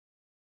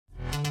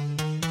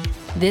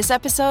This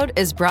episode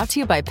is brought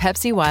to you by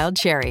Pepsi Wild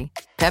Cherry.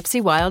 Pepsi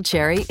Wild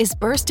Cherry is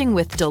bursting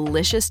with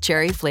delicious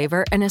cherry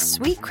flavor and a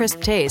sweet,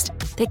 crisp taste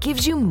that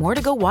gives you more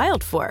to go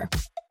wild for.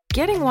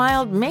 Getting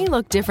wild may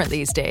look different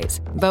these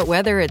days, but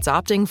whether it's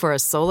opting for a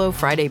solo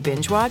Friday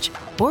binge watch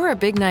or a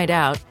big night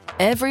out,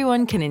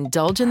 everyone can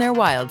indulge in their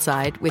wild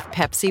side with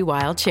Pepsi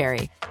Wild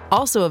Cherry.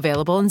 Also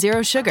available in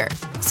Zero Sugar.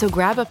 So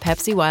grab a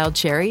Pepsi Wild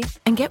Cherry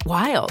and get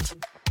wild.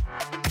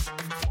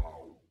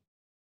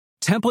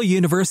 Temple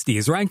University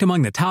is ranked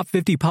among the top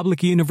 50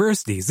 public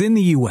universities in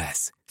the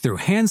U.S. Through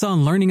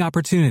hands-on learning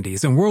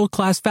opportunities and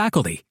world-class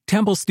faculty,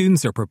 Temple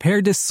students are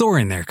prepared to soar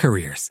in their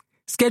careers.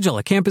 Schedule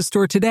a campus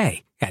tour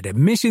today at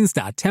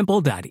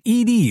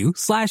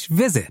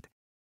admissions.temple.edu/visit.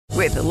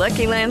 With the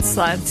Lucky Land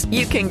Slots,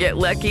 you can get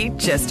lucky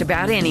just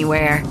about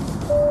anywhere.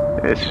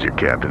 This is your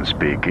captain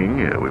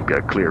speaking. We've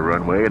got clear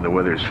runway and the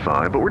weather's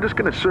fine, but we're just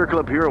going to circle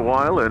up here a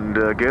while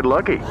and get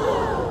lucky.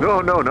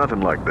 No,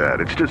 nothing like that.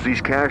 It's just these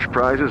cash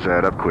prizes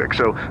add up quick.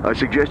 So I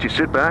suggest you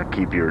sit back,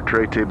 keep your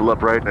tray table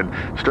upright, and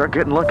start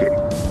getting lucky.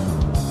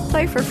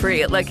 Play for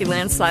free at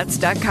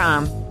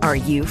LuckyLandSlots.com. Are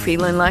you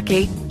feeling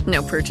lucky?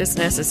 No purchase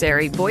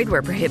necessary. Void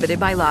where prohibited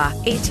by law.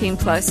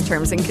 18+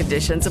 terms and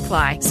conditions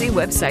apply. See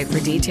website for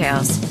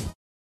details.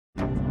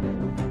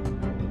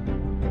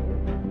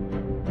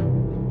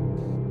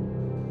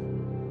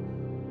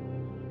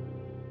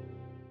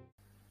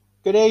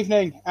 Good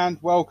evening and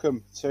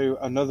welcome to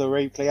another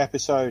weekly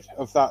episode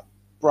of that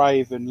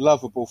brave and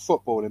lovable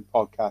footballing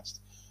podcast,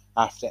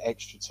 After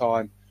Extra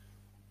Time.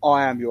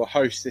 I am your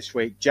host this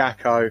week,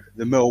 Jacko,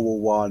 the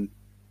Millwall one,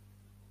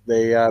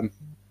 the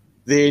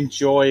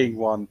enjoying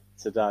one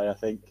today, I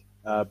think,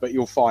 but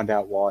you'll find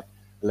out why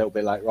a little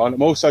bit later on.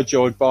 I'm also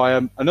joined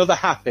by another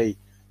happy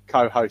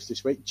co-host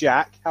this week,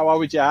 Jack. How are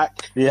we,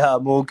 Jack? Yeah,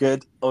 I'm all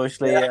good.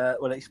 Obviously,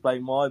 we'll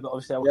explain why, but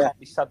obviously I can't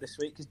be sad this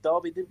week because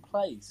Derby didn't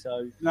play,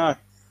 so... No.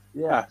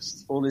 Yeah,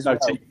 all is no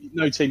well.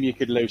 No team you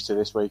could lose to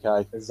this week,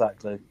 eh?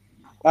 Exactly.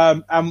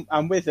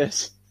 And with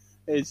us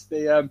is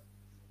the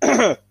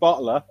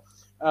bottler,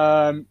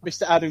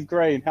 Mr. Adam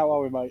Green. How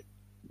are we, mate?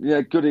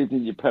 Yeah, good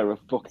evening, you pair of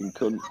fucking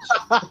cunts.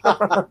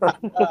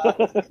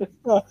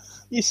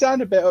 You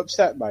sound a bit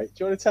upset, mate.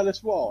 Do you want to tell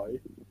us why?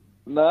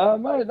 No,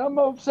 mate, I'm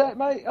not upset,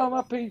 mate. I'm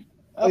happy.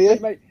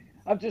 Mate.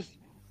 I'm just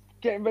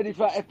getting ready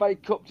for that FA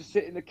Cup to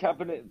sit in the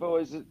cabinet,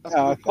 boys.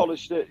 After we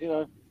polished it, you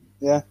know.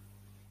 Yeah.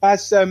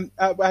 How's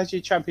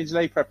your Champions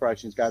League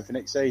preparations going for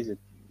next season?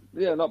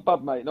 Yeah, not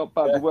bad, mate. Not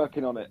bad. Yeah. We're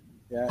working on it.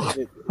 Yeah, it's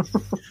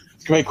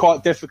going to be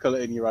quite difficult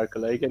in Europa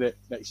League, isn't it,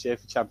 next year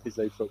for Champions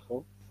League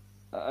football?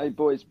 Hey,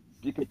 boys,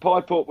 you can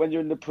pipe up when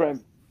you're in the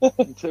Prem.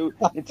 Until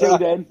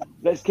then,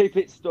 let's keep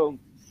it stung.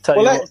 Tell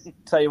you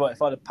what,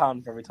 if I had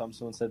 £1 for every time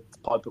someone said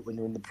pipe up when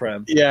you're in the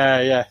Prem.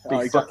 Yeah.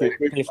 Exactly.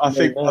 I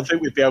think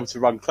we'd be able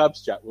to run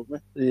clubs, Jack,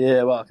 wouldn't we?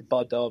 Yeah, well, I could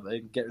buy Derby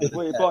and get rid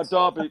of you buy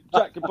Derby.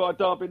 Jack can buy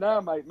Derby now,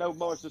 mate. Mel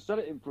Morris will sell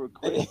it in for a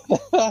quid.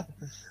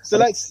 So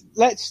let's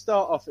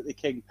start off at the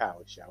King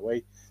Power, shall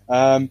we?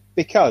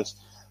 Because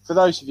for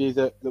those of you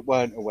that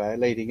weren't aware,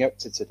 leading up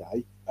to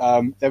today,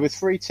 there were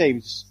three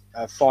teams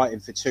fighting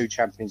for 2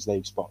 Champions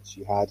League spots.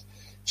 You had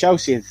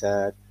Chelsea in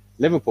 3rd,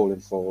 Liverpool in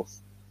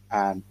 4th,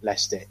 and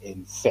Leicester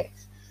in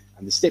 5th.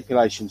 And the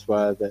stipulations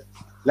were that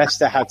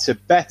Leicester had to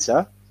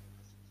better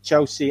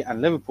Chelsea and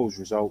Liverpool's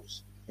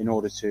results in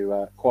order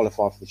to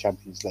qualify for the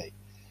Champions League.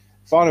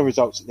 Final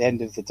results at the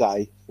end of the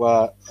day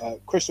were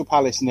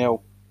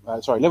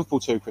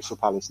Liverpool 2, Crystal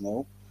Palace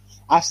 0,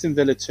 Aston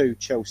Villa 2,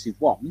 Chelsea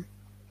 1,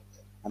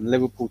 and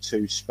Liverpool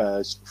 2,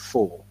 Spurs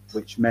 4,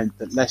 which meant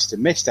that Leicester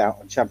missed out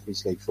on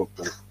Champions League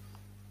football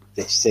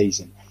this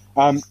season.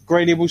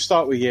 Greeny, we'll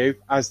start with you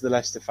as the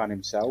Leicester fan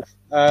himself.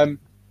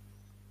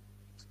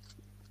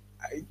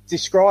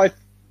 Describe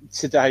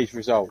today's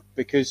result,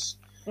 because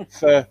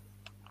for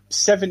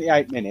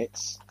 78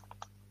 minutes,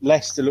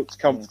 Leicester looked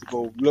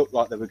comfortable, looked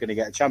like they were going to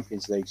get a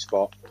Champions League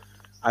spot.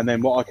 And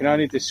then what I can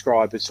only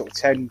describe as sort of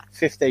 10,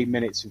 15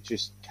 minutes of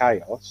just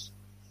chaos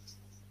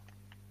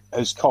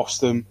has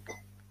cost them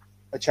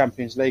a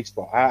Champions League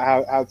spot.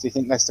 How do you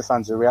think Leicester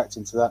fans are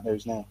reacting to that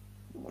news now?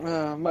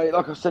 Mate,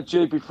 like I said to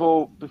you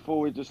before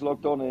we just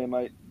logged on here,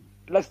 mate,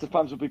 Leicester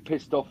fans will be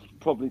pissed off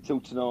probably till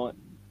tonight,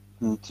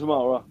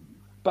 tomorrow.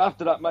 But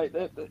after that, mate,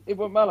 it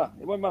won't matter.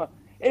 It won't matter.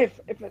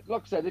 If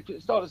like I said, if at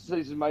the start of the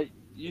season, mate,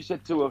 you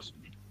said to us,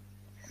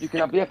 you can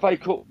have the FA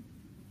Cup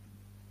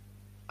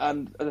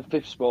and the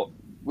 5th spot,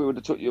 we would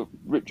have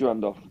ripped your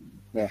hand off.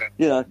 Yeah.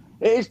 You know,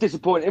 it is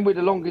disappointing. We're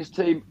the longest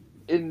team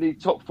in the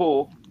top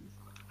 4.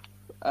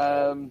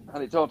 And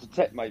it's hard to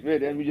take, mate,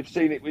 really. And you've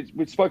seen it.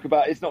 We spoke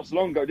about it not so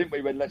long ago, didn't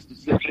we, when Leicester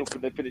slipped up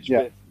and they finished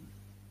 5th.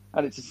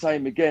 And it's the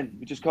same again.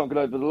 We just can't get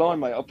over the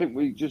line, mate. I think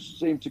we just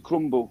seem to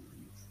crumble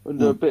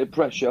under a bit of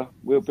pressure.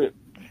 But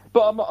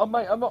I'm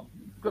not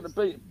going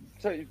to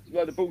tell you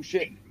the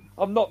bullshit.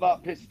 I'm not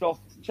that pissed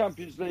off.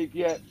 Champions League,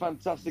 yeah,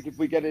 fantastic if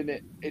we get in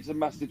it. It's a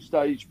massive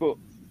stage, but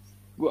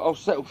I'll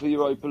settle for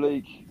Europa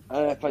League,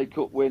 an FA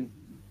Cup win.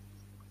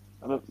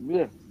 And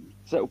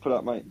settle for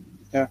that, mate.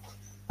 Yeah.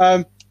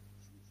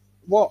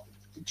 What,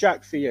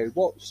 Jack, for you,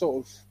 what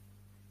sort of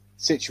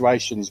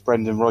situation is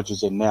Brendan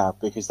Rodgers in now?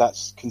 Because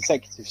that's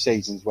consecutive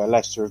seasons where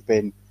Leicester have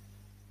been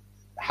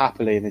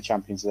happily in the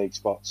Champions League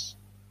spots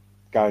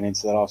going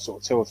into the last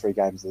sort of 2 or 3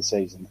 games of the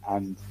season,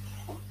 and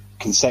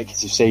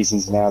consecutive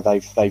seasons now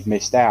they've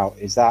missed out.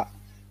 Is that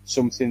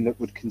something that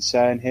would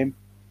concern him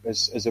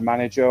as a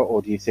manager,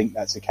 or do you think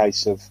that's a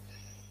case of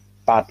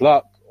bad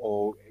luck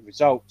or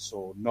results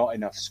or not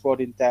enough squad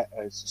depth?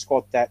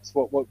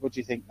 What do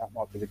you think that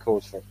might be the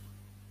cause for it?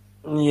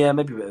 Yeah,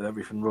 maybe a bit of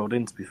everything rolled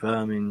in, to be fair.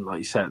 I mean, like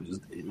you said,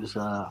 it was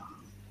a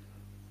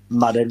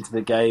mad end to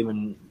the game,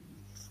 and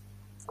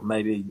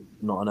maybe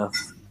not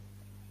enough,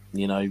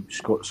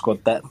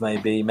 squad depth,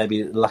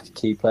 maybe lack of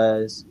key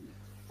players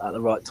at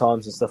the right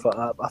times and stuff like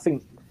that. But I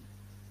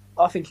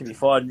think he'll be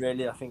fine,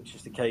 really. I think it's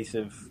just a case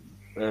of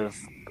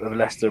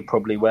Leicester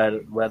probably where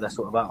they're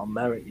sort of at on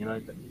merit,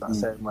 that's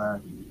saying where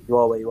you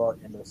are at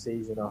the end of the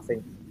season. I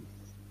think,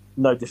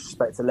 no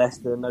disrespect to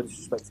Leicester, no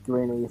disrespect to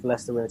Greeny, if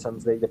Leicester win the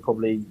Champions League, they're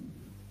probably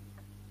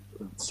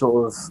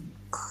sort of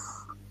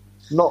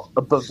not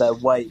above their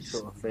weight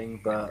sort of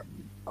thing, but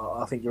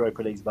I think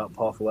Europa League's about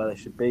par for where they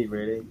should be,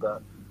 really.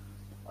 But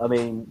I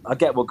mean, I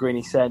get what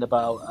Greeny's saying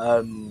about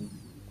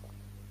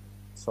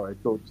sorry,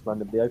 door just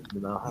randomly opened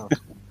in our house.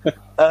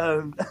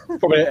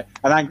 Probably an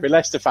angry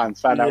Leicester fan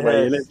found out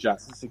where you live, Jack.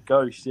 It's a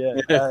ghost, yeah.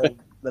 The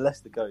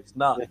Leicester ghost.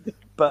 No.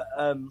 But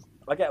I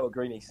get what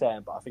Greeny's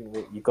saying, but I think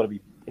that you've got to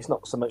be... It's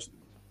not so much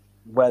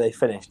where they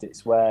finished,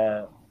 it's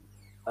where...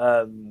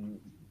 Door's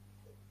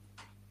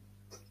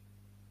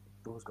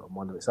got a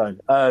mind of its own.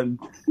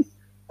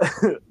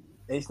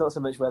 It's not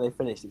so much where they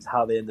finished, it's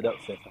how they ended up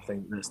fifth. I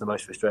think that's the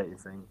most frustrating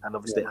thing. And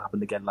obviously it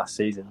happened again last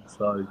season,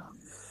 so...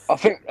 I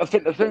think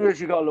the thing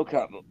is you've got to look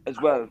at as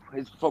well,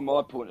 is from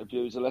my point of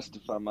view as a Leicester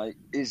fan, mate,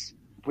 is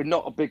we're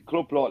not a big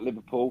club like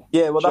Liverpool.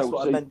 Yeah, well, that's Chelsea.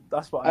 what I meant.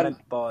 That's what I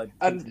meant by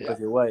above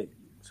your weight,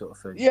 sort of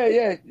thing.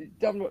 Yeah,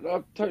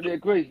 I totally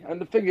agree.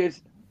 And the thing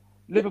is,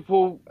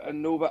 Liverpool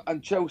and all that,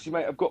 and Chelsea,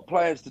 mate, have got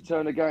players to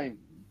turn a game.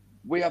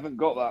 We haven't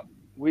got that.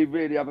 We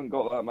really haven't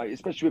got that, mate.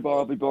 Especially with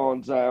Harvey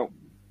Barnes out,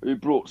 who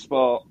brought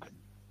spark,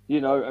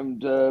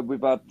 and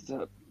we've had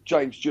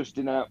James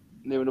Justin out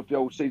near enough the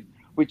whole season.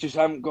 We just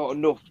haven't got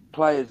enough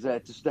players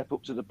there to step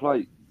up to the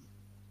plate.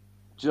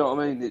 Do you know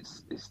what I mean?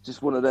 It's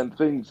just one of them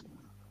things.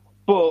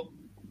 But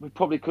we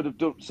probably could have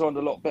signed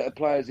a lot better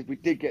players if we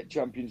did get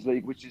Champions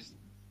League, which is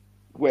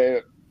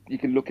where you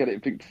can look at it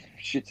and think,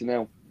 shitting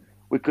hell,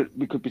 we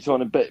could be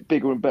signing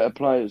bigger and better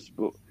players.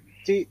 But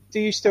do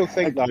you still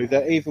think though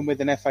that even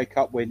with an FA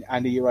Cup win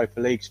and a Europa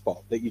League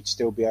spot, that you'd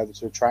still be able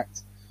to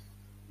attract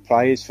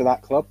players for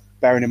that club?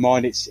 Bearing in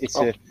mind it's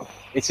a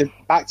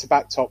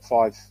back-to-back top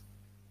 5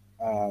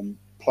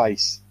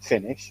 place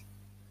finish.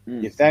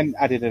 You've then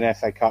added an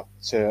FA Cup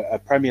to a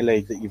Premier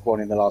League that you've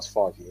won in the last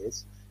 5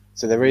 years.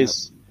 So there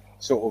is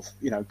sort of,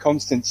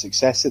 constant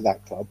success at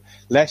that club.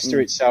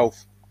 Leicester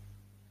itself,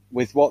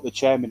 with what the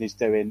chairman is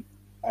doing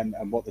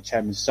and what the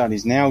chairman's son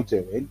is now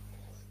doing,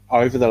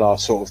 over the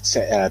last sort of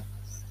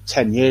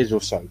 10 years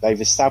or so, they've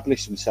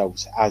established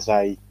themselves as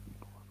a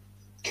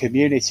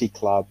community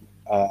club,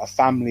 a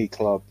family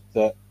club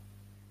that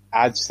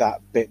adds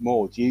that bit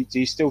more. Do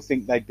you still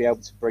think they'd be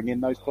able to bring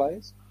in those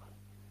players?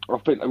 I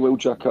think they will,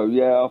 Jacko.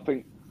 Yeah, I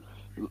think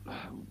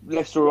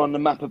Leicester are on the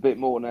map a bit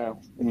more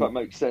now, if that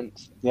makes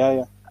sense.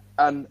 Yeah.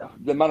 And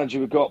the manager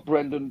we've got,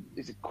 Brendan,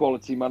 is a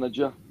quality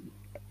manager.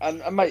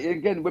 And mate,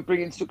 again, we're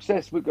bringing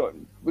success. We've got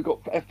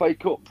FA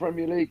Cup,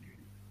 Premier League.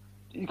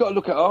 You've got to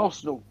look at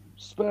Arsenal,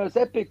 Spurs.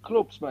 They're big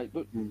clubs, mate.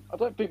 But I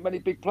don't think many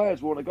big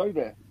players want to go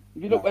there.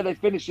 If you look where they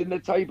finish in the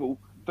table,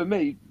 for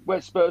me,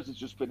 where Spurs has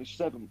just finished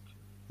 7th.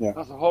 Yeah.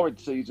 That's a horrid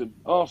season.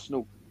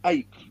 Arsenal,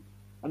 8th.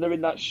 And they're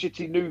in that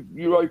shitty new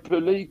Europa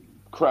League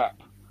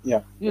crap.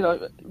 Yeah.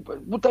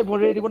 Would they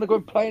really want to go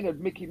and play in a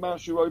Mickey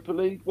Mouse Europa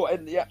League? What,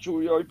 in the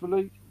actual Europa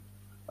League?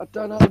 I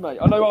don't know, mate.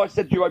 I know I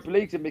said Europa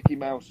League's a Mickey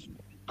Mouse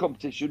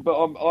competition,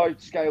 but I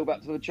scale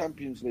that to the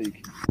Champions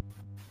League.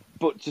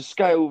 But to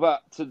scale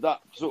that to that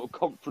sort of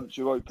conference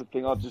Europa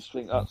thing, I just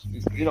think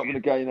you're not going to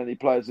gain any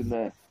players in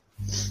there.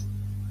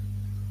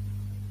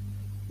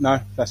 No,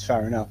 that's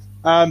fair enough.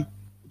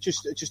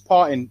 Just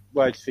parting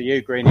words for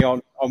you, Greeny,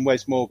 on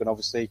Wes Morgan.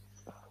 Obviously,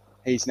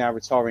 he's now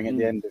retiring at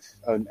the end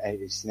of.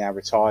 He's now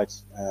retired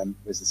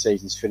as the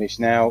season's finished.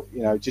 Now,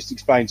 just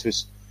explain to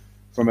us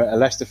from a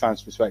Leicester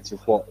fan's perspective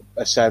what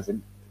a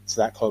servant to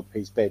that club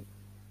he's been.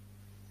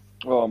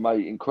 Oh,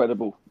 mate,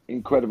 incredible!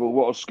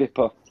 What a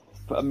skipper!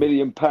 For £1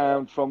 million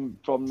from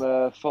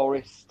the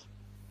Forest,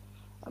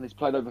 and he's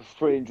played over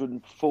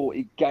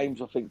 340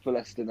 games, I think, for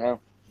Leicester now.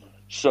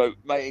 So,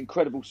 mate,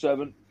 incredible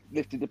servant.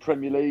 Lifted the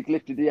Premier League,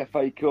 lifted the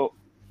FA Cup.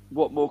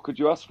 What more could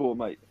you ask for,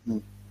 mate?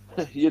 Well,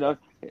 I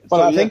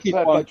think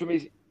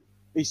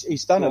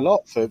he's done a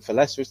lot for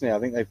Leicester, isn't he? I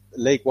think they've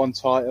League One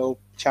title,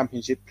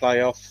 Championship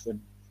playoff.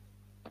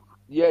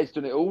 Yeah, he's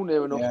done it all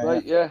near enough,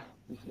 mate. Yeah,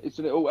 he's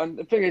done it all. And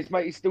the thing is,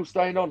 mate, he's still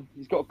staying on.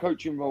 He's got a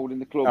coaching role in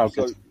the club,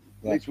 so at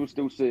least we'll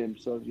still see him.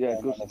 So,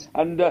 good.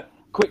 And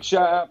quick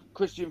shout-out,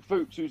 Christian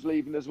Fuchs, who's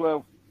leaving as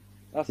well.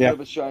 That's a bit of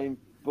a shame,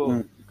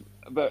 but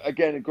but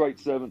again, a great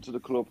servant to the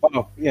club.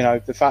 Well,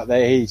 the fact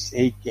that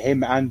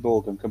him and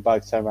Borgum can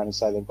both turn around and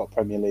say they've got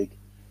Premier League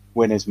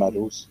winners'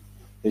 medals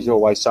is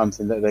always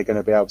something that they're going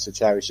to be able to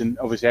cherish. And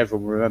obviously,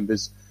 everyone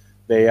remembers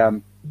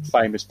the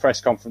famous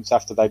press conference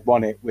after they'd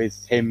won it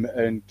with him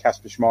and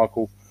Kasper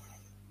Schmeichel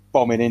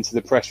bombing into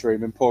the press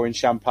room and pouring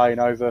champagne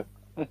over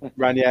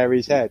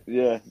Ranieri's head.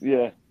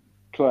 Yeah,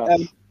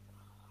 class.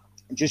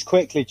 Just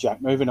quickly,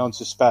 Jack, moving on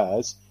to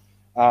Spurs.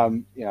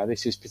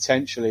 This is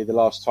potentially the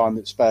last time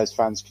that Spurs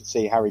fans could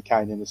see Harry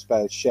Kane in a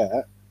Spurs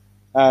shirt.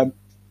 How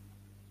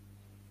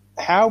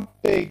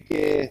big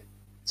a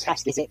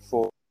task is it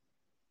for,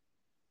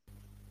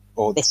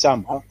 or this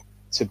summer,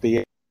 to be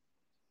able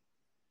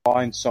to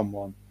find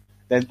someone?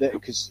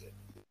 Because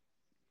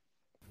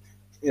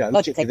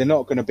logically they're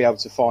not going to be able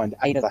to find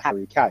another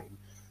Harry Kane.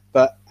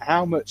 But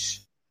how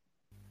much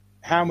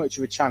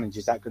of a challenge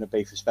is that going to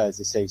be for Spurs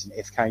this season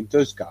if Kane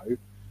does go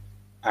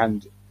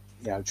and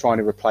trying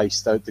to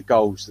replace the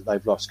goals that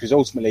they've lost? Because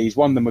ultimately he's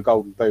won them a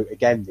Golden Boot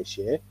again this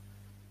year.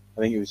 I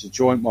think it was a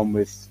joint one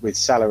with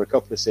Salah a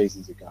couple of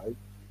seasons ago.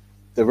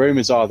 The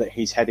rumours are that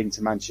he's heading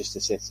to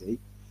Manchester City.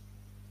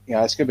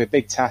 It's going to be a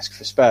big task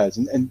for Spurs.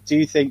 And do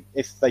you think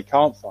if they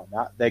can't find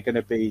that, they're going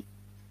to be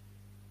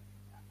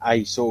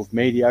a sort of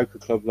mediocre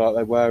club like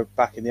they were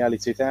back in the early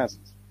 2000s?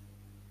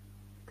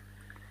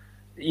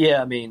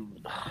 Yeah, I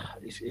mean,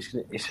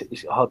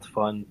 it's hard to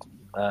find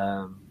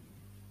where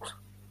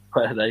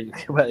they're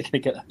going to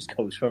get those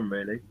goals from,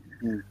 really.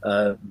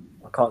 I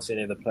can't see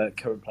any of the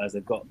current players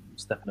they've got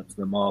stepping up to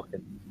the mark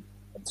and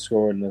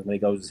scoring as many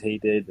goals as he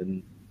did.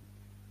 And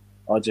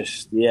I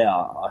think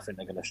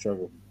they're going to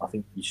struggle. I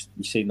think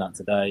you've seen that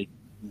today.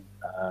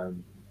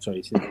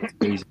 You've seen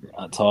it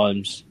at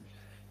times.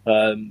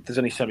 There's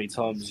only so many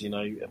times,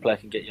 a player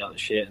can get you out of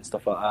shit and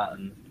stuff like that.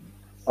 And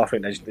I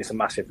think it's a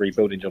massive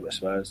rebuilding job at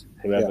Spurs,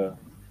 whether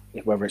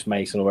it's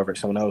Mason or whether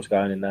it's someone else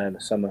going in there in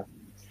the summer.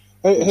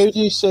 Who do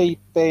you see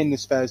being the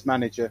Spurs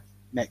manager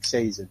next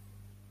season?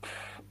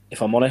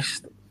 If I'm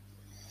honest,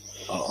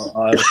 I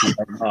honestly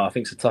don't know. I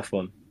think it's a tough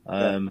one.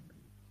 I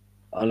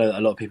know that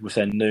a lot of people were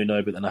saying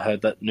Nuno, but then I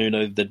heard that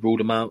Nuno, they'd ruled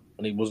him out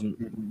and he wasn't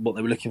what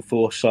they were looking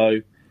for.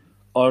 So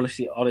I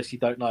honestly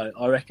don't know.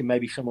 I reckon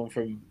maybe someone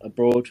from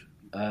abroad,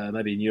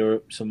 maybe in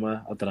Europe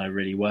somewhere. I don't know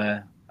really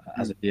where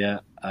as of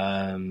yet.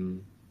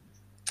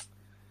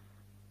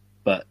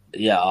 But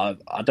yeah,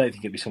 I don't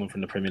think it'd be someone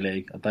from the Premier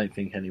League. I don't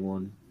think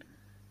anyone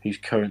who's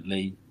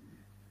currently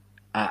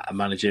at a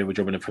managerial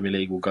job in the Premier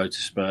League will go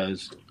to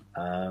Spurs.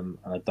 And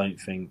I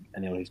don't think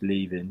anyone who's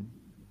leaving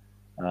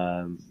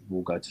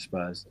will go to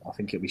Spurs. I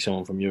think it'll be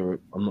someone from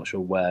Europe. I'm not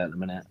sure where at the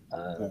minute.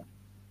 But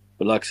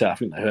like I said, I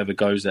think that whoever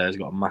goes there has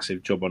got a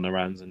massive job on their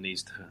hands and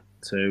needs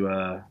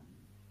to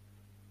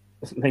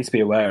be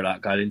aware of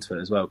that going into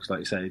it as well. Because like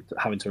you say,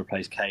 having to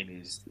replace Kane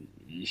is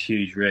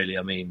huge, really.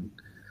 I mean,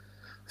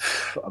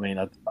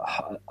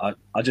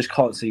 I just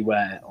can't see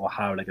where or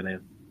how they're going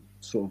to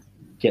sort of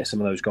get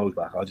some of those goals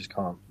back. I just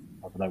can't.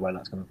 I don't know where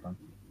that's coming from.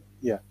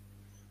 Yeah.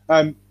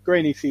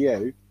 Greeny, for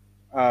you,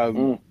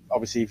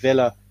 obviously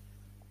Villa...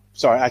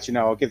 Sorry, actually,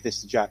 no, I'll give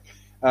this to Jack.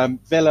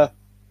 Villa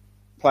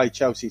played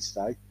Chelsea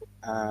today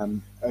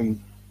and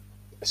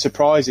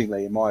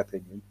surprisingly, in my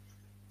opinion,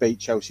 beat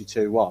Chelsea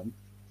 2-1.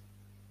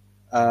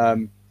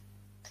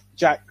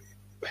 Jack,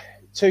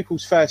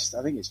 Tuchel's first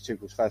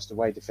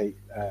away defeat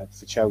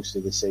for Chelsea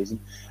this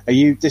season. Are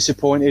you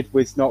disappointed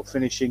with not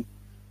finishing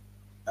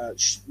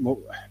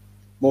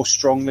more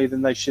strongly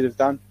than they should have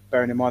done,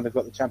 bearing in mind they've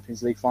got the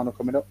Champions League final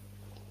coming up?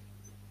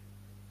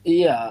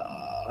 Yeah,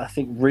 I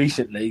think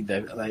recently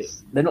they're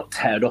not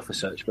teared off as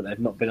such, but they've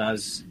not been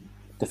as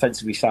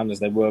defensively sound as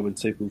they were when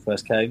Tuchel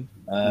first came.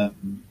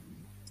 I'm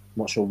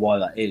not sure why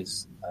that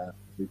is.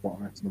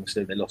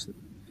 Obviously, they lost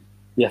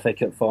the FA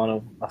Cup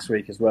final last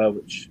week as well,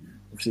 which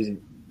obviously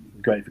isn't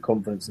great for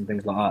confidence and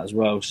things like that as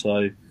well.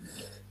 So,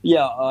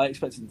 yeah, I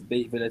expected them to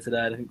beat Villa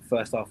today. I think the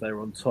first half they were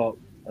on top,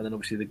 and then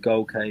obviously the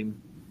goal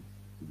came,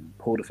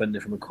 poor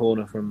defender from a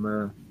corner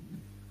from...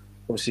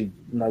 obviously,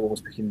 no one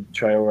was picking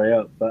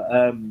Traore up, but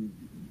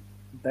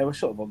they were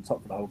sort of on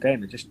top for the whole game.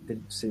 They just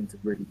didn't seem to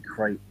really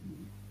create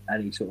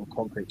any sort of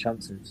concrete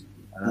chances.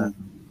 I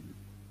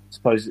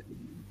suppose it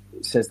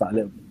says that a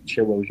little bit.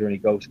 Chilwell was your only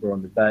goal scorer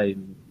on the day,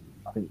 and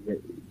I think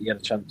he had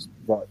a chance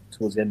right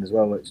towards the end as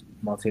well, which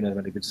Martinez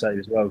made a good save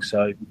as well.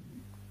 So,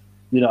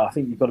 I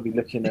think you've got to be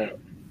looking at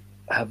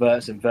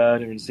Havertz and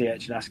Werner and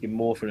Ziyech and asking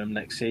more for them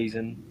next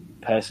season.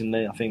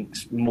 Personally, I think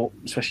more,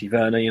 especially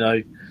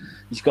Werner,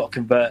 he's got to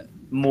convert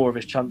more of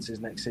his chances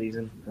next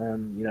season.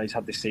 He's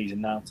had this season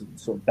now to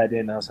sort of bed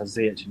in, as has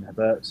Ziyech and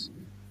Havertz.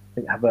 I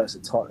think Havertz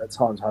at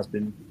times has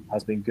been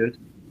good.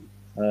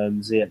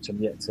 Ziyech,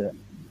 I'm yet to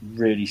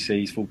really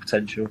see his full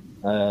potential.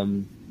 I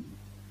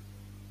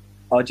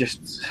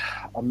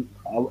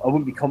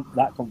wouldn't be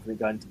that confident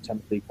going to the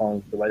Champions League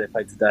final the way they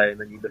played today. And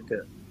then you look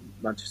at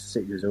Manchester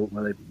City result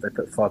where they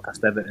put 5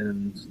 past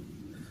Everton,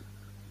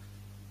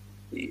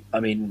 and I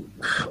mean,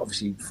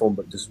 obviously form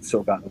but just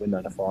sort of out the window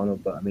in the final.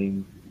 But I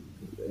mean,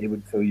 it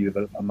would fill you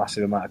with a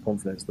massive amount of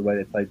confidence the way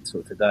they played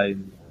sort of today.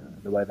 And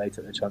the way they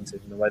took their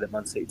chances and the way that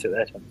Man City took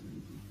their chances.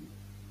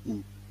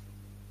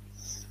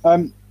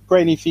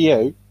 Greeny, for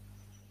you,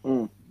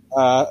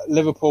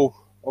 Liverpool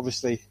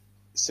obviously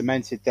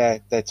cemented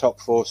their top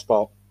 4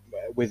 spot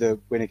with a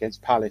win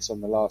against Palace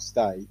on the last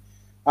day.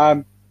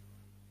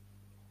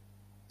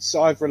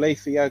 Sigh of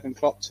relief for Jurgen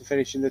Klopp to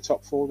finish in the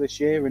top 4 this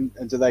year,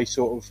 and do they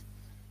sort of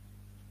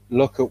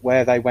look at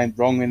where they went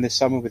wrong in the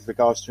summer with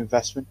regards to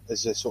investment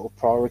as a sort of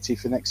priority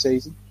for next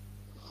season?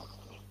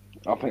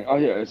 I think,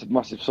 it's a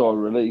massive sigh of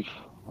relief.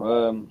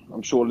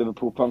 I'm sure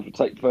Liverpool fans would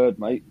take third,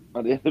 mate,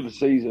 at the end of the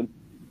season.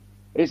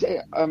 They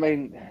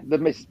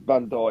missed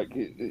Van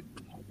Dijk.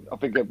 I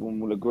think everyone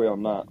will agree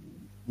on that.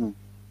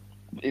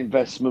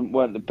 Investment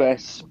weren't the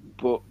best,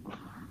 but,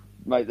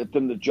 mate, they've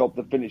done the job.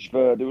 They finished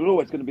third. It was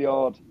always going to be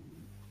hard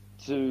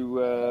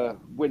to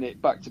win it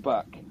back to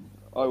back.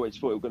 I always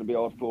thought it was going to be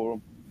hard for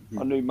them.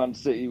 I knew Man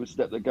City would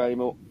step the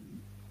game up,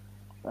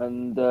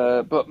 and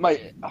but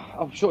mate,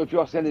 I'm sure if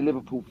you ask any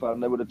Liverpool fan,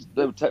 they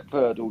would take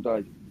third all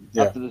day.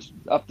 Yeah.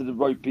 After the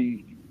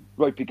ropey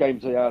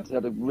games they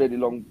had a really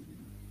long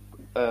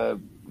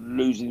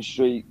losing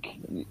streak,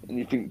 and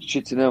you think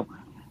shitting hell.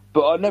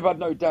 But I never had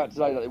no doubt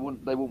today that they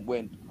wouldn't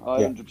win. I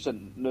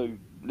 100% knew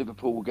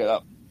Liverpool would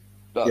get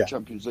that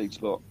Champions League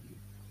spot.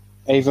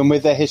 Even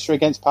with their history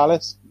against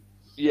Palace?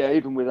 Yeah,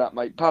 even with that,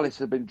 mate. Palace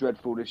have been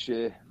dreadful this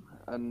year.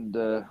 And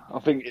I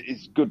think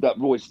it's good that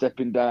Roy's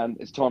stepping down.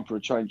 It's time for a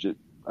change at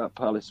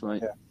Palace,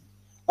 mate.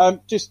 Yeah.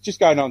 Just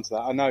going on to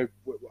that,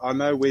 I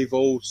know we've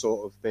all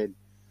sort of been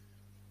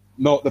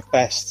not the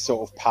best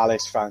sort of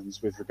Palace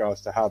fans with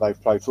regards to how they've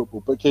played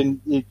football, but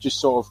can you just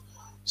sort of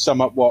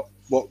sum up what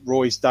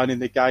Roy's done in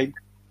the game?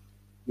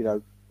 You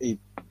know, the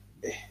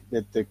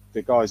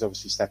guy's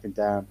obviously stepping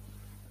down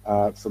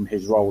from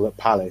his role at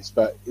Palace,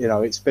 but you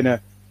know, it's been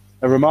a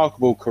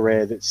remarkable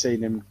career that's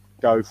seen him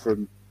go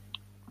from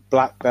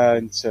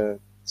Blackburn to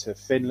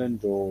Finland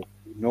or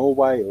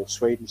Norway or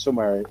Sweden,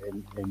 somewhere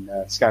in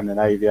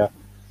Scandinavia.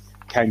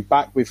 Came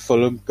back with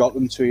Fulham, got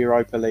them to a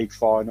Europa League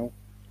final.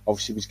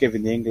 Obviously was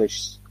given the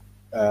English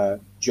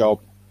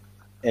job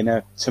in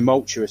a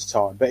tumultuous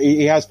time. But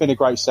he has been a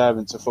great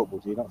servant to football,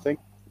 do you not think?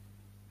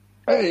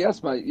 Hey,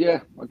 yes, mate. Yeah,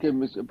 I give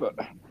him. But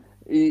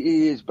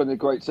he has been a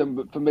great servant.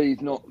 But for me,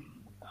 he's not.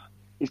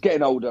 He's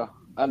getting older,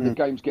 and the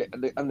game's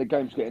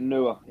getting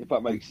newer. If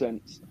that makes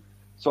sense.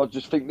 So I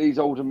just think these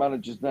older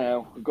managers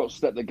now have got to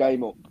step the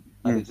game up.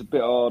 And it's a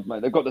bit hard,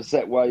 mate. They've got the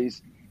set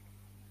ways.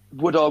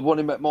 Would I want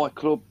him at my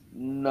club?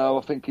 No,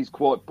 I think he's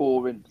quite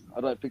boring. I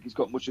don't think he's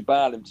got much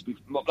about him.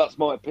 That's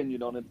my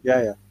opinion on him.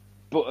 Yeah.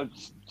 But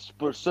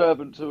for a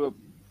servant to a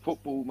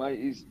football, mate,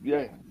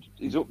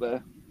 he's up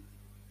there.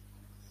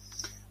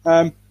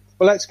 Well,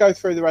 let's go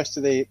through the rest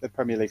of the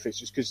Premier League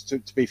fixtures, because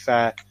to be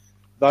fair,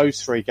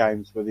 those 3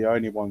 games were the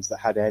only ones that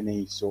had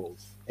any sort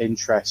of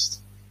interest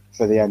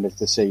for the end of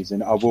the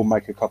season. I will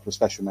make a couple of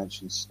special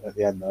mentions at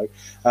the end,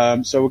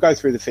 though. So we'll go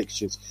through the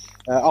fixtures.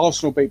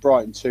 Arsenal beat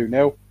Brighton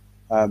 2-0,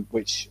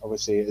 which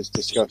obviously, as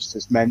discussed,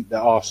 has meant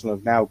that Arsenal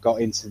have now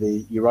got into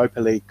the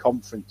Europa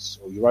Conference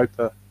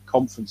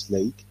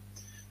League,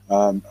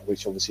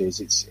 which obviously is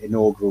its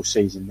inaugural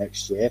season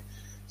next year.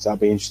 So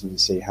that'll be interesting to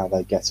see how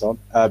they get on.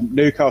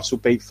 Newcastle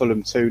beat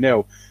Fulham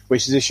 2-0,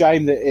 which is a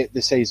shame that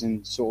the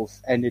season sort of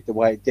ended the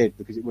way it did,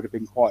 because it would have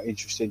been quite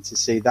interesting to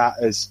see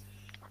that as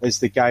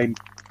the game.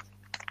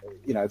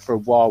 You know, for a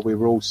while we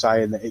were all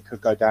saying that it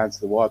could go down to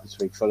the wire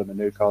between Fulham and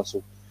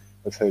Newcastle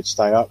of who'd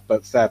stay up.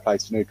 But fair play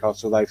to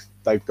Newcastle,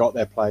 they've got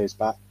their players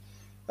back.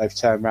 They've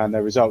turned around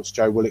their results.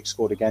 Joe Willock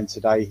scored again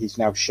today. He's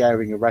now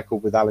sharing a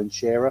record with Alan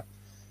Shearer,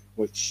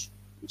 which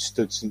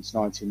stood since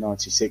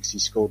 1996. He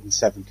scored in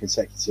 7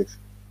 consecutive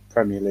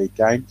Premier League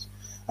games.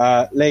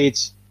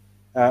 Leeds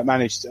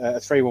managed a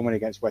 3-1 win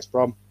against West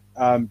Brom.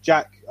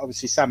 Jack,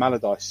 obviously Sam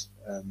Allardyce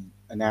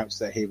announced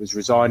that he was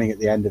resigning at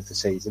the end of the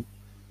season.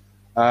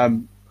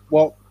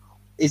 Well,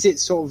 is it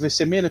sort of a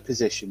similar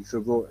position for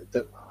Roy,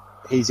 that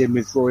he's in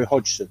with Roy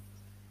Hodgson,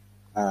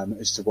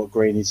 as to what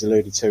Greeny's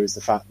alluded to, is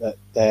the fact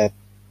that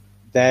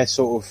their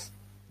sort of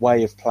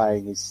way of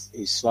playing is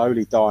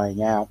slowly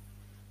dying out,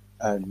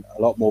 and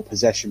a lot more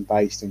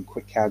possession-based and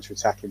quick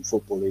counter-attacking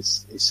football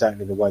is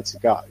certainly the way to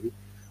go.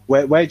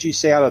 Where do you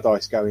see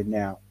Allardyce going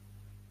now?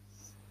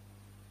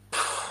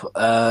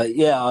 I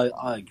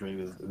agree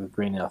with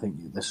Greeny. I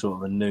think there's sort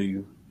of a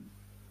new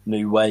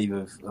wave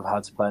of how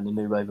to play and a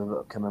new wave of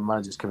upcoming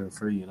managers coming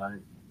through, you know.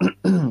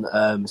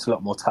 It's a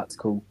lot more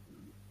tactical,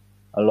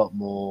 a lot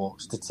more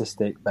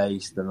statistic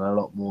based, and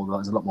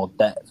there's a lot more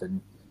depth and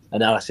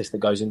analysis that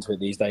goes into it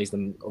these days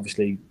than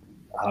obviously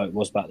how it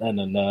was back then.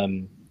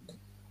 And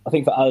I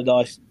think for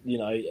Allardyce, you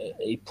know,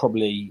 he'd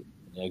probably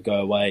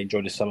go away,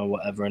 enjoy the summer,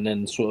 whatever, and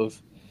then sort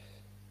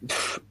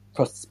of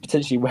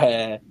potentially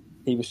where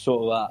he was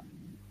sort of at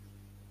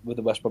with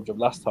the West Brom job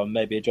last time,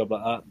 maybe a job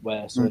like that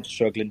where someone's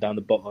struggling down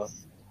the bottom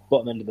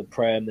end of the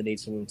Prem, they need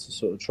someone to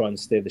sort of try and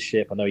steer the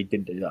ship. I know he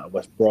didn't do that at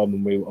West Brom,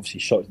 and we were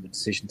obviously shocked at the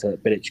decision to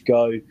let Bilic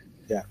go,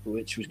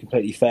 which was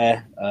completely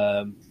fair.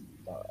 It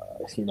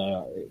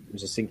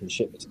was a sinking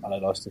ship that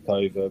Allardyce took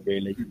over,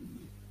 really.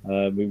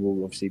 We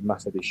were obviously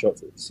massively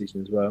shocked at the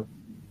decision as well.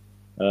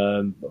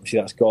 Obviously,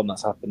 that's gone.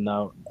 That's happened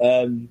now.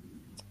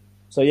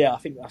 So yeah, I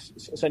think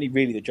it's only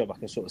really the job I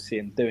can sort of see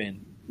him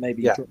doing.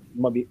 Maybe, I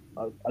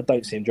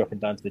don't see him dropping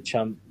down to the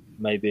champ.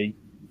 Maybe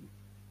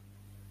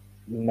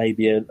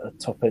a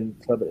top end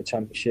club at the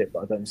Championship, but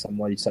I don't understand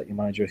why you'd sack your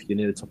manager if you're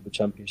near the top of the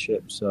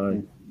Championship.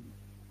 So,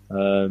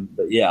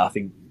 but yeah, I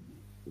think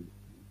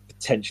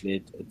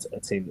potentially a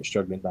team that's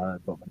struggling down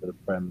at the bottom of the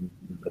Prem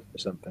or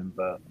something.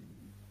 But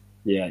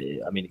yeah,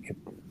 I mean, it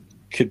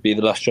could be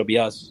the last job he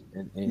has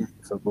in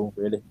football.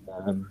 Really,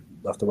 we'll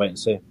have to wait and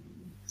see.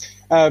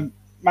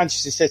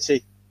 Manchester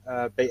City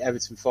beat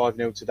Everton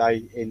 5-0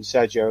 today in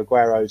Sergio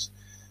Aguero's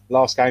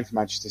last game for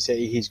Manchester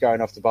City. He's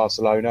going off to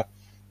Barcelona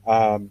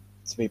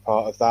to be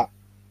part of that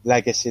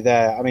legacy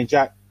there. I mean,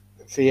 Jack,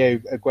 for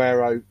you,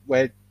 Aguero,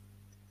 where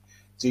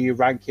do you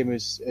rank him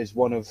as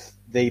one of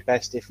the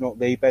best, if not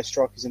the best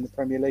strikers in the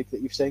Premier League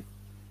that you've seen?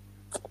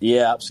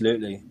 Yeah,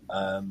 absolutely.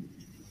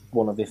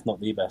 One of, if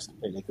not the best. I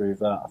completely agree with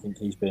that. I think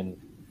he's been,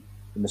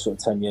 in the sort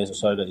of 10 years or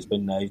so that he's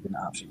been there, he's been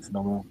absolutely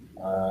phenomenal.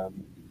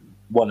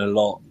 Won a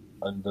lot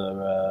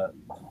under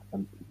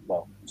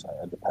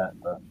Pep,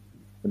 but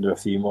under a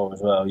few more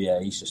as well.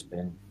 Yeah, he's just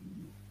been,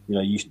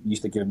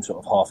 used to give him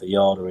sort of half a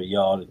yard or a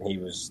yard, and he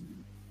was,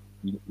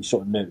 you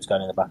sort of knew it was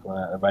going in the back of the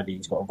net already.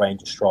 He's got a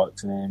range of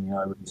strikes in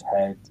him, with his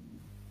head,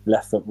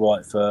 left foot,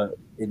 right foot,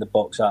 in the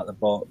box, out of the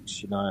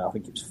box. I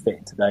think it was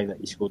fitting today that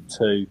he scored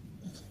 2.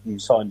 He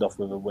signed off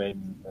with a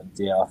win, and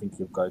yeah, I think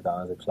he'll go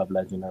down as a club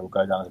legend. He'll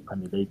go down as a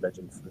Premier League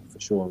legend for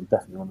sure.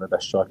 Definitely one of the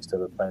best strikers to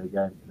ever play the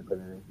game in the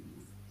Premier League.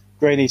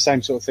 Greeny,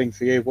 same sort of thing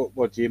for you.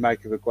 What do you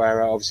make of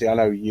Aguero? Obviously, I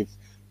know you've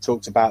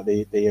talked about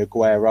the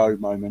Aguero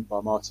moment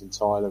by Martin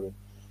Tyler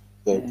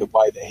and the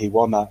way that he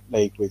won that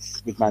league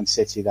with Man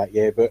City that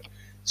year. But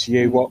to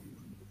you,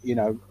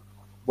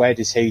 where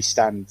does he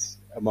stand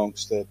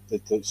amongst the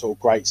sort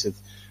of greats of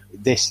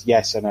this?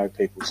 Yes, I know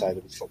people say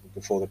there was football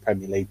before the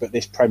Premier League, but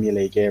this Premier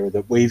League era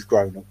that we've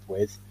grown up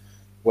with,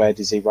 where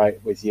does he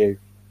rate with you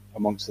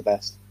amongst the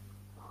best?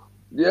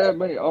 Yeah,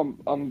 mate,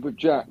 I'm with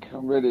Jack.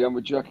 I'm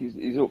with Jack.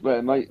 He's up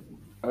there, mate.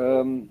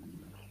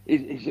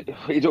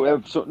 He's up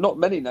there. So not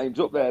many names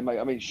up there, mate.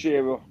 I mean,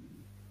 Shearer,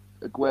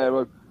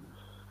 Aguero.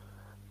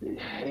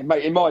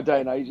 Mate, in my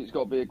day and age, it's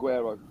got to be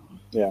Aguero.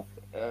 Yeah.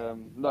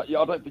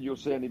 I don't think you'll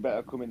see any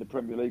better come in the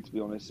Premier League, to be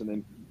honest, than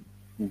him.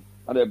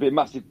 And it'll be a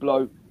massive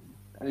blow.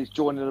 And he's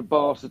joining a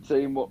Barca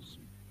team.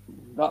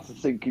 That's a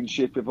sinking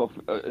ship.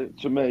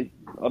 To me,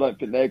 I don't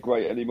think they're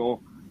great anymore.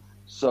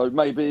 So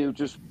maybe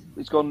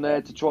he's gone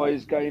there to try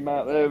his game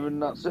out there,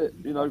 and that's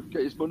it.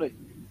 Get his money.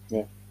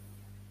 Yeah.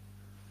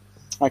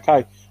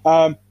 Okay.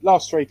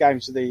 Last 3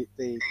 games of the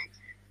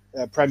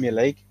Premier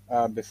League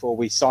before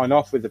we sign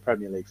off with the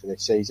Premier League for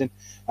this season.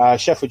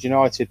 Sheffield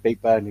United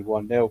beat Burnley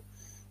 1-0.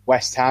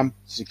 West Ham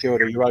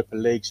secured a Europa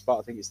League spot.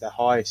 I think it's their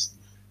highest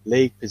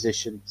league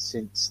position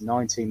since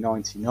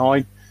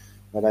 1999.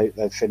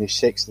 They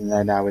finished 6th and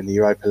they're now in the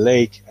Europa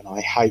League. And I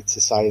hate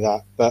to say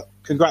that, but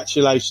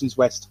congratulations,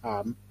 West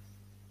Ham,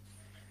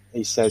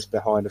 he says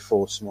behind a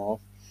forced smile.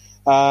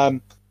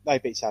 They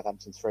beat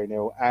Southampton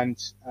 3-0,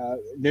 and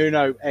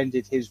Nuno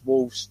ended his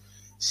Wolves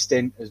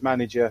stint as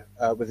manager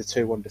with a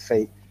 2-1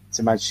 defeat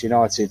to Manchester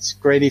United.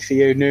 Greeny, for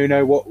you,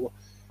 Nuno,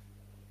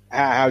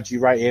 how do you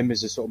rate him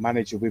as a sort of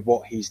manager with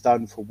what he's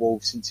done for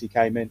Wolves since he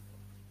came in?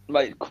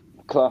 Mate,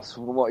 class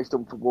for what he's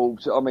done for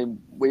Wolves. I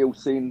mean, we all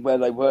seen where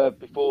they were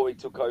before he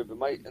took over,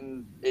 mate,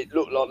 and it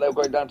looked like they were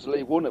going down to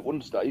League One at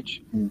one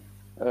stage.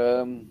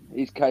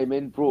 He's came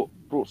in, brought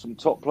some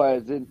top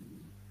players in.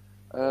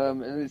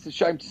 And it's a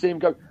shame to see him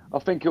go. I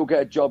think he'll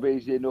get a job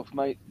easy enough,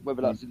 mate,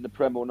 whether that's in the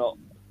Prem or not.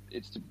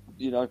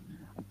 I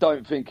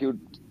don't think he'll,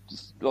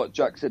 just like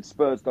Jack said,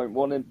 Spurs don't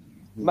want him.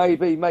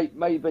 Maybe, mate,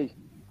 maybe.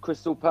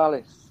 Crystal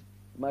Palace,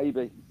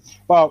 maybe.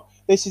 Well,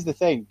 this is the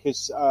thing,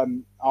 because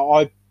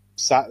I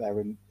sat there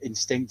and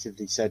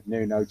instinctively said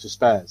Nuno to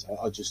Spurs.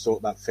 I just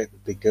thought that fit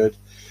would be good.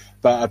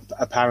 But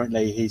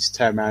apparently he's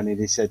turned around and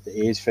he said that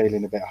he is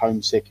feeling a bit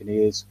homesick and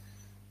he is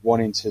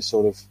wanting to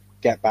sort of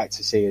get back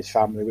to see his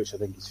family, which I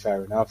think is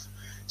fair enough.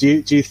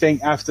 Do you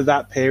think after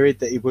that period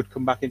that he would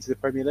come back into the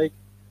Premier League?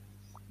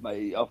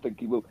 Mate, I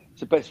think he will. It's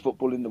the best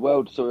football in the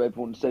world, so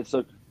everyone says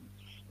so.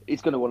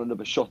 He's going to want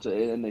another shot at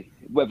it, isn't he?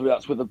 Whether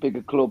that's with a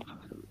bigger club,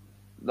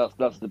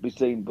 that's to be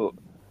seen. But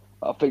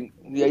I think,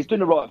 he's doing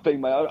the right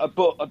thing, mate.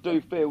 But I do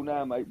feel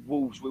now, mate,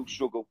 Wolves will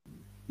struggle.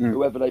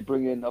 Whoever they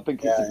bring in, I think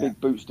it's a big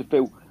boots to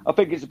fill. I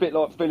think it's a bit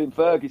like filling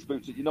Fergie's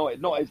boots at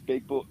United. Not as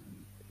big, but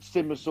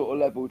similar sort of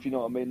level, if you know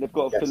what I mean. They've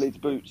got to fill his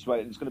boots, mate,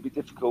 and it's going to be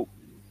difficult.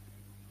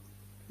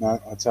 No,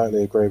 I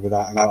totally agree with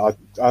that, and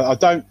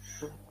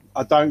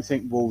I don't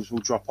think Wolves will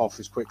drop off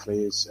as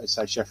quickly as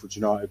say Sheffield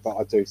United, but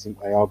I do think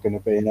they are going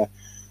to be in a.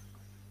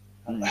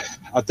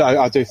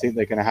 I do think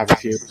they're going to have a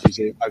few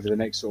issues over the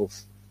next sort of.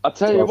 I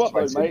tell you what,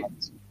 though, mate.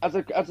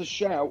 As a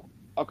shout,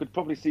 I could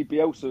probably see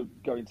Bielsa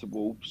going to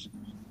Wolves.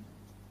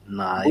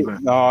 No,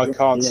 I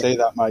can't see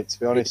that, mate. To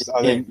be honest,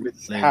 I think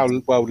with how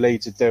well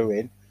Leeds are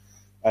doing,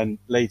 and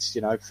Leeds,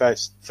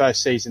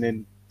 first season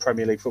in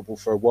Premier League football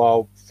for a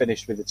while,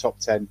 finished with the top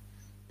 10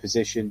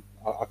 position.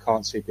 I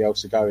can't see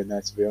Bielsa going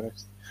there, to be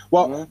honest.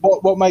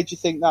 What made you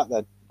think that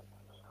then?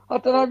 I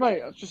don't know,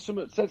 mate. It's just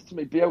something that says to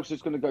me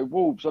Bielsa's going to go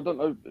Wolves. I don't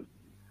know.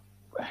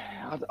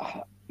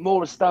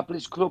 More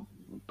established club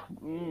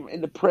in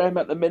the Prem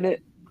at the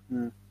minute.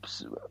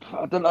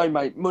 I don't know,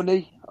 mate.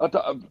 Money.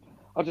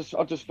 I just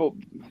thought,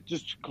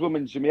 just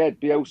coming to my head,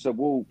 Bielsa,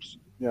 Wolves.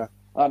 Yeah.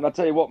 And I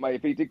tell you what, mate,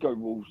 if he did go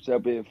Wolves, they'll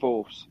be in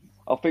force.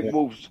 I think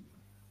Wolves,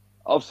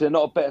 obviously, are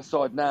not a better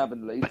side now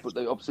than Leeds, but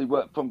they obviously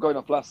were, from going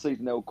off last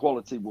season, they were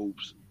quality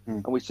Wolves.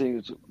 And we've seen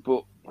it,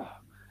 but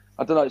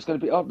I don't know, it's going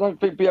to be, I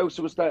don't think Bielsa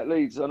will stay at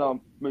Leeds. I know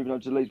I'm moving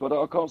on to Leeds, but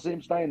I can't see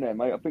him staying there,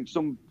 mate. I think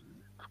some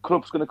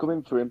club's going to come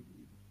in for him.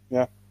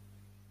 Yeah.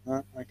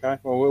 Okay.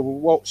 Well, we'll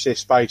watch this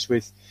space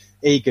with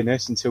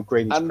eagerness until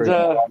Green is proven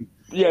wrong.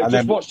 Yeah, and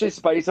just watch this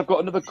space. I've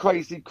got another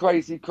crazy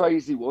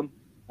one.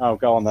 Oh,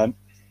 go on then.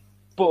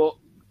 But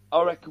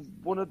I reckon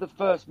one of the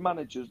first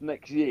managers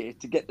next year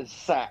to get the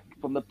sack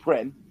from the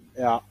Prem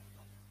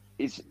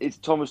is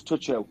Thomas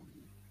Tuchel.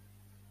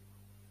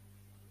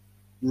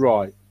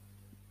 Right.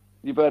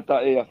 You've heard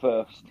that here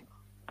first.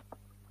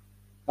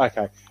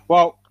 Okay.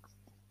 Well,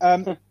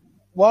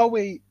 while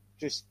we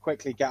just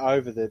quickly get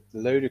over the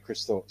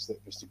ludicrous thoughts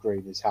that Mr.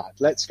 Green has had,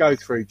 let's go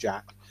through,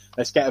 Jack.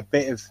 Let's get a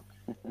bit of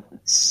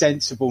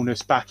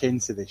sensibleness back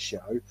into this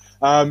show.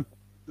 The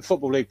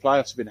Football League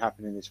playoffs have been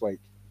happening this week.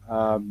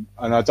 And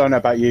I don't know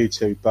about you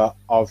two, but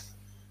I've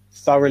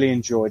thoroughly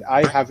enjoyed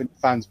A, having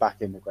fans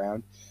back in the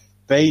ground,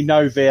 B,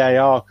 no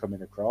VAR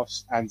coming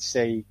across, and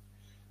C,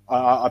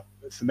 for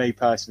me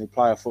personally,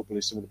 playoff football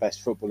is some of the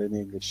best football in the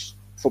English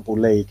Football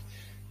League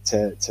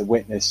to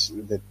witness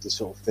the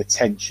sort of the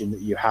tension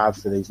that you have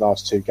for these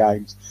last two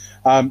games.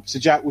 So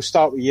Jack, we'll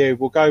start with you.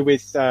 We'll go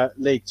with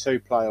League Two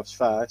playoffs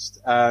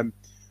first.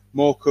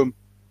 Morecambe,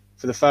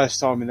 for the first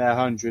time in their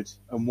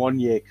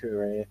 101-year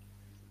career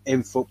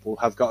in football,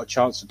 have got a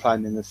chance of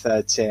playing in the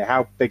third tier.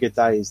 How big a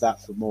day is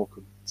that for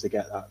Morecambe to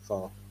get that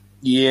far?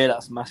 Yeah,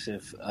 that's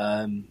massive.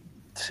 I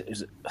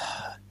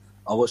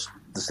watched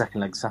the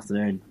second leg this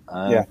afternoon.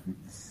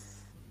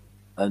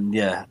 And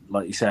yeah,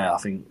 like you say, I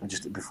think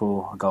just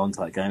before I go on to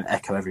that game,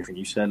 echo everything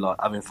you said. Like,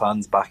 having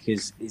fans back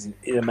is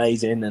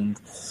amazing, and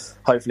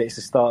hopefully it's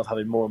the start of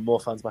having more and more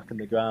fans back in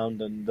the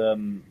ground.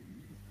 And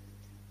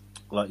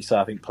like you say,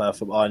 I think playoff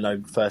football, I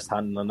know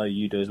firsthand, and I know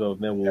you do as well with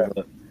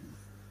Millwall,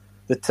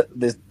 that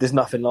there's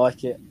nothing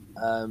like it.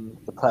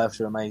 The playoffs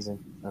are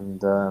amazing,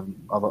 and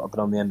I've been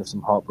on the end of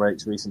some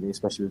heartbreaks recently,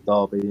 especially with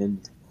Derby,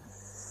 and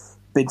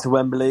been to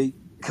Wembley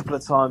a couple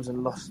of times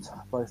and lost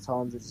both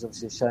times, which is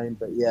obviously a shame.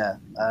 But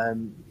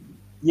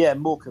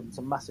Morecambe's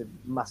a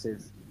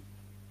massive.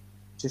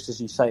 Just as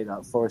you say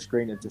that, Forest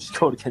Green have just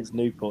scored against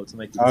Newport to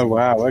make it. Oh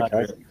wow!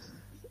 Okay.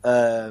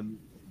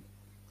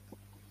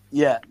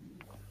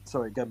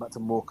 Sorry, going back to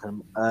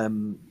Morecambe.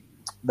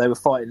 They were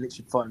literally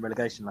fighting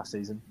relegation last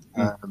season,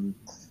 and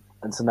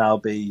to now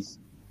be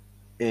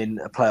in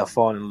a playoff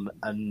final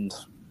and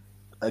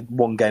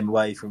one game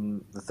away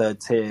from the third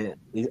tier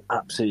is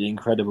absolutely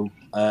incredible.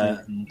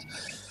 And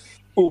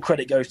all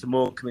credit goes to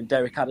Morecambe and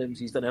Derek Adams.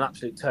 He's done an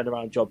absolute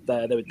turnaround job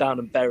there. They were down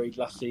and buried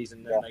last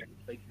season,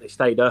 and they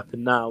stayed up.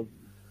 And now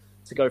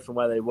to go from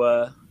where they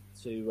were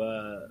to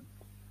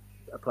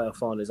a playoff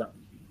final is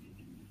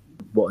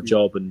what a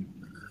job. And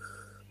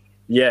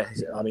yeah,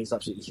 I mean, it's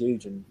absolutely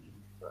huge.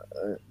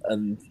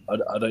 And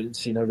I don't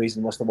see no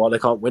reason why they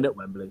can't win at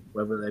Wembley,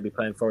 whether they be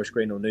playing Forest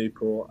Green or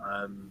Newport.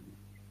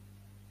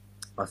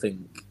 I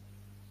think,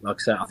 like I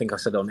said, I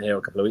said on here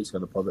a couple of weeks ago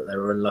on the pod that they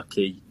were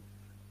unlucky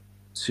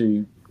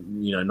to,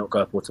 not go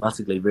up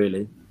automatically,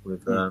 really,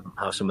 with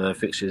how some of their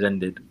fixtures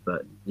ended.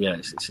 But yeah,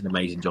 it's an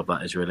amazing job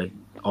that is, really.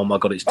 Oh my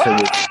God, it's 2-0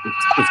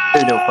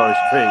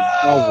 Forest 3.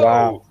 Oh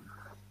wow!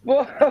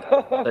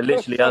 So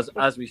literally,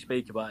 as we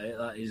speak about it,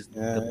 that is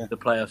the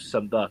playoffs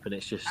summed up, and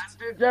it's just.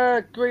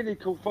 Greeny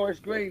called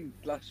Forest Green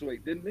last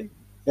week, didn't he?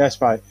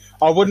 Yes, mate.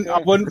 I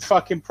wouldn't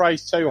fucking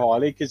praise too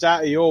highly, because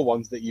out of your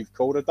ones that you've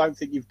called, I don't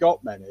think you've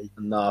got many.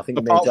 No, I think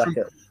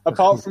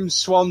apart from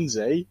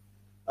Swansea,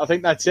 I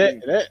think that's it,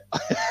 isn't it?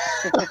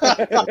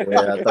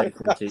 Yeah, I don't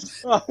think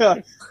he's.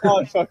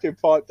 I'd fucking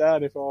pipe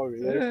down if I were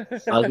you.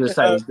 I was going to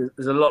say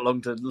there's a lot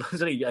longer.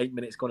 There's only 8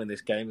 minutes gone in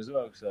this game as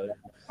well. So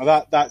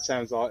that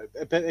sounds like.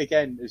 But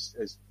again,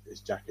 as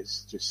Jack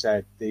has just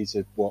said, these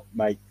are what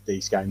make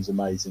these games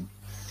amazing,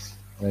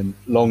 and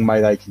long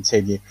may they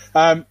continue.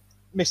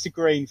 Mr.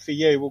 Green, for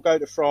you, we'll go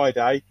to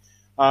Friday.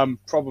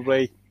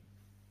 Probably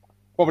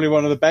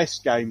one of the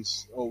best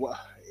games, or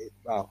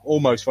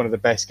almost one of the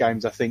best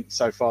games, I think,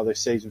 so far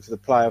this season for the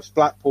playoffs.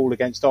 Blackpool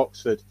against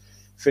Oxford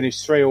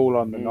finished 3-3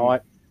 on the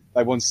night.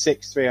 They won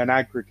 6-3 on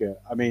aggregate.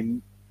 I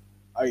mean,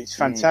 it's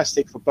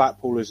fantastic for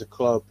Blackpool as a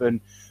club, and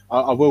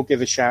I will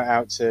give a shout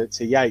out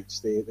to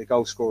Yates, the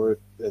goal scorer,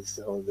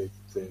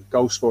 the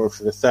goal scorer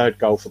for the third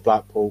goal for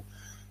Blackpool.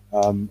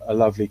 A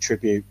lovely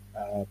tribute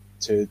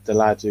to the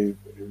lad who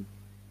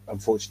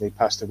unfortunately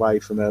passed away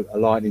from a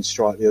lightning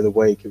strike the other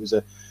week. It was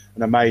a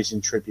an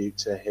amazing tribute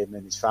to him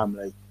and his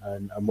family,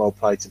 and well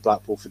played to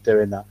Blackpool for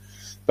doing that.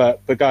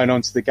 But going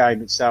on to the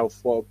game itself,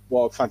 what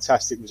a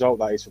fantastic result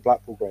that is for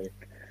Blackpool, Green.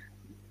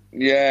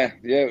 Yeah,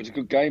 it was a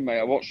good game, mate.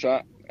 I watched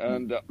that,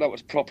 and that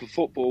was proper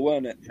football,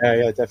 weren't it?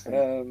 Yeah,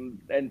 definitely.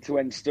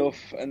 End-to-end stuff,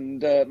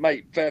 and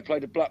mate, fair play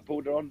to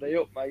Blackpool. They're on day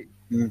up, mate.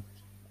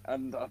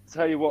 And I'll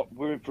tell you what,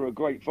 we're in for a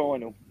great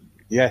final.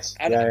 Yes,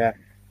 yeah.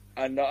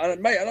 And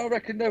mate, and I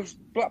reckon those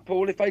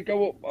Blackpool, if they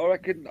go up, I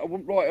reckon I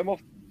wouldn't write them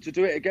off to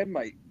do it again,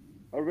 mate.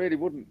 I really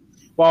wouldn't.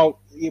 Well,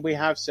 we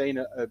have seen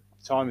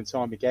time and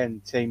time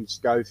again teams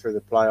go through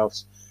the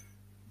playoffs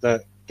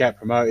that get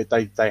promoted.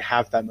 They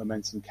have that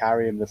momentum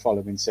carry them the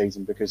following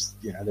season because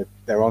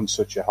they're on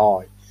such a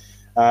high.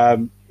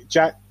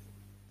 Jack,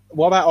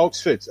 what about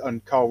Oxford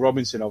and Carl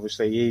Robinson?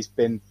 Obviously, he's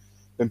been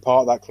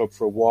part of that club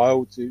for a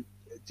while. Do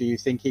you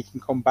think he can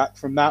come back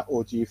from that,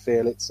 or do you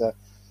feel it's a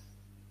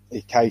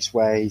case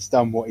where he's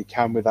done what he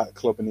can with that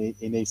club and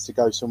he needs to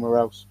go somewhere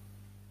else?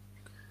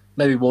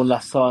 Maybe one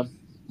last time.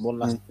 One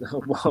last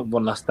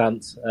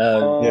dance.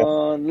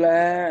 One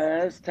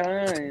last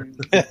time.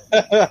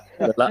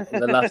 the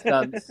last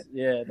dance.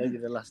 Yeah, maybe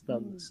the last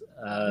dance.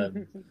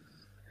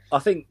 I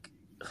think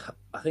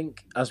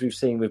as we've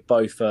seen with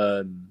both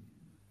sort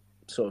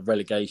of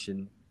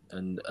relegation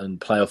and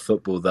playoff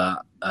football, that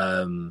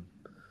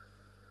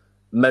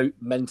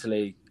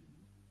mentally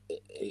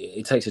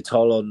it takes a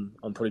toll on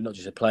probably not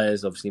just the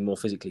players, obviously more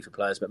physically for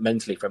players, but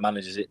mentally for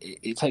managers,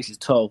 it takes its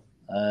toll.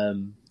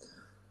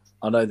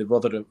 I know the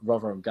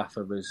Rotherham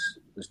gaffer was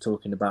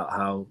talking about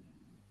how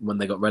when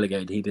they got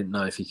relegated, he didn't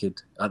know if he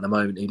could, at the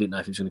moment, he didn't know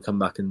if he was going to come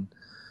back and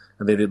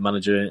be the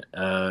manager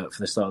for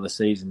the start of the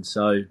season.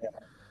 So,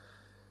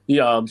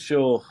 yeah, I'm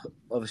sure,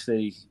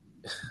 obviously,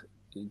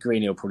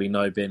 Greeny will probably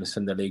know being a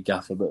Sunday League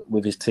gaffer, but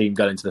with his team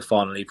going to the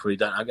final, he probably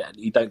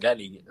don't get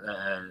any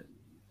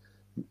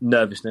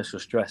nervousness or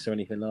stress or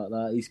anything like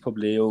that. He's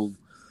probably all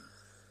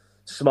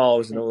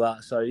smiles and all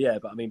that. So, yeah,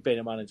 but I mean, being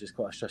a manager is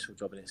quite a stressful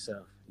job in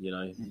itself,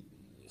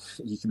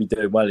 You can be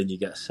doing well and you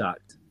get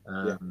sacked.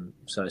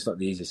 So it's not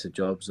the easiest of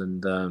jobs.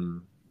 And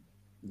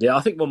I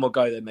think one more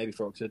go there maybe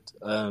for Oxford.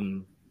 I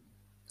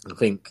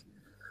think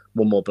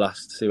one more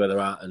blast, see where they're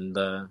at. And,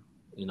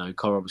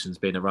 Carl Robinson's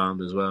been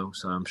around as well.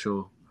 So I'm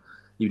sure,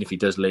 even if he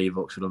does leave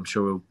Oxford, I'm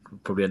sure he'll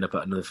probably end up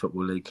at another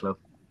Football League club.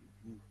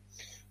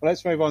 Well,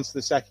 let's move on to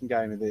the second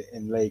game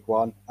in League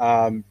One.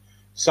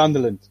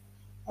 Sunderland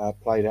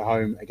played at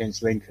home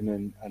against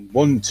Lincoln and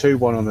won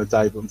 2-1 on the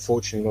day, but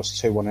unfortunately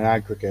lost 2-1 in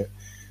aggregate.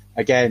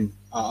 Again,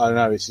 I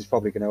know this is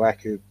probably going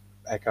to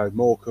echo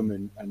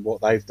Morecambe and what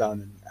they've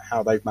done and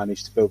how they've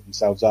managed to build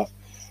themselves up.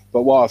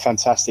 But what a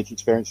fantastic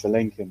experience for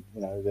Lincoln.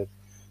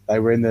 They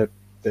were in the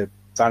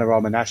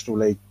Vanarama National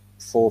League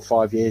 4 or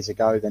 5 years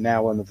ago. They're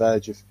now on the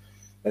verge of,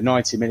 they're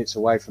 90 minutes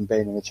away from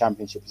being in the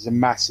Championship. It's a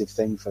massive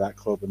thing for that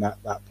club and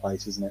that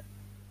place, isn't it?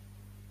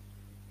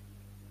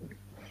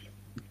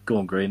 Go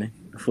on, Greeny.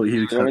 I thought you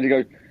were going to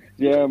go.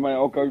 Yeah, mate,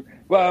 I'll go.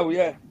 Well,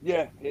 yeah,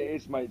 it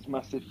is, mate. It's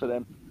massive for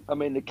them. I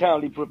mean, the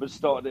Cowley brothers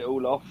started it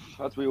all off,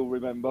 as we all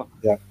remember.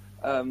 Yeah.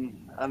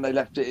 And they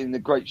left it in a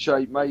great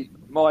shape, mate.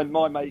 My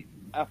mate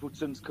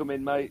Appleton's come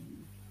in, mate,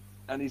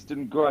 and he's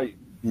done great,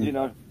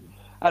 And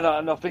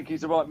I think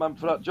he's the right man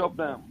for that job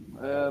now.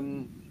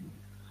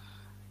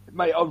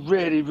 Mate, I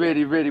really,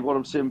 really, really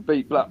want to see him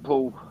beat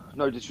Blackpool.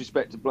 No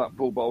disrespect to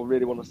Blackpool, but I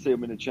really want to see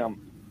him in a champ.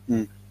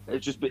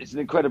 It's an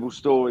incredible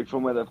story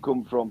from where they've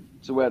come from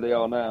to where they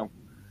are now.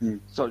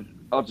 So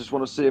I just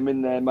want to see him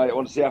in there, mate. I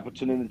want to see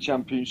Appleton in the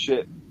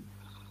Championship.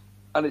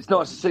 And it's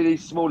nice to see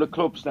these smaller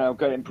clubs now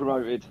getting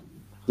promoted.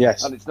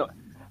 Yes. And it's not.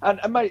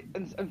 And mate,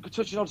 and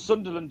touching on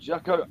Sunderland,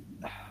 Jacko,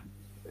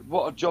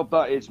 what a job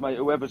that is, mate.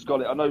 Whoever's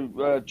got it. I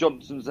know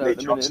Johnson's there at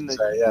the minute, isn't he?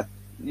 Yeah.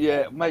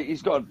 Yeah, mate,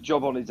 he's got a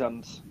job on his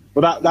hands.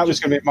 Well, that was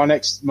going to be my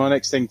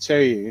next thing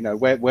to you.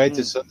 Where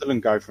does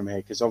Sunderland go from here?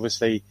 Because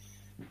obviously,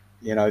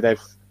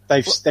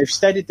 they've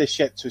steadied the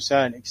ship to a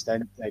certain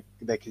extent.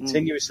 They're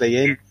continuously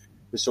in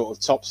the sort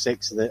of top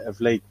 6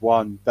 of League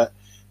One, but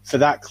for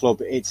that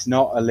club, it's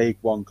not a League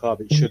One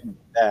club. It shouldn't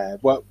be there.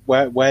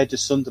 Where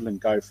does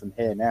Sunderland go from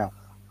here now?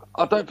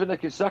 I don't think they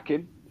can sack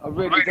him. I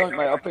really don't,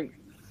 mate. I think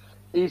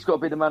he's got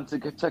to be the man to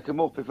take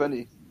him up, if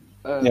any.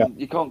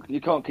 You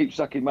can't keep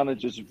sacking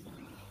managers.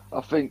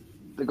 I think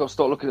they've got to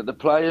start looking at the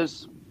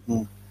players.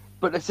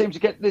 But they seem to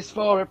get this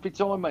far every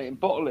time, mate, and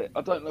bottle it.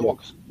 I don't know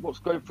what's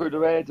going through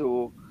their head,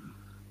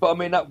 but I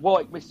mean that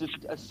White missed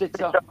a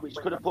sitter, which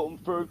could have put them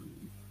through.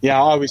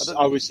 Yeah, I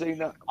was. Seen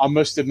that. I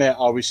must admit,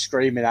 I was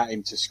screaming at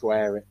him to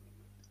square it.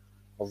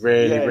 I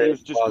really, it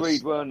was just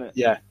greed, weren't it?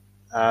 Yeah,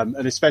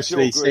 and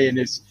especially seeing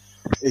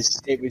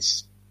it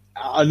was.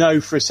 I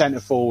know for a centre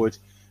forward,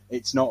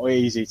 it's not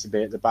easy to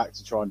be at the back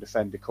to try and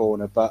defend a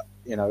corner, but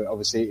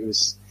obviously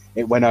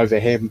it went over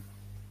him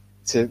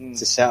to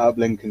set up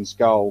Lincoln's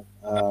goal.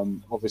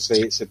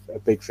 Obviously, it's a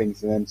big thing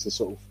for them to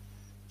sort of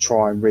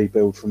try and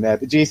rebuild from there.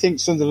 But do you think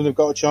Sunderland have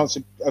got a chance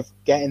of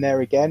getting there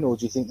again, or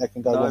do you think they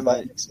can go one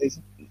back next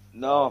season?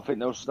 No, I think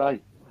they'll stay.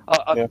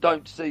 I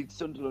don't see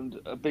Sunderland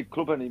a big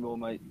club anymore,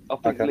 mate. I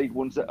think League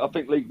One's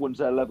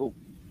their level.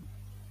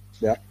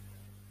 Yeah.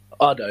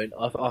 I don't.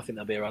 I think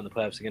they'll be around the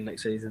playoffs again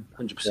next season,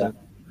 100%.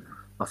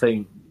 I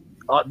think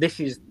this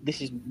is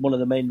one of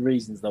the main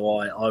reasons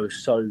why I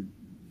was so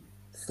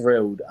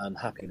thrilled and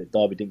happy that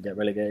Derby didn't get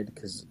relegated,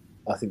 because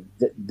I think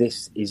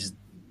this is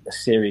a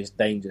serious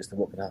danger to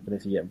what can happen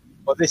if you get.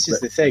 Well, this is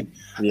the thing.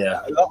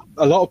 Yeah,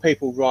 a lot of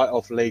people write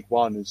off League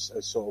One as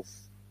a sort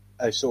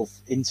of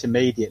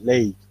intermediate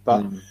league,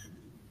 but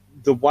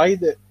the way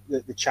that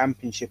the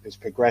Championship has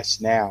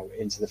progressed now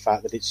into the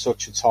fact that it's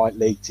such a tight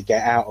league to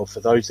get out of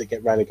for those that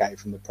get relegated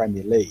from the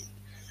Premier League,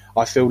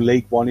 I feel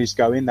League One is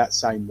going that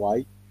same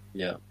way.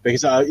 Yeah,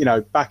 because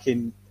back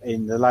in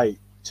the late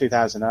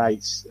 2008,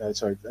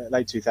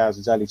 late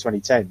 2000s, early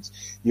 2010s,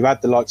 you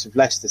had the likes of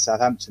Leicester,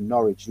 Southampton,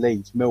 Norwich,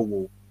 Leeds,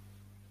 Millwall.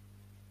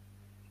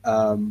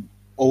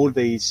 All of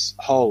these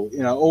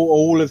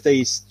all of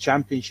these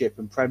Championship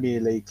and Premier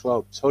League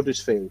clubs,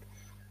 Huddersfield,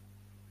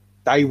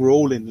 they were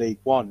all in League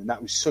One, and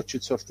that was such a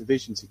tough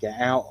division to get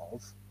out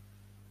of.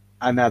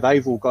 And now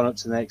they've all gone up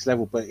to the next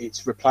level, but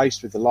it's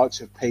replaced with the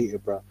likes of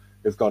Peterborough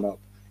who've gone up,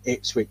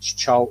 Ipswich,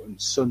 Charlton,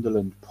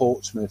 Sunderland,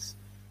 Portsmouth,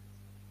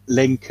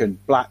 Lincoln,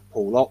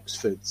 Blackpool,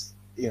 Oxford.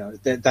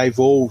 They've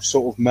all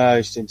sort of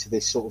merged into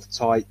this sort of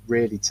tight,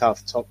 really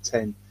tough top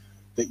 10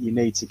 that you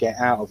need to get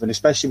out of. And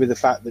especially with the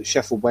fact that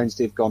Sheffield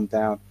Wednesday have gone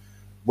down,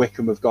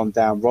 Wycombe have gone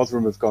down,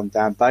 Rotherham have gone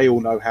down, they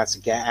all know how to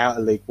get out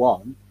of League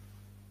One.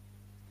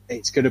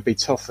 It's going to be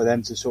tough for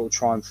them to sort of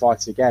try and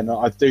fight again.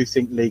 I do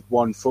think League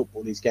One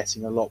football is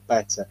getting a lot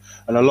better,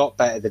 and a lot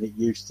better than it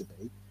used to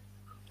be,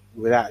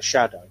 without a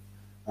shadow.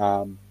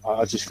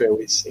 I just feel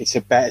it's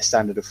a better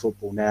standard of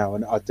football now,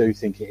 and I do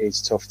think it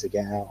is tough to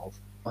get out of.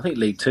 I think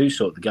League Two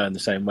sort of going the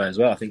same way as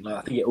well. I think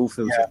it all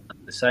feels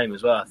the same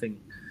as well. I think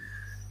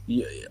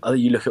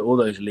you look at all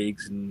those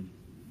leagues, and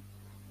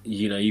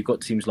you've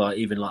got teams like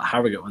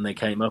Harrogate when they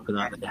came up and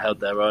that they held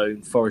their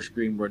own. Forest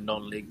Green were a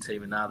non-league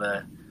team, and now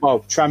they're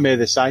Tranmere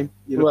the same.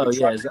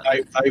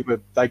 Exactly.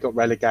 They got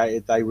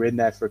relegated. They were in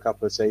there for a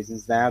couple of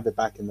seasons. Now they're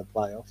back in the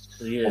playoffs.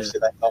 Yeah. Obviously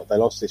they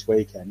lost this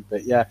weekend,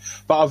 but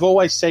I've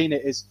always seen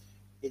it as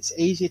it's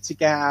easier to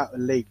get out of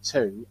League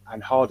Two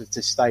and harder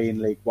to stay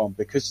in League One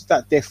because of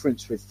that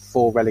difference with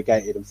 4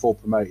 relegated and 4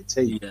 promoted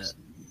teams. Yeah.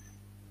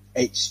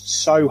 It's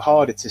so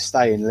harder to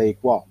stay in League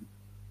One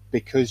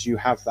because you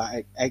have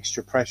that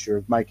extra pressure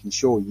of making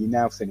sure you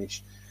now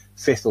finish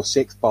 5th or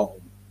 6th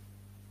bottom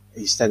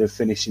instead of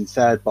finishing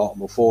 3rd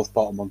bottom or 4th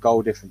bottom on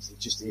goal difference.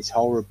 It's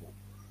horrible.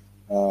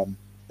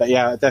 But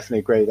yeah, I definitely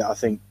agree that I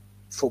think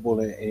football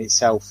in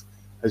itself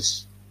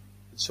has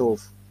sort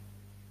of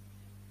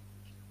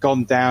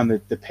gone down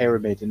the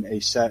pyramid and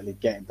is certainly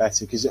getting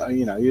better because,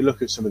 you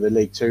look at some of the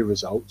League Two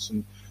results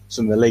and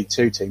some of the League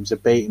Two teams are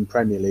beating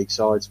Premier League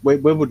sides.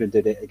 Wimbledon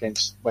did it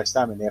against West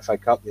Ham in the FA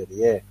Cup the other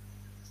year.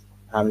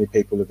 How many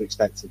people have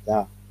expected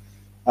that?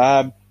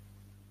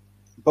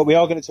 But we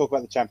are going to talk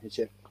about the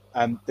Championship.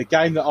 The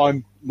game that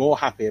I'm more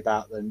happy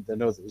about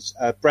than others,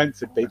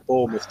 Brentford beat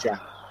Bournemouth, Jack,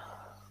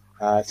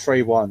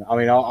 3-1. I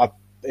mean,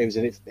 it was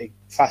a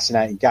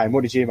fascinating game.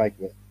 What did you make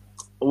of it?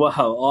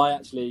 Well, I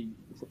actually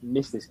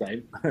missed this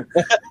game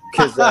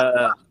because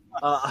I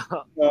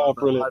had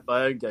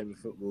my own game of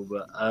football,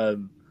 but I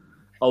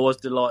was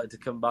delighted to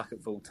come back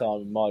at full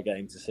time in my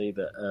game to see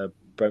that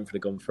Brentford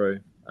had gone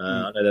through.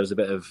 I know there was a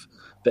bit of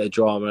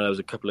drama. There was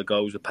a couple of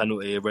goals, a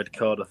penalty, a red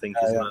card, I think.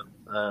 Was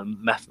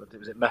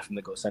it Metham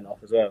that got sent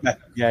off as well?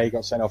 Yeah, he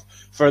got sent off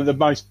for the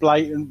most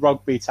blatant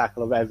rugby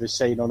tackle I've ever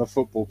seen on a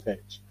football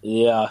pitch.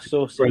 Yeah, I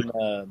saw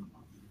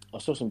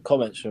some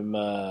comments from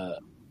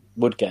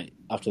Woodgate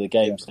after the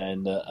game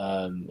saying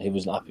that he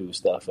wasn't happy with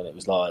stuff, and it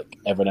was like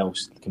everyone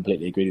else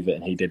completely agreed with it,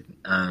 and he didn't.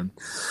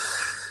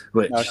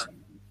 Which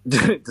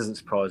doesn't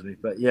surprise me,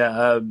 but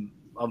yeah,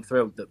 I'm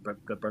thrilled that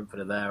Brentford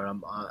are there,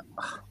 and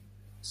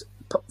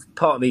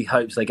part of me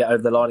hopes they get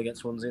over the line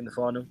against Swansea in the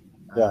final.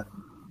 Yeah,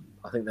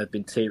 I think they've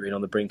been teetering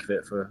on the brink of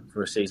it for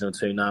a season or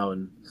two now,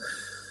 and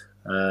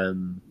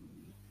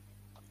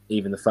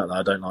even the fact that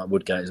I don't like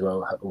Woodgate as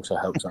well also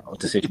helps our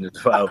decision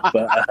as well.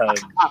 But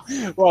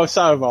well,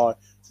 so am I.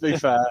 To be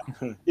fair,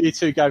 you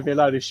two gave me a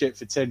load of shit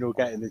for Tindall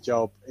getting the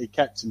job. He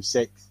kept him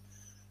 6th,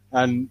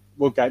 and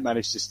Woodgate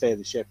managed to steer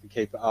the ship and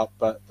keep it up,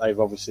 but they've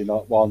obviously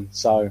not won.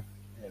 So,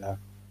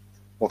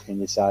 what can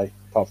you say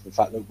apart from the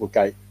fact that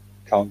Woodgate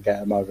can't get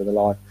them over the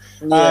line?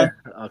 Yeah,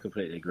 I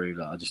completely agree with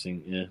that. I just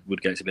think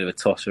Woodgate's a bit of a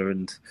tosser,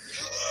 and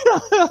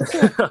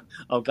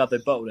I'm glad they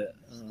bottled it.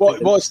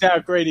 What's now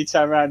Greeny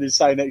turn around and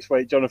say next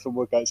week Jonathan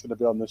Woodgate's going to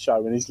be on the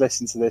show and he's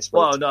listened to this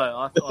one? Well, no,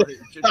 I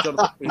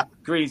think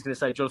Greeny's going to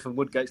say Jonathan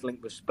Woodgate's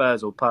linked with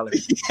Spurs or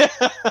Palace.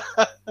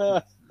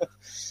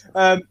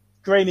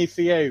 Greeny,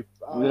 for you,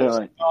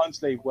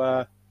 Barnsley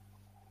were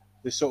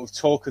the sort of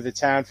talk of the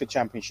town for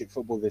Championship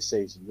football this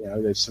season.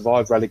 They've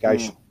survived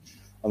relegation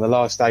on the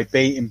last day,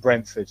 beating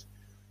Brentford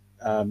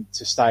to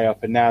stay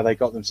up, and now they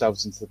got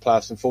themselves into the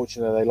playoffs.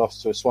 Unfortunately, they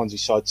lost to a Swansea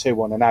side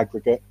 2-1 an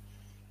aggregate,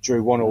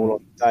 drew 1-1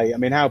 on the day. I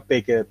mean, how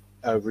big a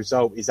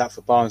result is that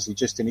for Barnsley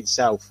just in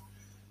itself?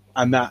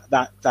 And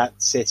that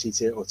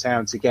city or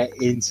town to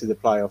get into the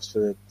playoffs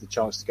for the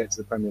chance to get to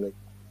the Premier League.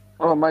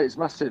 Oh, mate, it's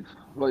massive.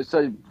 Like you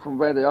say, from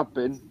where they have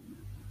been,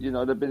 You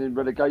know, they've been in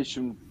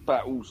relegation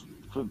battles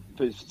for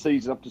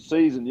season after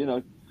season. You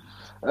know,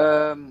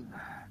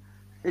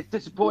 it's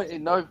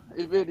disappointing, though.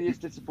 It really is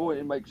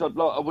disappointing, mate. Because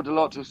I would have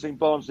liked to have seen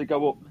Barnsley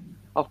go up.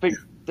 I think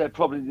they're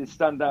probably the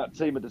standout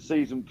team of the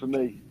season for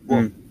me.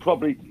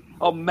 Probably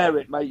on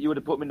merit, mate. You would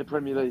have put them in the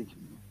Premier League.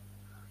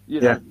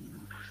 You know.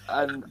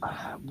 And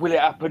will it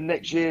happen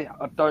next year?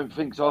 I don't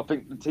think so. I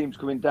think the teams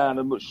coming down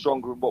are much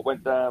stronger than what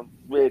went down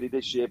really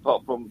this year,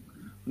 apart from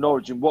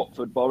Norwich and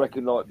Watford. But I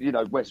reckon, like, you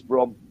know, West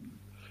Brom,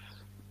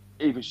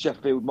 even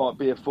Sheffield might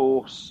be a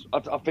force.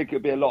 I think it'll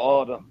be a lot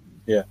harder.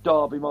 Yeah.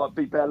 Derby might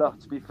be better,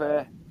 to be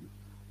fair.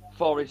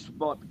 Forest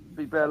might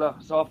be better.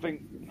 So I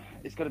think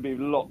it's going to be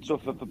a lot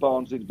tougher for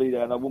Barnsley to be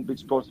there, and I wouldn't be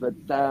surprised if they're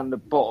down the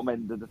bottom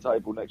end of the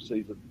table next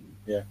season.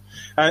 Yeah.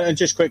 And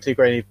just quickly,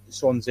 Greeny,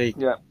 Swansea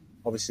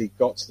obviously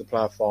got to the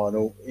playoff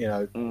final. You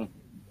know,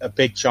 a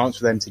big chance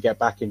for them to get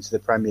back into the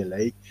Premier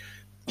League.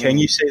 Can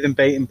you see them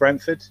beating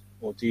Brentford?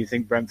 Or do you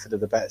think Brentford are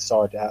the better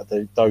side out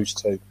of those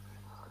two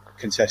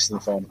contesting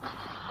the final?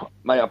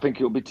 Mate, I think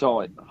it'll be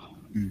tight.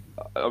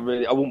 I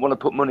wouldn't want to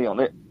put money on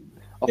it.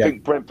 I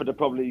think Brentford are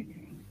probably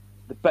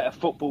the better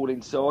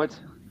footballing side,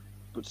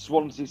 but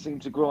Swansea seem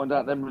to grind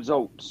out them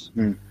results.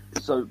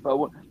 So,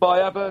 but I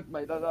have heard,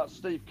 mate, that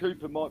Steve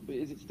Cooper might be.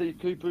 Is it Steve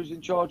Cooper who's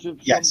in charge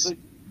of Swansea?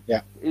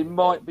 Yeah. He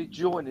might be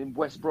joining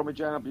West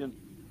Bromwich Albion.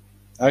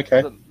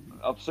 Okay.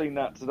 I've seen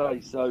that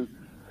today. So,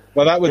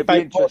 well, that would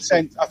make more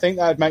sense. I think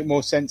that would make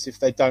more sense if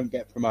they don't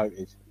get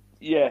promoted.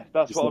 Yeah,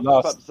 that's what I was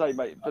about to say,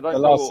 mate. But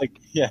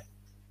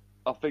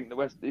I think the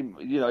West,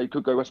 you know, he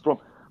could go West Brom.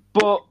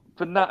 But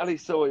for Natalie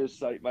Sawyer's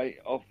sake, mate,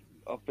 I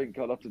think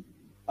I'd have to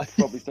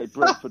probably say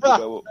Brentford to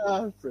go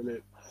up.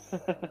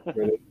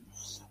 Brilliant.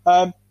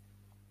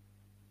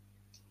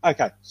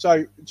 Okay,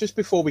 so just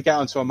before we get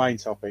onto our main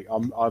topic,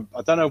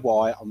 I don't know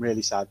why, I'm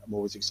really sad. I'm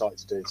always excited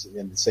to do this at the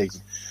end of the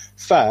season.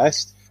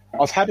 First,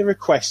 I've had a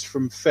request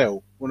from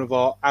Phil, one of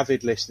our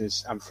avid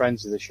listeners and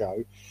friends of the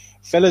show.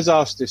 Phil has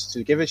asked us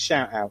to give a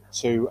shout out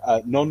to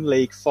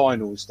Non-League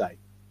Finals Day.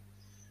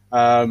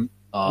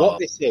 What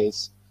this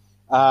is,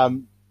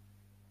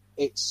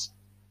 it's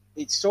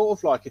sort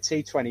of like a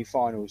T20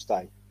 Finals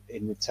Day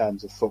in the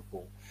terms of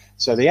football.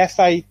 So the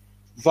FA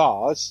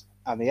Vars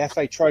and the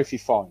FA Trophy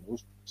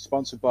Finals,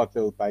 sponsored by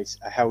Buildbase,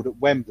 are held at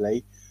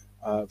Wembley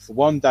for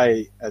one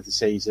day of the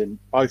season.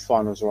 Both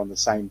finals are on the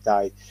same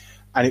day,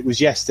 and it was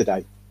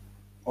yesterday,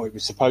 or it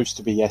was supposed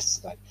to be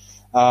yesterday.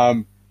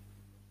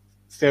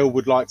 Phil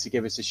would like to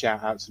give us a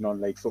shout out to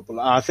non-league football.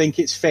 I think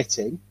it's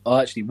fitting.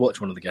 I actually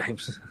watched one of the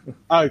games.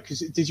 Oh, because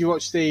did you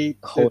watch the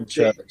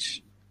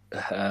Hornchurch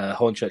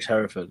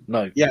Hereford?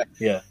 No. Yeah.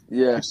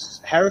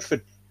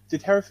 Hereford.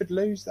 Did Hereford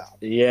lose that?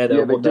 Yeah,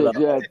 they did.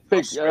 Yeah,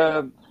 big.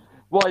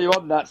 While you're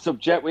on that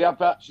subject, we have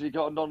actually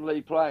got a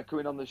non-league player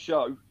coming on the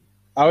show.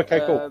 Oh, okay,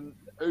 cool.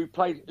 Who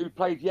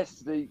played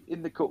yesterday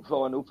in the cup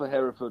final for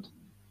Hereford,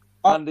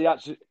 and he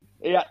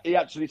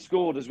actually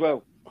scored as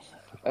well.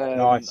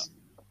 Nice.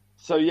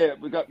 So yeah,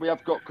 we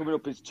have got coming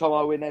up is Tom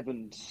Owen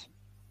Evans.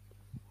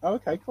 Oh,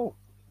 okay, cool.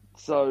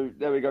 So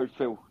there we go,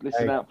 Phil.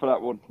 Listen out for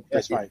that one.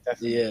 Yes, mate.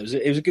 Definitely.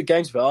 Yeah, it was a good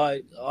game.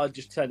 But I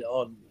just turned it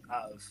on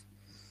out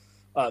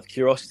of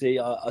curiosity.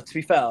 To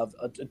be fair,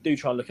 I do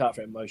try and look out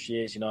for it most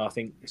years. You know, I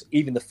think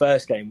even the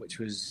first game, which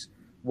was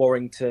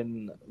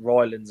Warrington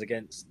Rylands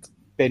against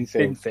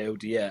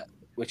Binfield,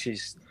 which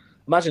is,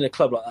 imagine a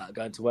club like that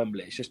going to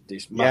Wembley.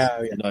 It's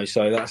massive, you know.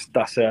 So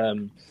that's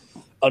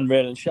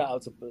unreal. And shout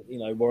out to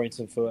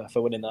Warrington for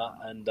winning that.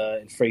 And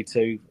in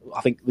 3-2,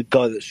 I think the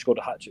guy that scored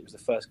a hat trick was the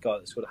first guy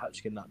that scored a hat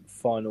trick in that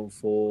final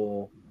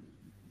for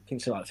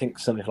I think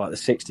something like the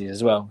 60s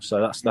as well. So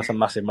that's a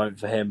massive moment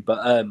for him.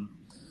 But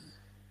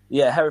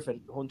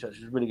Hereford Hornchurch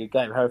was a really good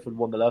game. Hereford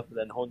 1-0 up, and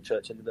then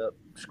Hornchurch ended up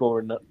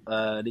scoring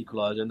an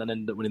equaliser, and then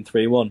ended up winning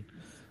 3-1.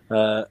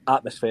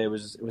 Atmosphere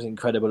was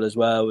incredible as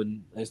well,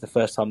 and it's the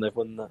first time they've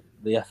won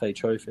the FA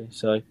Trophy.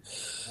 So,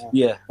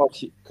 Well,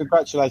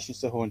 congratulations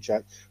to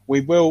Hornchurch.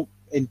 We will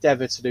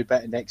endeavour to do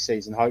better next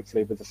season,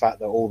 hopefully, with the fact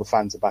that all the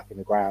fans are back in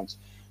the grounds.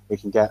 We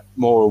can get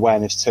more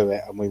awareness to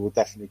it, and we will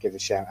definitely give a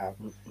shout out.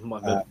 We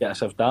might get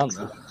ourselves down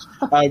there.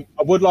 I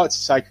would like to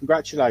say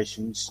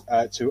congratulations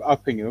to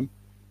Uppingham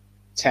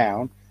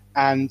Town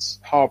and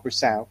Harbour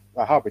Town.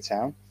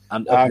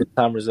 And Uppingham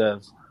Town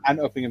Reserves. And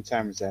Uppingham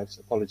Town Reserves.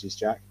 Apologies,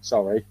 Jack.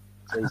 Sorry.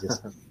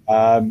 Jesus.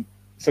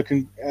 For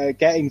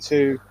getting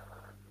to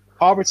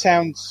Harbour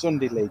Town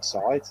Sunday League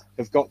side,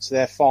 have got to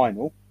their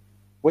final.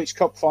 Which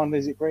cup final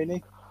is it,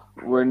 Greenie?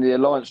 We're in the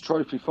Alliance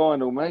Trophy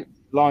final, mate.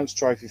 Alliance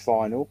Trophy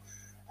final.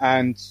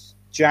 And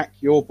Jack,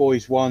 your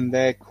boys won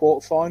their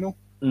quarter final?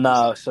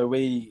 No, so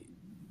we...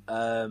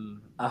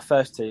 our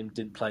first team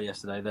didn't play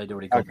yesterday. They'd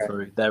already gone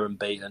through. They're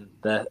unbeaten.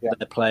 They're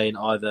playing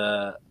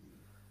either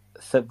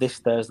this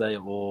Thursday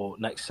or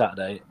next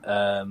Saturday.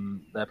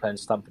 They're playing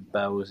Stamford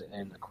Bells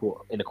in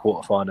a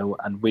quarter final,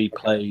 and we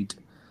played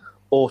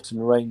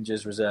Orton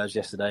Rangers reserves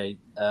yesterday.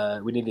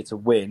 We needed to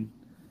win,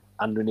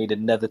 and we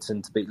needed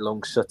Netherton to beat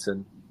Long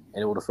Sutton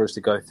in order for us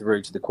to go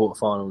through to the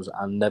quarterfinals.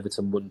 And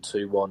Netherton won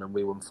 2-1, and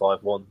we won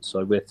 5-1.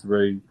 So we're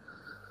through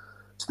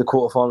to the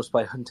quarterfinals to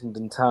play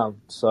Huntingdon Town.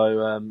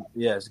 So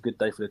it's a good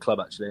day for the club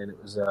actually, and it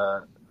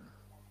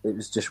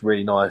was just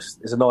really nice.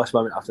 It's a nice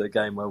moment after the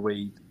game where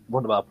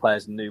one of our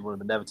players knew one of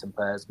the Neverton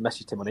players,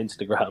 messaged him on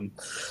Instagram,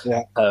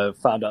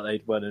 found out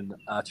they'd won, and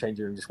our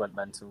changing room just went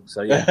mental.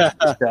 So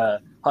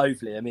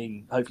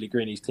hopefully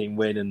Greenie's team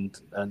win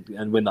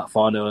and win that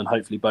final, and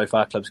hopefully both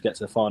our clubs get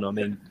to the final. I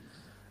mean,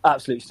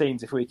 absolute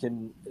seems if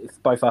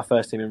both our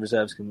first team and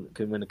reserves can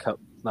win a cup,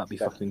 that'd be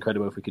fucking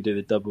incredible if we could do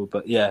the double.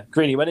 But yeah,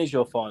 Greenie, when is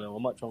your final? I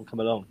might try and come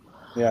along.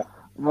 Yeah,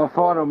 my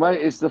final,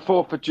 mate, is the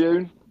 4th of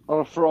June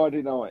on a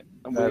Friday night,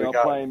 and we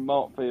are playing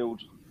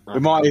Markfield. We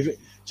might even,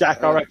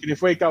 Jack. I reckon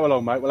if we go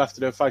along, mate, we'll have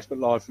to do a Facebook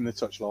Live from the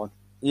touchline.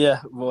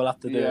 Yeah, we'll have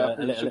to do a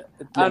little.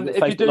 And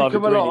if you do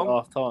come along,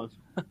 half time.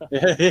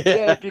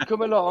 If you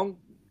come along,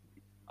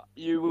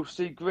 you will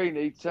see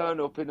Greenie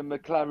turn up in a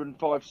McLaren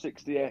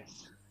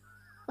 560S.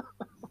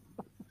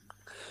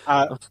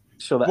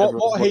 Sure that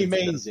what he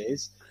means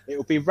is it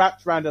will be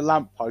wrapped around a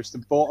lamppost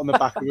and bought on the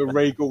back of a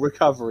Regal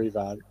recovery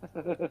van.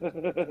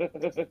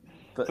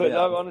 but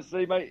no,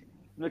 honestly, mate,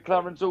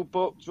 McLaren's all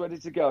booked, ready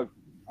to go.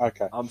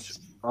 Okay, I'm sure.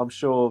 I'm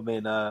sure.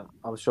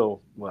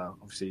 Well,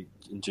 obviously,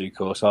 in due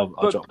course, I'll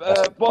drop.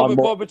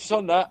 Bob, just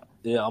on that.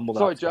 Yeah, I'm more.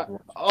 Sorry, Jack.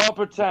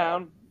 Arbor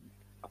Town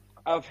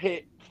have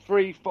hit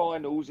 3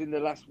 finals in the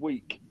last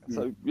week.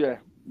 So yeah,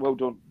 well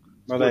done.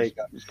 Well, there you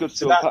go. It's good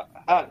stuff.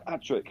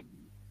 Hat trick.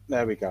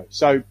 There we go.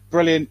 So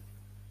brilliant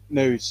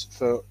news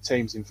for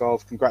teams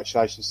involved.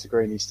 Congratulations to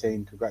Greenie's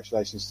team.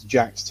 Congratulations to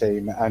Jack's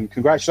team, and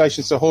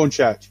congratulations to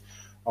Hornchurch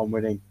on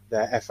winning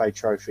their FA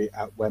Trophy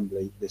at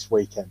Wembley this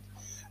weekend.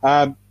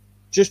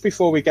 Just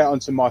before we get on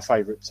to my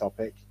favourite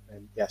topic,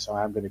 and yes,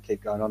 I am going to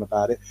keep going on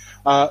about it,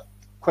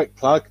 quick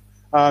plug.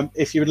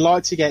 If you would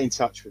like to get in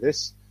touch with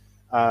us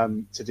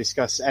to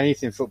discuss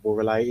anything football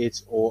related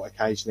or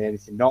occasionally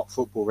anything not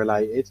football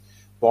related,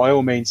 by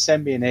all means,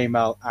 send me an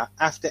email at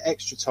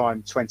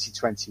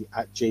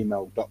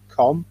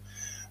afterextratime2020@gmail.com.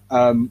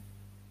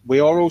 We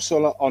are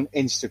also on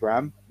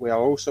Instagram, we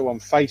are also on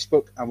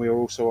Facebook, and we are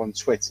also on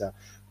Twitter.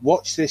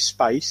 Watch this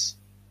space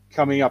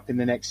coming up in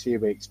the next few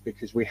weeks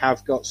because we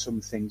have got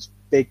some things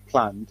big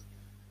planned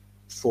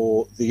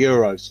for the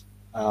Euros.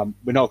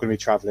 We're not going to be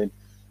travelling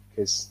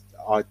because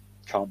I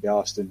can't be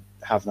asked and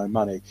have no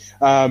money.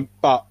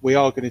 But we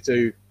are going to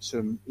do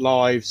some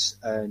lives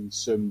and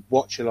some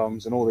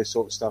watch-alongs and all this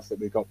sort of stuff that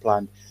we've got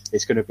planned.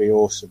 It's going to be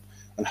awesome,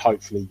 and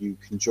hopefully you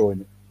can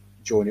join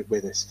it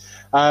with us.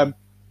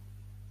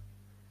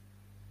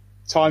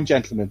 Time,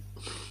 gentlemen,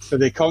 for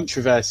the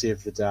controversy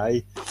of the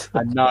day,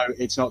 and no,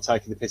 it's not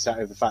taking the piss out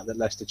of the fact that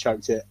Leicester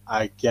choked it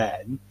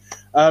again.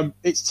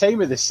 It's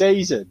team of the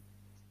season.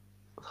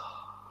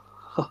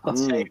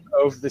 Team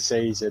of the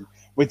season.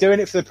 We're doing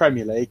it for the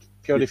Premier League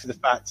purely for the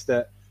fact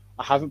that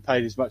I haven't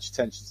paid as much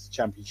attention to the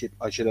Championship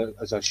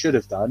as I should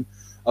have done.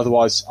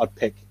 Otherwise, I'd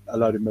pick a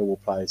load of Millwall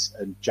players,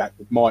 and Jack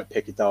might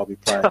pick a Derby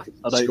player.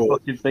 I don't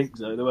fucking think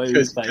so. The way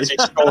because he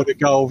scored a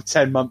goal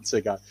 10 months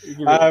ago.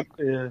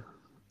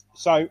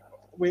 So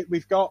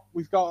we've got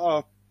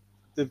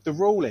the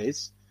rule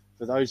is,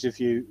 for those of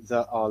you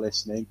that are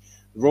listening,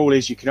 the rule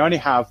is you can only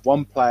have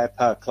one player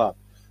per club.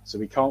 So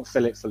we can't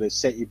fill it for the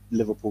City,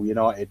 Liverpool,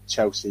 United,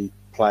 Chelsea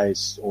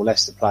players or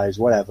Leicester players,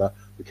 whatever.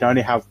 We can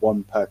only have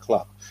one per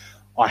club.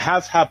 I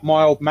have had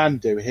my old man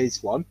do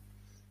his one,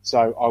 so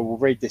I will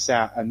read this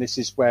out, and this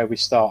is where we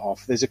start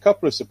off. There's a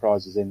couple of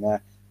surprises in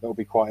there that will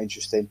be quite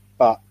interesting,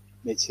 but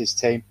it's his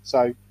team,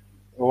 so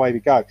away we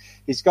go.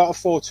 He's got a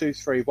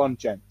 4-2-3-1,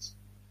 gents.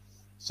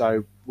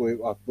 So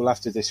we'll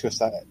have to discuss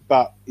that.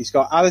 But he's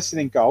got Alisson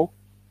in goal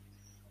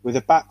with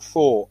a back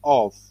four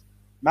of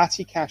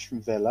Matty Cash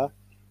from Villa,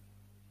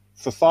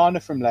 Fofana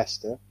from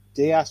Leicester,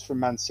 Diaz from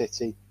Man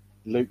City,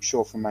 Luke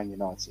Shaw from Man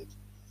United.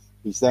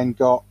 He's then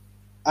got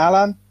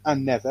Alan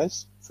and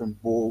Neves from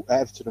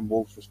Everton and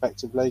Wolves,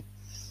 respectively,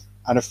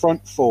 and a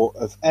front four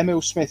of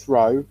Emil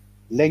Smith-Rowe,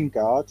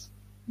 Lingard,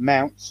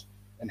 Mount,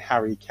 and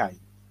Harry Kane.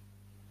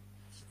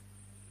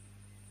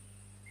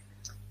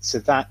 So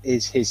that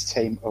is his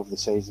team of the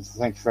season. So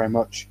thank you very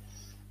much,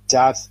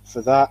 Dad,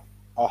 for that.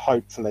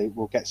 Hopefully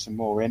we'll get some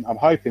more in. I'm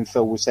hoping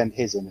Phil will send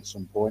his in at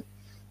some point,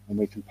 and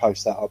we can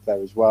post that up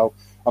there as well.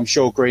 I'm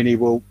sure Greenie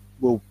will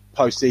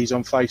post these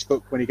on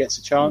Facebook when he gets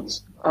a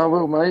chance. I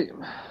will, mate.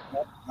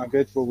 I'm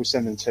good. We'll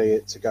send them to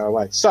you to go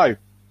away. So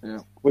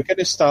we're going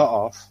to start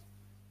off.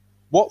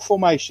 What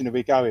formation are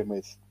we going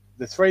with?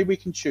 The three we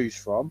can choose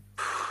from: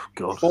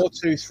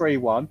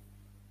 4-2-3-1,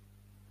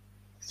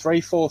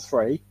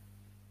 3-4-3,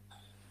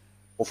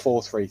 or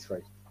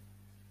 4-3-3.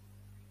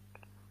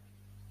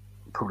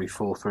 Probably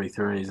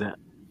 4-3-3, is it?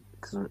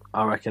 Because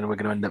I reckon we're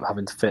going to end up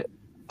having to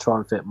try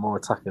and fit more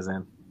attackers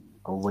in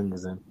or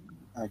wingers in.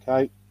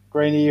 Okay,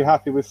 Greenie, are you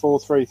happy with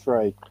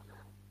 4-3-3?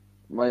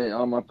 Mate,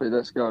 I'm happy.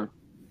 Let's go.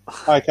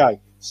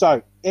 Okay,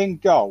 so in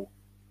goal,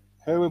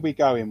 who are we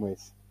going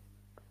with?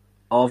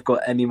 I've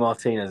got Emi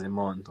Martinez in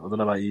mind. I don't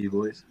know about you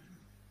boys.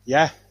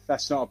 Yeah,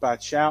 that's not a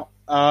bad shout.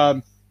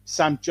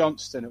 Sam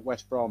Johnston at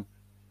West Brom.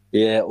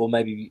 Yeah, or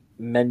maybe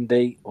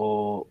Mendy,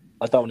 or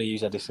I don't want to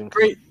use Edison.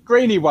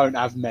 Greenie won't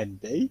have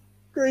Mendy.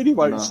 Greeny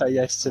won't No. say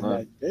yes to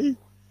No. me.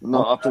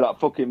 Not after that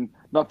fucking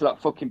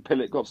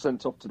Pillett got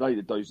sent off today,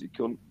 the dozy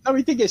cunt. No,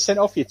 he didn't get sent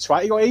off, you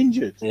twat. He got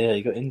injured. Yeah,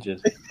 he got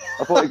injured.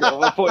 I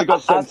thought he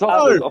got sent off.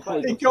 No, I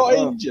thought he got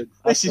sent off. injured.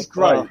 This is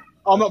great.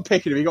 I'm not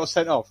picking him. He got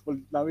sent off. Well,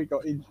 no, he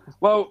got injured.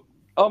 Well,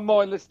 on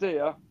my list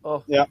here,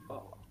 Yeah.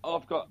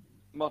 I've got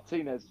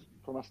Martinez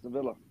from Aston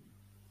Villa.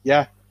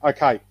 Yeah.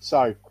 Okay.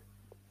 So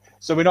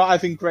we're not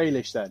having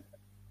Grealish then.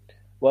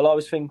 Well, I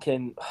was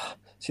thinking.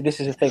 See, this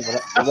is the thing.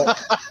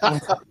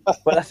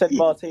 When I said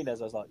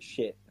Martinez, I was like,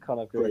 "Shit, I can't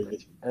have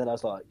Grealish." And then I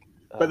was like,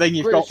 But then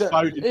you've got Grealish,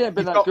 Foden. he ain't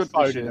been You've that got good this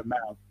Foden year. and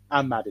Mount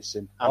and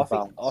Madison and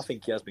Barnes. I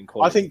think he has been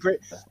quite. I think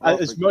I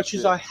as think much he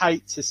as did. I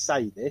hate to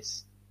say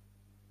this,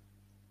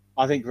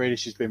 I think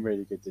Grealish has been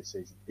really good this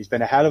season. He's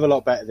been a hell of a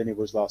lot better than he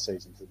was last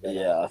season. For Villa.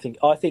 Yeah, I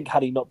think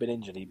had he not been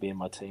injured, he'd be in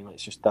my team.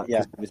 It's just that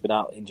Yeah. he's been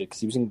out injured because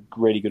he was in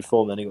really good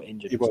form. Then he got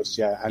injured. He was,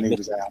 yeah, and he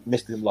was out.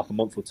 Missed him like a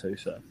month or two.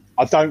 So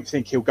I don't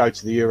think he'll go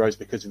to the Euros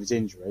because of his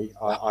injury.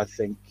 I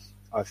think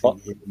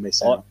he will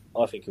miss out.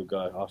 I think he'll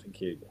go. I think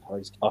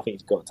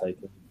he's got to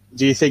take it.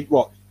 Do you think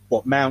what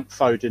Mount,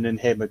 Foden, and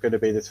him are going to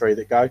be the three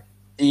that go?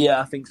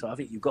 Yeah, I think so. I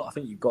think you've got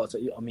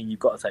to. I mean, you've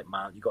got to take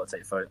Mount. You've got to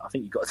take Foden. I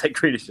think you've got to take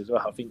Grealish as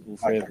well. I think all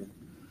three of them.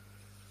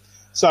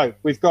 So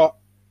we've got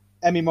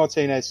Emi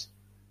Martinez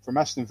from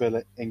Aston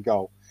Villa in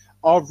goal.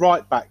 Our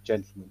right back,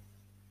 gentlemen.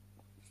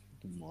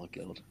 Oh my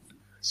god.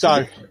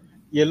 So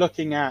you're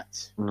looking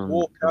at Mm.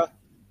 Walker,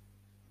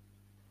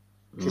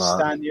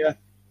 Castagna,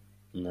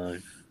 No.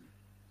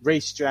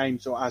 Reece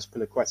James, or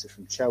Azpilicueta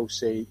from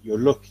Chelsea. You're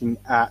looking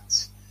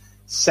at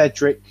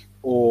Cedric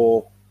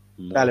or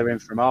Bellerin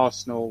from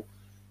Arsenal.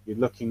 You're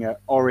looking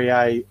at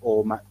Aurier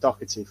or Matt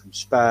Doherty from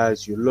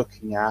Spurs. You're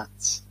looking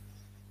at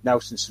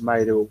Nelson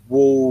Semedo at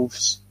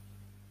Wolves.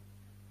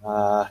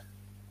 Can't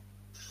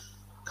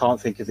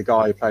think of the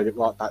guy who played at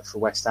right back for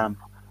West Ham.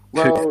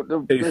 Well,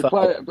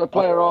 the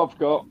player I've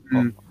got,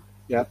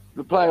 Yeah.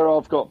 the player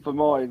I've got for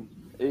mine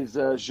is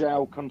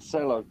João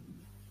Cancelo.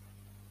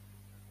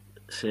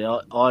 See,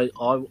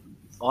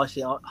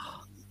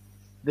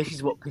 this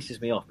is what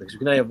pisses me off because we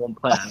can only have one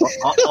player.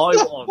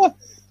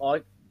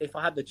 If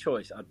I had the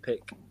choice, I'd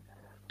pick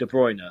De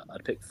Bruyne,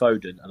 I'd pick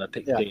Foden, and I'd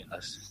pick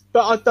Diaz.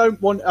 But I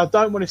don't want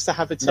us to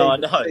have a team No, I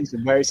know.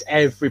 season where it's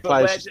every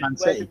player's just Man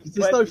City because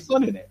there's no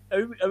fun in it.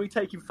 Are we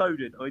taking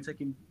Foden? Are we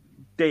taking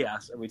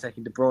Diaz? Are we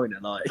taking De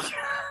Bruyne? Like,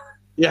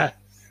 Yeah.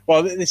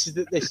 Well, this is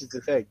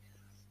the thing.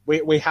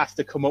 We have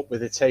to come up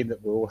with a team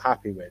that we're all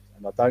happy with,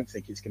 and I don't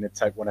think it's going to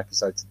take one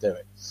episode to do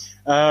it.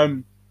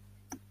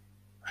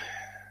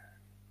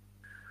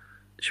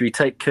 should we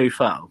take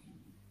Koufal?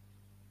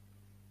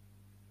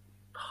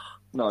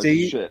 No, Do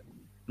you- shit.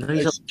 No,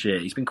 he's not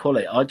shit. He's been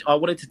quality. I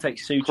wanted to take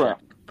Suchek,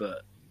 Crap.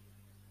 but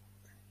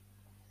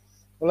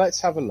Well, let's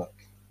have a look.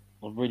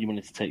 I really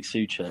wanted to take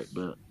Suchek,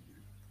 but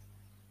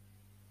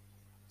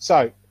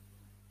So,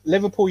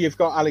 Liverpool, you've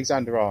got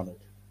Alexander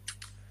Arnold.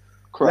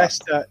 Crap.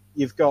 Leicester,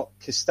 you've got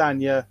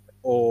Castagna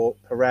or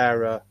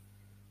Pereira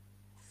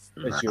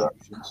as your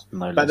options.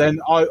 no. But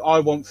then I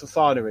want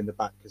Fofana in the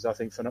back because I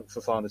think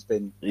Fofana's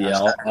been...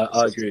 yeah,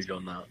 I agree with you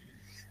on that.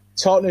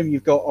 Tottenham,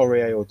 you've got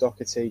Aurier or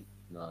Doherty.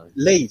 No,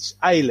 Leeds,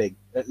 Ayling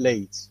at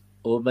Leeds.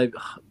 or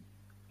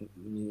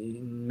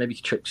maybe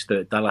trick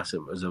Stuart Dallas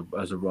as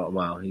a right.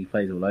 Wow, he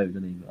plays all over,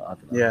 doesn't he? I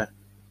don't know. Yeah.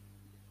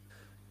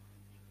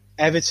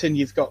 Everton,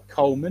 you've got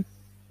Coleman.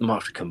 Might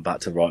have to come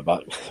back to right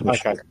back.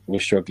 Okay. We're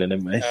struggling,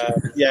 aren't we?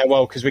 Yeah,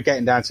 well, because we're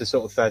getting down to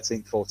sort of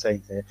 13th,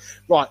 14th here.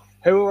 Right,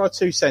 who are our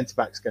two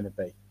centre-backs going to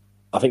be?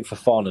 I think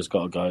Fofana's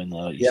got to go in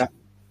there. Yeah,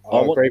 I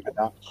agree with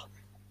that.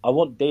 I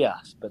want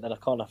Diaz, but then I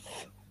can't have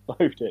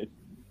Foden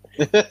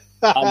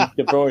and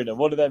De Bruyne.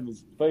 One of them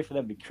is both of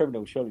them be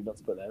criminal, surely not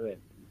to put them in.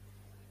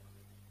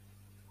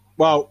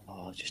 Well,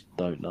 I just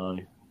don't know.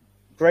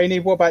 Greeny,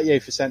 what about you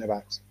for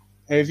centre-backs?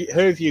 Who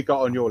have you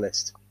got on your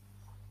list?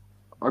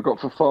 I got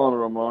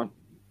Fofana on mine.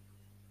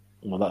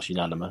 Well, that's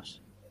unanimous.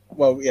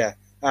 Well, yeah.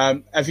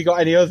 Have you got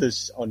any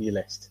others on your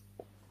list?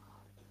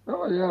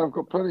 Oh yeah, I've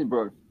got plenty,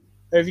 bro.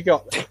 Who have you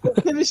got?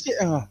 Give us your...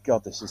 Oh,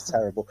 God, this is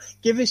terrible.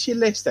 Give us your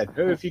list then.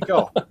 Who have you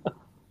got?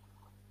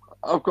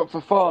 I've got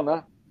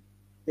Fofana,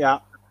 Yeah.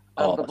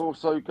 and I've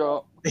also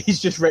got. He's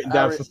just written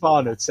down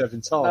Fofana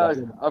 7 times.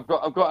 No, I've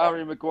got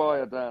Harry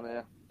Maguire down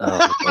here.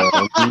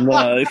 Oh,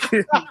 no.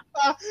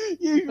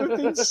 You've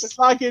been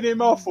slagging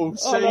him off all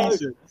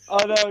season.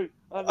 I know.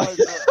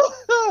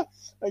 But,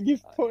 And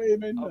you've put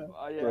him in there.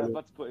 I've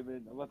had to put him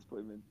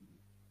in.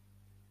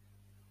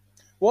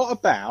 What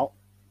about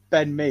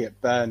Ben Mee at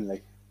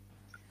Burnley?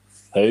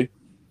 Who?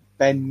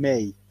 Ben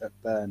Mee at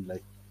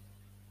Burnley.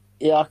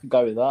 Yeah, I could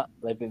go with that.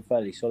 They've been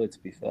fairly solid, to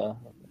be fair.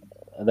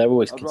 And they're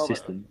always I'd rather-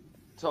 consistent.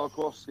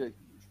 Tarkowski.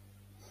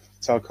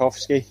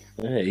 Tarkovsky.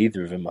 Yeah,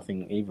 either of them. I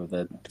think either of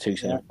their two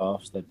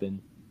centre-halves, they've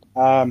been...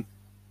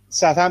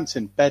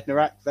 Southampton,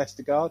 Bednarak,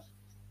 Vestergaard.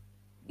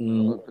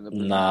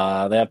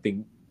 Nah, they have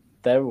been...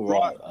 They're all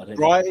right. I think.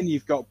 Brighton,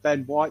 you've got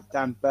Ben White,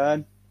 Dan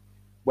Burn,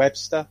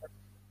 Webster,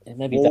 Yeah,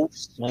 maybe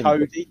Wolves, maybe-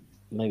 Cody.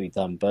 Maybe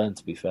Dan Burn,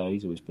 to be fair.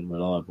 He's always been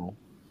reliable.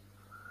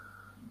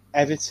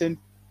 Everton,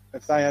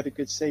 have they had a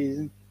good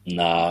season?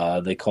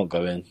 Nah, they can't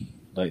go in.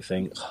 I don't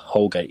think.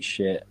 Holgate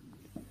shit.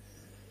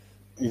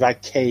 You've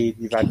had Keane,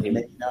 you've had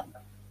Mina.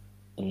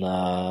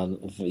 Nah,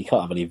 you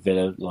can't have any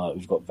Villa. Like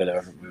we've got Villa,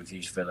 haven't we? We've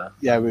used Villa.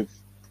 Yeah,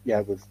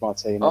 with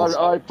Martinez.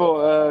 I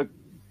thought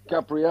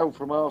Gabriel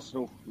from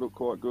Arsenal looked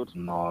quite good.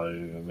 No,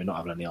 we're not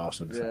having any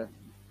Arsenal. Yeah.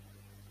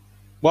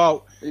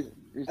 Well, He's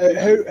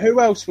who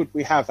else would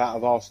we have out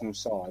of Arsenal's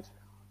side?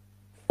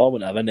 I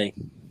wouldn't have any.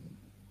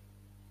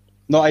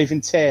 Not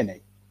even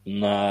Tierney.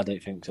 Nah, I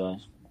don't think so.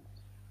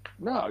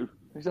 No,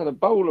 he's had a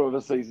bowler of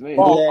a season. Here.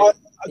 Well,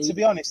 to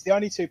be honest, the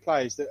only two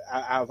players that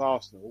out of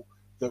Arsenal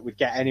that would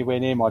get anywhere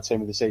near my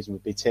team of the season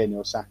would be Tierney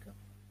or Saka.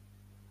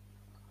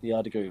 Yeah,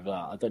 I'd agree with that.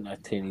 I don't know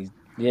if Tierney's...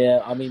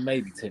 Yeah, I mean,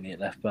 maybe Tierney at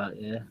left back,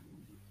 yeah.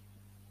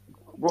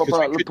 What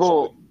about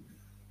Laporte?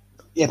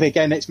 Yeah, but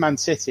again, it's Man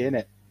City, isn't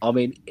it? I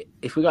mean,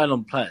 if we're going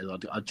on players,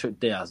 I'd chuck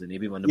Diaz in. He'd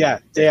be one of the... Yeah,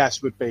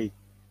 Diaz would be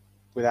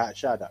without a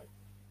shadow.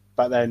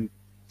 But then,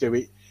 do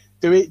we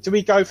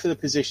go for the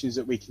positions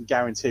that we can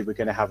guarantee we're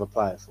going to have a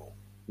player for?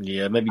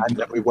 Yeah, maybe... And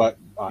that we work...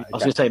 Right, okay. I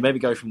was going to say, maybe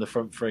go from the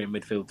front three and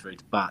midfield three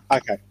to back.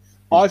 Okay.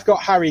 I've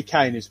got Harry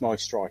Kane as my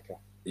striker.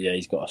 Yeah,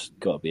 he's got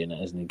to be in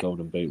it, isn't he?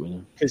 Golden Boot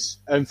winner. Because,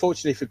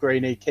 unfortunately for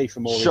Greeny, Kiefer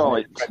Moore is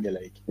in the Premier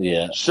League.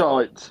 Yeah.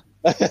 Shite.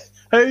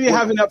 Who are you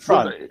having up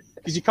front?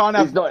 Because you can't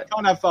have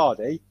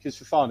Vardy, because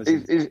Fofana's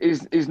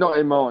he's not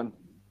in mine.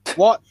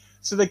 What?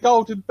 So the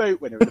Golden Boot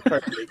winner of the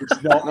Premier League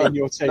is not in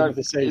your team of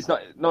the season? It's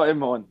not in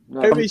mine.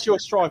 No. Who is your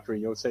striker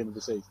in your team of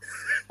the season?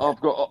 I've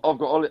got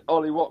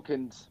Ollie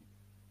Watkins.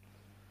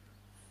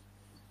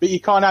 But you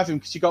can't have him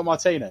because you got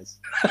Martinez.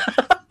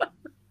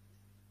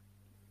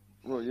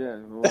 Well, yeah.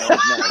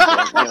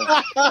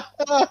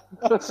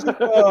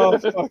 Oh,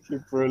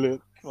 fucking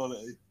brilliant.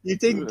 Quality. You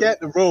didn't get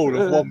the rule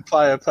of one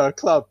player per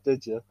club,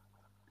 did you?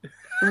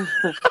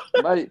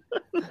 Mate.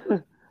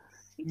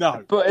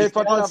 No. But if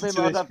I didn't have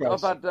him,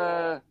 That's I'd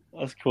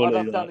quality.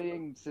 have Danny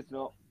Ings sitting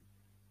up.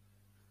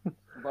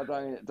 I'd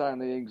have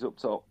Danny Ings up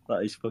top.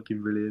 That is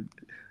fucking brilliant.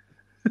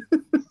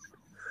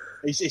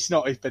 It's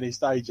not been his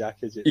day, Jack,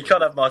 is it? You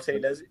can't have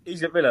Martinez.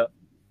 He's at Villa.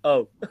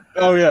 Oh.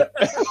 Oh, yeah.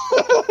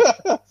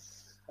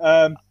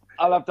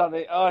 I'll have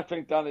Danny. I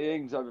think Danny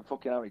Ings over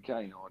fucking Harry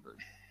Kane. I do.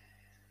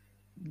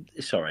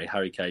 Sorry,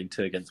 Harry Kane,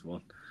 2 against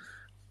 1.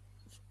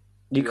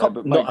 You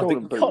can't not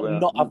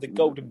have the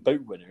Golden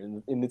Boot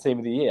winner in the team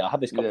of the year. I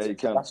had this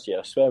conversation last year.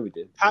 I swear we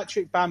did.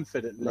 Patrick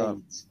Bamford at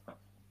Leeds.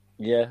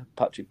 Yeah,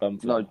 Patrick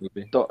Bamford. No,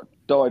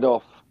 died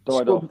off.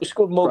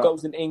 Scored more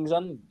goals than Ings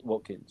and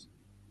Watkins.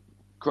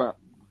 Crap.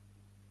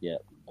 Yeah.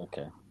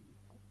 Okay.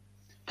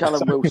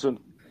 Callum Wilson.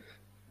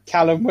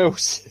 Callum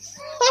Wilson.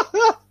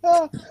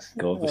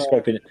 God,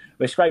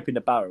 we're scraping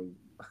the barrel.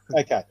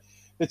 Okay.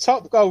 The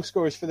top goal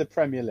scorers for the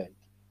Premier League.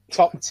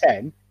 Top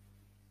 10.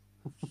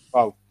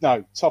 Well,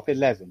 no, top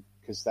 11,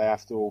 because they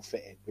have to all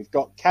fit in. We've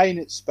got Kane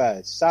at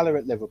Spurs, Salah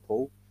at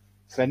Liverpool,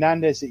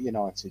 Fernandes at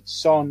United,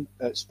 Son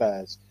at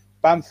Spurs,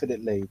 Bamford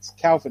at Leeds,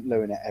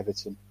 Calvert-Lewin at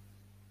Everton,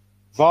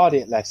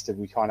 Vardy at Leicester,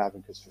 we can't have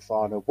him because of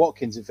Fofana,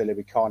 Watkins at Villa,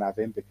 we can't have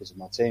him because of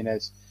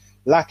Martinez,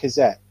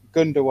 Lacazette,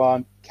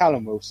 Gundogan,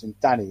 Callum Wilson,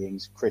 Danny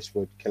Ings, Chris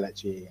Wood,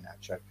 Kelechi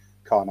Iheanacho,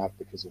 can't have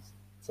because of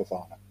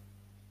Fofana.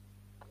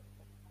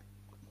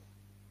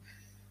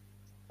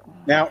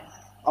 Now,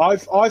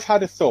 I've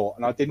had a thought,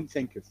 and I didn't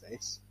think of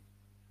this.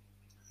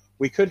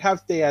 We could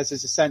have Diaz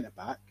as a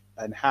centre-back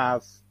and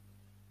have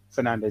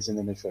Fernandes in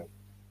the midfield.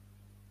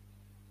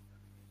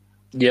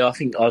 Yeah, I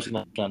think I was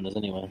going to have Fernandes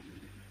anyway.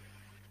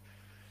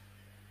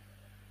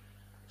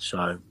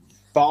 So,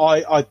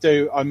 but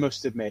I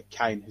must admit,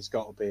 Kane has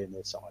got to be in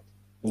their side.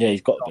 Yeah,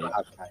 he's got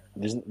to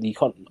be. You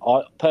can't.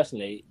 I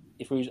personally,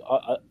 if we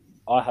was,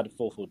 I had a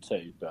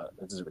 4-4-2, but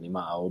it doesn't really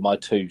matter. My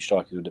 2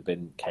 strikers would have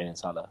been Kane and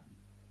Salah.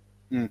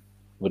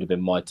 Would have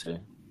been my 2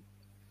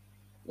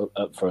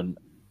 up front,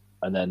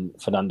 and then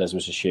Fernandes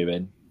was a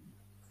shoe-in.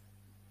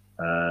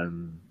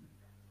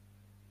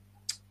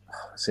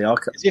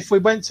 If we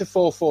went to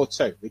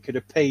 4-4-2, we could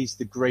appease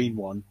the green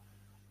one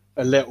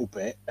a little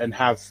bit and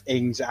have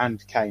Ings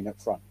and Kane up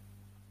front.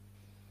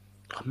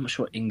 I'm not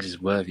sure Ings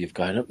is worthy of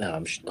going up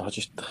there.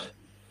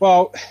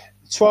 Well,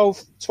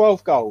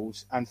 12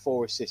 goals and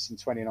 4 assists in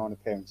 29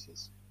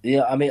 appearances.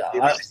 Yeah, I mean, he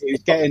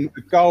was getting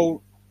a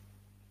goal.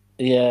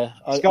 Yeah,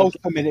 his goals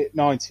per minute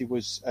 90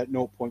 was at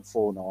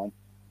 0.49.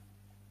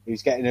 He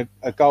was getting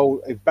a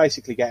goal,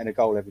 basically getting a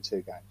goal every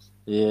 2 games.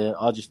 Yeah,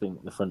 I just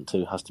think the front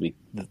 2 has to be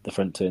the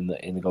front 2 in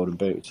the Golden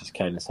Boot, which is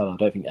Kane and Salah. I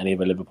don't think any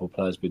other Liverpool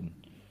player's been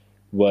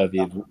worthy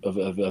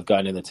of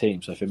going in the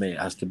team. So for me, it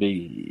has to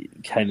be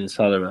Kane and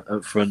Salah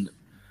up front.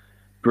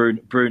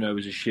 Bruno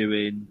was a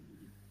shoe-in.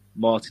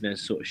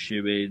 Martinez sort of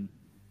shoe-in.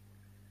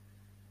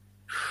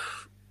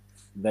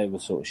 They were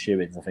sort of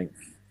shoe-ins, I think,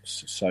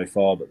 so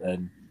far. But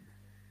then,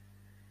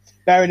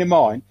 bearing in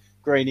mind,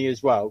 Greeny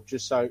as well,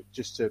 just to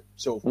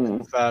sort of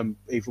confirm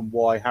even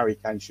why Harry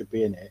Kane should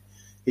be in it.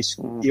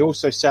 He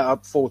also set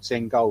up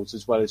 14 goals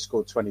as well as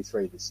scored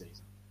 23 this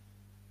season.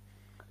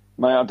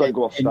 Mate, I don't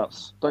go off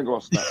stats. Don't go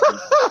off stats.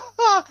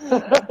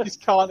 You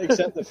just can't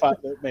accept the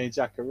fact that me and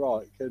Jack are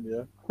right, can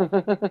you?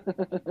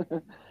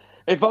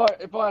 If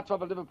I had to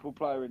have a Liverpool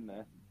player in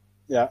there,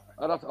 Yeah.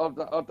 I'd have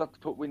to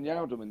put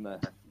Wijnaldum in there.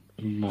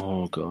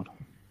 Oh God.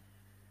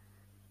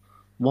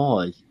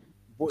 Why?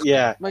 Well,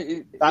 yeah.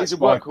 Mate, That's he's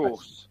a my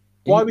workhorse.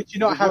 Why would you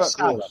not He's a have workhorse.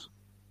 Salah?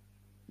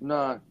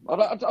 No,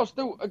 I'll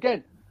still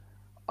again.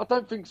 I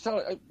don't think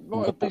Salah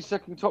might be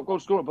second top goal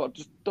scorer, but I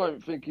just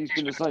don't think he's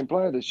been the same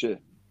player this year.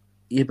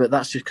 Yeah, but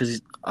that's just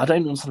because I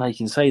don't understand how you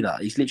can say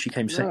that. He's literally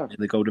came second Yeah.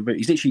 in the Golden Boot.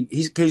 His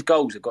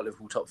goals have got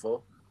Liverpool top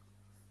 4.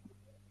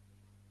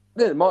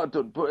 Yeah, it might have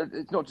done, but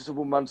it's not just a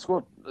one-man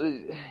squad.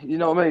 You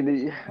know what I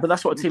mean? But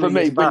that's what a team For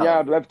me, is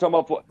about.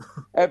 Wijnaldum.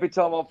 Every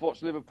time I've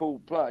watched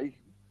Liverpool play,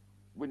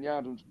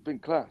 Wijnaldum's been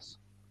class.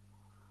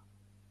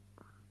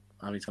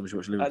 How many times you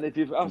watch Liverpool? And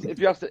if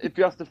you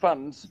ask the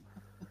fans,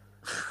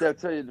 they'll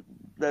tell you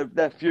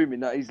they're fuming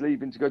that he's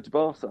leaving to go to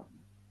Barca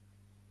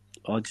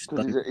I just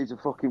because don't. he's a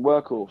fucking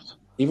workhorse.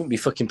 He wouldn't be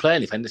fucking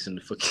playing if Henderson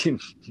had fucking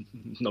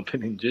not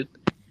been injured.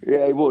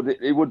 Yeah, he would.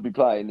 He would be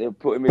playing. They'll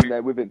put him in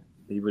there with him.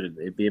 He wouldn't.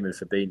 It'd be him and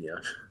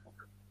Fabinho.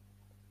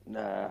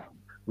 Nah.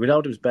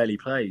 Ronaldo's barely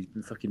played. He's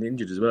been fucking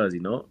injured as well, has he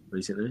not,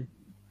 recently?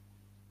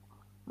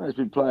 No, he's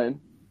been playing.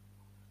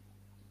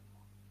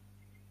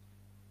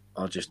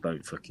 I just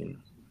don't fucking...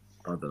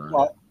 I don't know.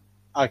 Well,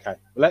 okay,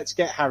 let's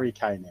get Harry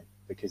Kane in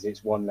because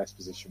it's one less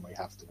position we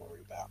have to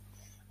worry about.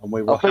 And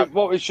we will I think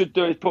what we should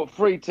do is put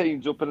 3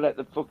 teams up and let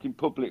the fucking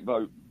public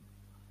vote.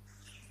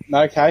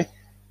 Okay.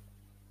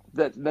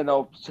 Then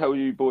I'll tell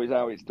you boys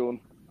how it's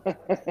done.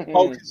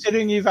 Well,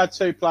 considering you've had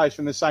 2 players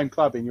from the same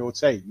club in your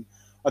team,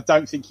 I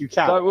don't think you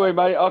can. Don't worry,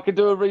 mate. I can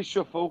do a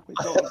reshuffle.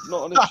 It's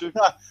not an issue.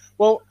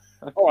 Well,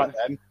 all right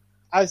then.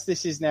 As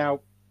this has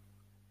now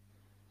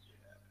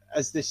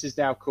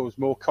caused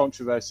more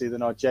controversy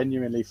than I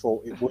genuinely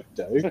thought it would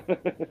do,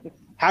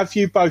 have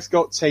you both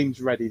got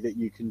teams ready that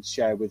you can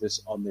share with us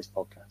on this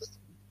podcast?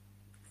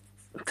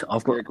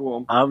 I've got. Yeah, go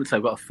on. I would say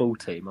I've got a full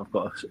team. I've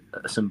got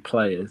some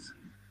players.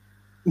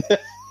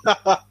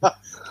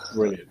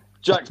 Brilliant.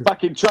 Jack's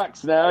back in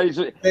tracks now. He's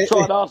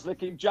trying to ask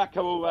King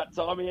Jacko all that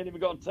time. He ain't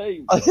even got a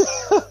team. I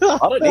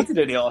don't need to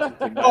do the Arsenal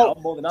thing. Well,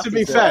 I'm more than happy to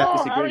be fair- Oh,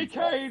 disagree.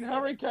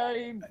 Harry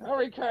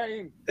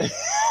Kane.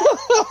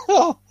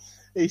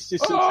 He's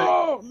just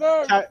Oh,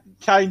 no.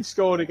 Kane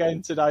scored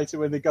again today to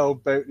win the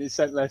gold boot and it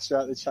sent Leicester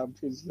out of the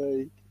Champions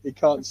League. He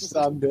can't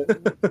stand it.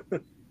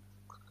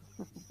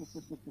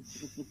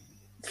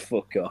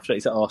 Fuck off.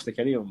 It's at Arsenal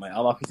anyway, mate.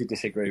 I'm happy to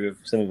disagree with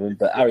some of them,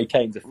 but Harry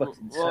Kane's a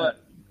fucking Right.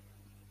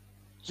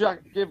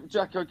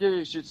 Jacko, give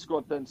us your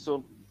squad then,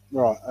 son.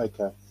 Right,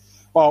 okay.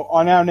 Well,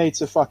 I now need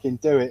to fucking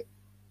do it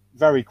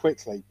very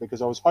quickly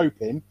because I was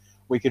hoping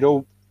we could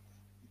all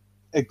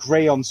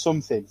agree on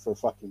something for a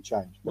fucking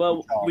change. But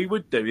Well, can't. we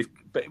would do,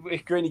 but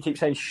if Greeny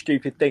keeps saying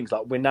stupid things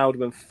like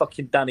Wijnaldum and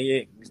fucking Danny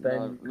Ings,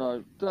 then...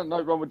 No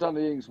wrong with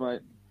Danny Ings, mate.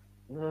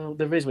 Well,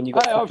 there is when you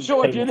got... Hey, I'm fucking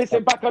sure if you Kane.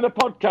 listen back on the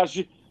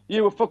podcast,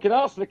 you were fucking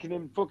arse-licking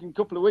him fucking a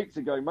couple of weeks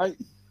ago, mate.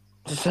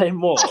 Saying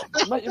what?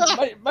 Make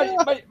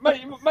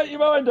your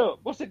mind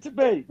up. What's it to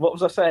be? What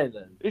was I saying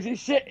then? Is he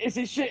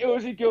shit? Or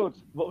is he good?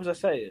 What was I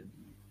saying?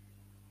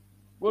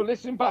 Well,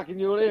 listen back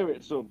and you'll hear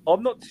it, son.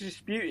 I'm not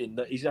disputing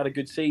that he's had a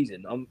good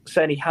season. I'm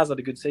saying he has had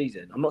a good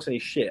season. I'm not saying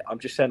he's shit. I'm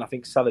just saying I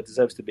think Salah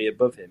deserves to be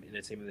above him in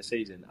a team of the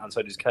season, and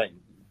so does Kane.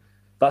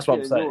 That's what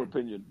I'm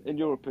saying. In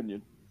your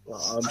opinion. Well,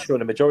 I'm sure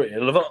the majority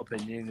of our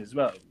opinion as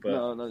well.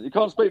 But... No, you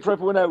can't speak for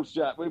everyone else,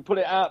 Jack. We put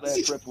it out there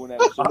for everyone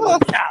else. Then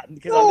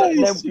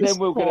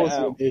we'll get it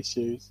out.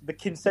 Issues. The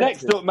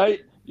consensus. Next up,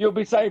 mate, you'll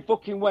be saying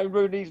fucking Wayne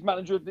Rooney's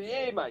manager of the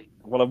year, mate.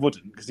 Well, I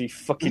wouldn't because he's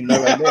fucking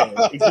nowhere near.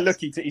 He's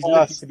lucky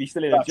to be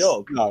still in a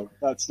job. No,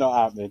 that's not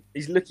happening.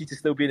 He's lucky to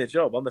still be in a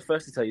job. I'm the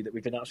first to tell you that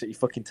we've been absolutely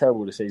fucking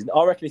terrible this season.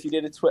 I reckon if you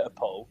did a Twitter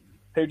poll,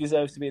 who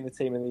deserves to be in the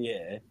team of the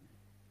year,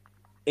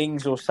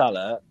 Ings or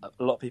Salah, a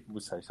lot of people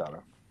would say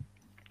Salah.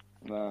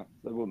 No,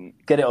 they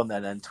wouldn't. Get it on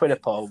there then. Twitter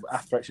poll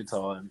after extra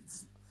time.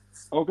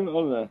 I'll get it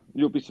on there.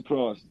 You'll be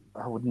surprised.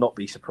 I would not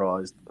be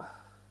surprised.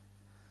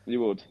 You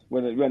would.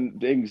 When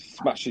Ings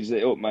smashes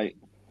it up, mate.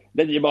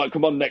 Then you might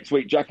come on next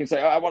week, Jack, and say,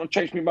 I want to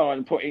change my mind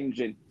and put Ings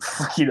in.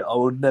 I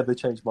will never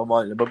change my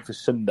mind in a month for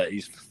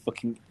Sundays for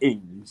fucking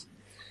Ings.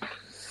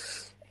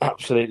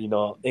 Absolutely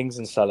not. Ings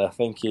and Salah,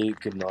 thank you.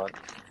 Good night.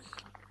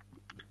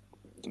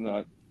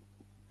 No.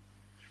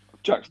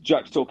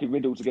 Jack's talking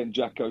riddles again,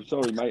 Jacko.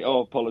 Sorry, mate.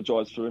 I'll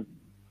apologise for him.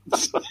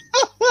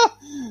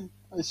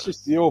 It's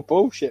just your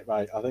bullshit,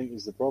 mate, I think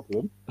is the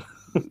problem.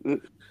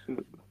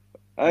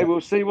 Hey, we'll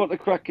see what the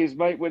crack is,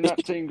 mate, when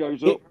that team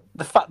goes up.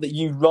 The fact that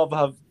you'd rather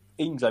have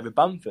Ings over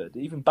Bamford,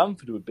 even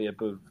Bamford would be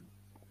above.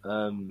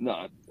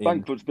 No,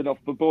 Bamford's been off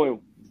the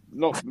boil.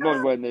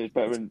 Nowhere near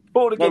better than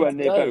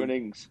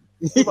Ings.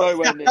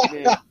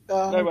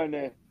 Nowhere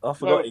near. I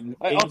forgot Ings.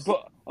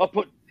 I'll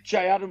put Che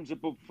Adams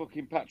above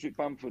fucking Patrick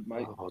Bamford,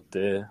 mate. Oh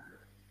dear.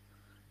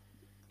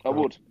 I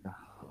would.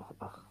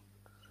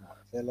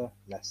 Villa,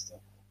 Leicester,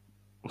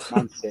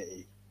 Man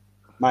City,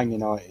 Man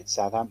United,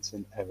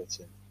 Southampton,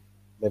 Everton,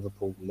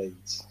 Liverpool,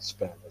 Leeds,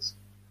 Spurs.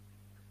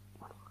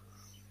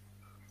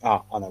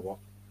 I know what.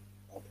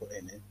 I'll put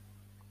in.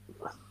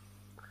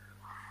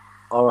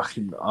 I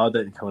reckon I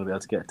don't think I'm going to be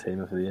able to get a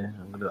team for the year.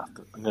 I'm going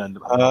to end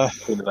up having a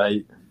team of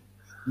 8.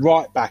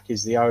 Right back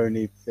is the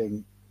only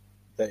thing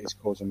that is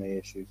causing me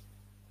issues.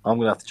 I'm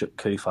going to have to chuck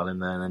Kufal in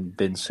there and then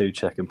bin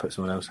Souček and put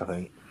someone else, I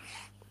think.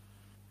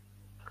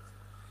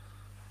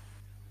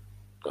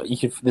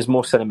 There's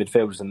more centre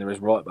midfielders than there is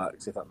right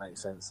backs, if that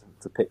makes sense,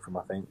 to pick from,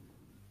 I think.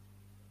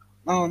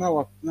 Oh,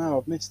 no,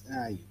 I've missed...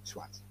 you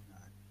twat.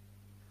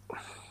 No.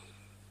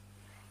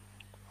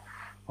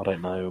 I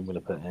don't know who I'm going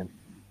to put in.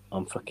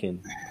 I'm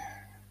fucking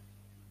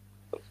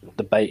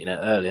debating it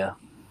earlier.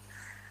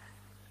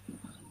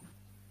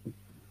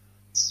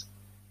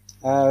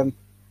 I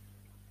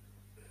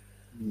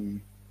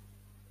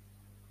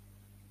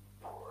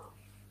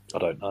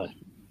don't know.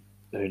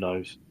 Who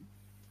knows?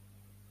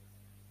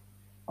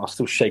 I'll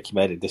still shake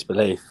your head in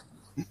disbelief.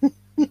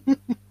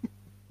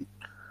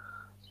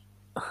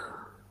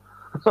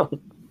 Fuck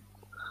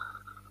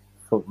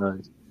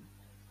knows.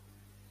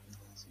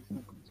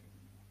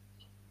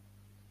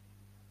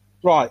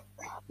 Right.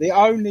 The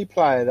only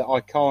player that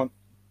I can't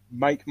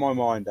make my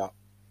mind up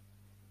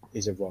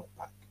is a right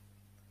back.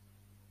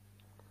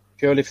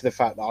 Purely for the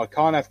fact that I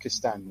can't have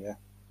Castagna.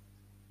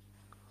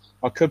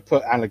 I could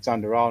put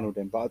Alexander Arnold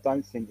in, but I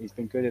don't think he's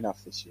been good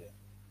enough this year.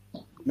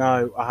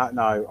 No,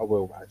 I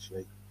will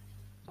actually.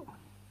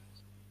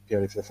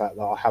 Purely for the fact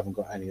that I haven't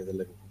got any of the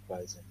Liverpool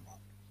players in my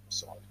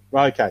side.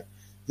 Right, okay.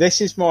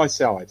 This is my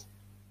side.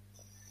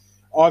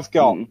 I've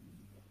got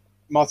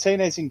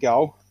Martinez in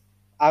goal,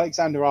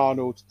 Alexander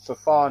Arnold,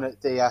 Fofana,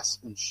 Diaz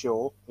and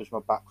Shaw as my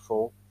back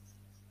four.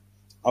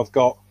 I've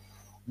got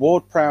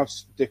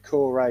Ward-Prowse,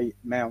 Decore,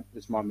 Mount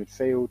as my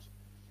midfield.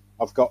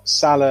 I've got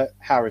Salah,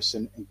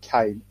 Harrison and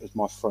Kane as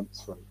my front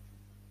three.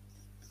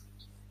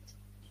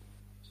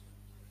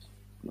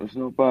 It's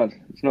not bad.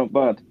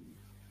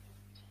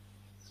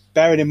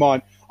 Bearing in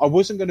mind, I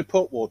wasn't going to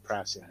put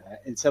Ward-Prowse in there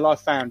until I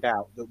found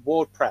out that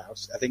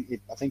Ward-Prowse, I think he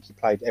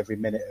played every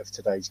minute of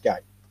today's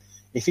game.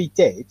 If he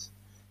did,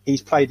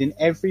 he's played in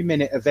every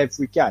minute of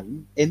every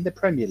game in the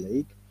Premier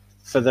League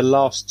for the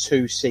last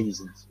 2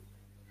 seasons,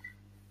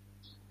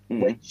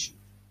 which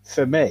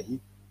for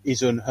me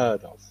is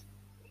unheard of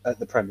at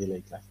the Premier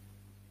League level.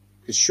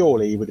 Because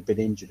surely he would have been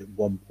injured at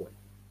one point.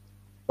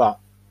 But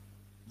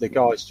the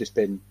guy's just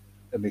been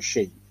a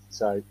machine.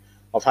 So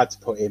I've had to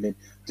put him in.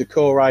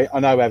 Decore, I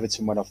know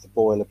Everton went off the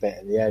boil a bit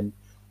at the end.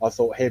 I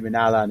thought him and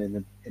Alan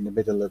in the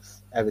middle of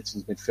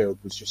Everton's midfield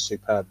was just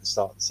superb at the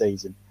start of the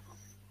season.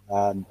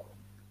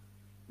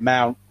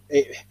 Mount,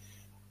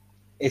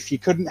 if you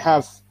couldn't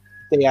have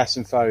Diaz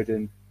and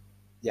Foden,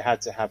 you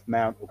had to have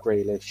Mount or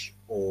Grealish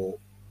or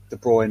De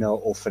Bruyne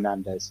or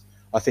Fernandes.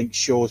 I think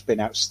Shaw's been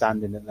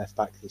outstanding at left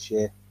back this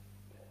year.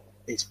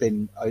 It's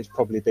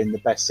probably been the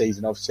best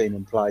season I've seen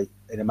him play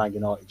in a Man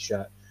United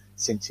shirt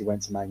since he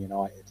went to Man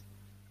United.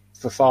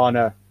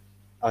 Fofana,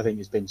 I think,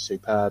 has been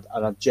superb,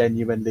 and I'm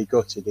genuinely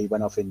gutted he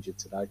went off injured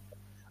today.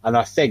 And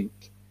I think,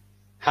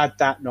 had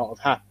that not have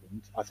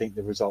happened, I think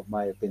the result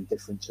may have been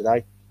different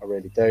today. I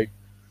really do.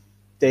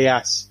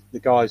 Diaz, the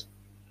guys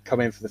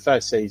come in for the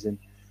first season,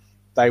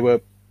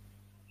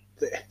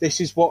 this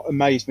is what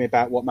amazed me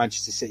about what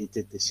Manchester City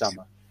did this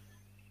summer.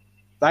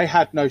 They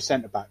had no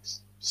centre-backs.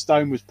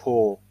 Stone was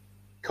poor.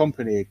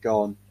 Kompany had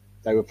gone.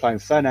 They were playing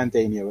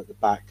Fernandinho at the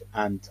back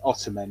and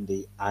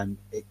Otamendi, and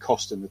it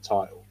cost them the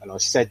title. And I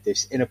said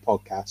this in a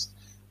podcast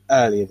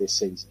earlier this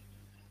season.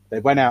 They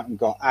went out and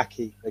got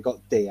Aki, they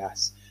got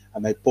Diaz,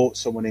 and they brought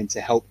someone in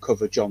to help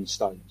cover John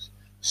Stones.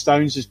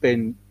 Stones has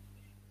been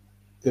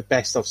the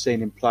best I've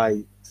seen him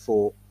play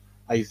for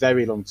a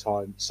very long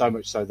time, so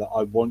much so that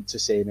I want to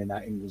see him in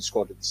that England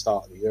squad at the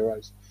start of the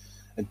Euros.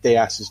 And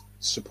Diaz has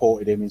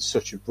supported him in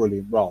such a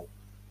brilliant role.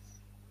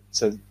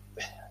 So,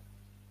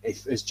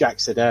 as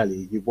Jack said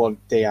earlier, you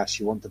want Diaz,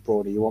 you want De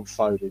Bruyne, you want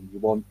Foden, you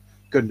want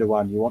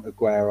Gundogan, you want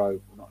Aguero,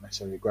 not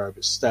necessarily Aguero,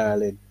 but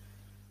Sterling.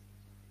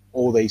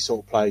 All these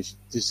sort of players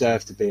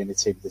deserve to be in the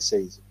team of the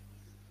season.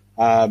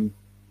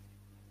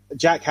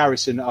 Jack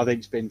Harrison, I think,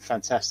 has been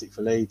fantastic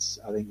for Leeds.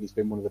 I think he's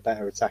been one of the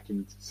better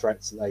attacking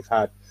threats that they've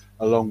had,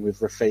 along with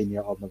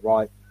Rafinha on the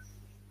right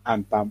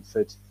and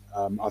Bamford.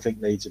 I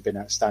think Leeds have been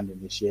outstanding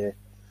this year.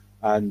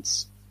 And,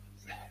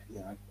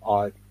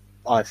 I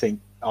think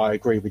I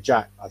agree with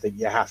Jack. I think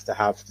you have to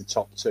have the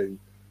top 2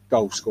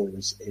 goal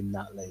scorers in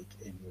that league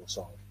in your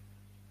side.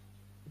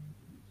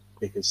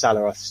 Because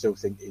Salah, I still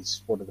think,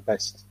 is one of the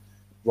best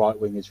right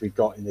wingers we've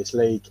got in this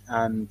league.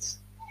 And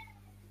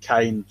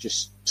Kane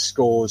just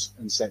scores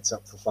and sets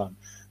up for fun.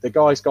 The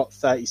guy's got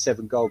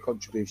 37 goal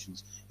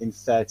contributions in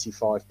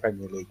 35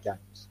 Premier League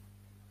games.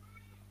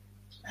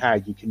 How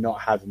you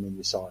cannot have him in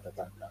your side, I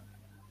don't know.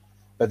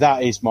 But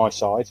that is my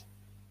side.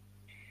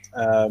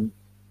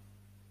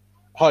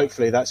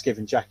 Hopefully that's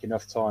given Jack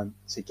enough time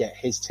to get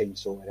his team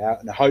sorted out,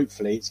 and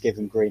hopefully it's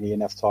given Greeny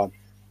enough time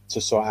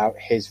to sort out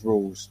his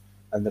rules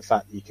and the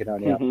fact that you can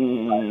only have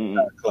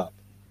a club.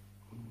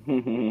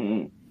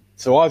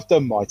 So I've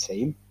done my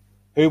team.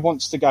 Who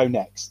wants to go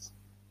next?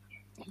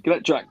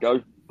 Let Jack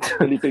go.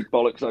 Really big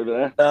bollocks over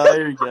there.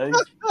 There we go.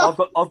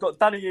 I've got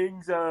Danny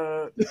Ings,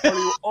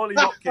 Ollie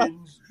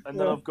Watkins, and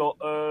then I've got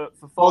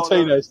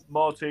Fofana,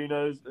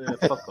 Martinez.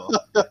 Fuck off.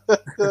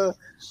 Who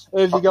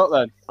have you got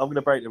then? I'm going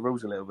to break the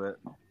rules a little bit.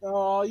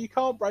 Oh, you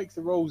can't break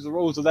the rules. The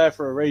rules are there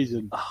for a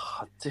reason.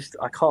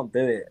 I can't do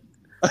it.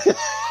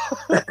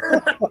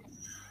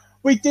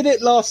 We did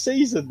it last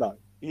season, though.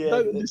 Yeah, I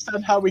don't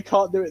understand how we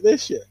can't do it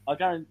this year. I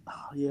don't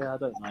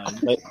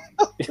know.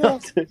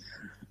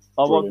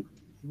 I want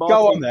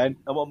Go on then.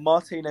 I want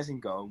Martinez in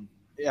goal.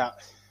 Yeah.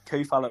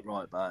 Koufal at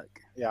right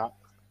back. Yeah.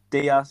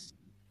 Diaz.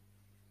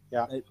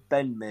 Yeah.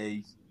 Ben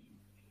Mee.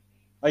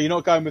 Are you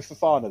not going with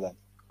Fofana then?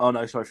 Oh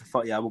no, sorry.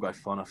 Yeah, we'll go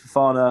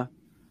Fofana.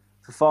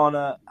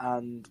 Fofana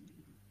and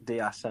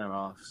Diaz centre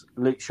halves.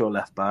 Luke Shaw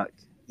left back.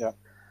 Yeah.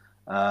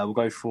 We'll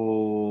go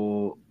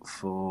for.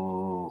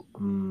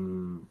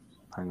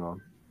 Hang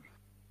on.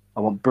 I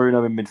want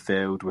Bruno in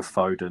midfield with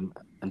Foden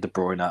and De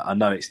Bruyne. I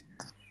know it's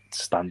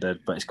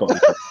standard, but it's got to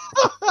be done.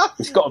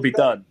 It's got to be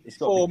done.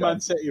 Four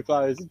Man City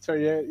players and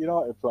 3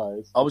 United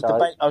players. I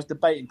was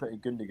debating putting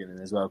Gundogan in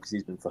as well because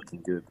he's been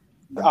fucking good.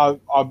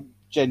 I'm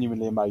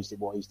genuinely amazed at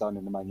what he's done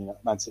in the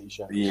Man City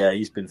shirt. Yeah,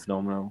 he's been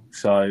phenomenal.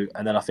 So,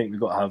 and then I think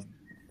we've got to have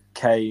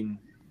Kane,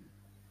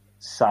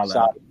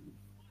 Salah.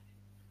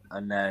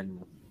 And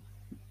then,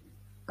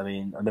 I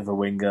mean, another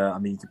winger. I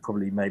mean, you could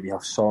probably maybe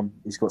have Son.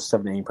 He's got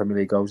 17 Premier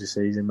League goals this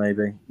season,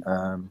 maybe.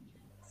 I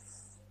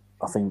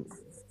think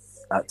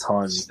at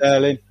times...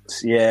 Sterling.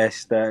 Yeah,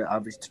 Sterling.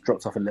 I've just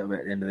dropped off a little bit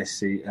at the end of this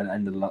season. At the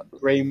end of the...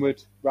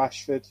 Greenwood,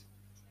 Rashford.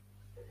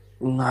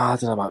 No, I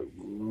don't know about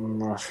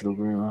Rashford or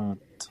Greenwood.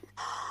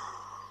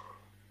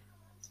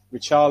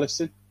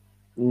 Richarlison.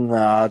 No,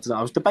 I don't know.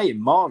 I was debating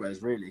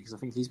Mahrez, really, because I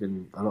think he's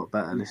been a lot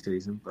better this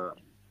season, but...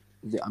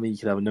 I mean, you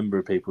could have a number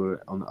of people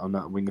on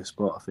that winger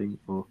spot, I think.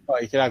 Or...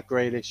 Well, you could have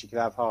Grealish, you could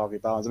have Harvey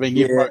Barnes. I mean,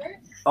 you've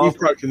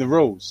broken the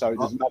rules, so it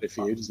doesn't matter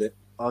for you, does it?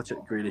 I'll check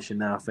Grealish in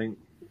now, I think.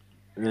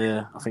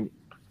 Yeah, I think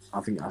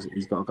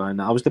he's got to go in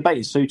there. I was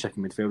debating Souček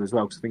in midfield as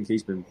well, because I think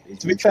he's been...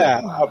 To be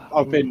fair,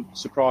 I've been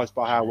surprised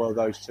by how well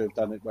those two have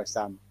done at West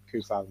Ham,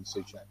 Koufal and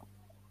Souček.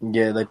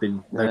 Yeah, they've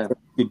been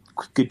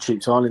good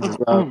cheap signings as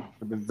well.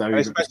 They've been very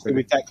especially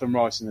with Declan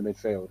Rice in the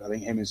midfield. I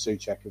think him and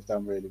Souček have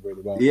done really,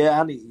 really well. Yeah,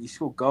 and he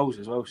scored goals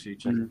as well,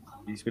 Souček.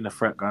 He's been a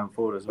threat going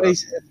forward as well.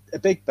 He's a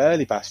big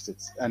burly bastard,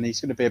 and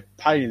he's going to be a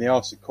pain in the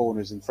arse at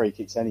corners and free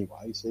kicks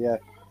anyway. So yeah,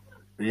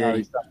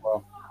 he's done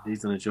well.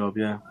 He's done a job.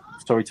 Yeah,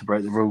 sorry to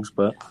break the rules,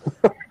 but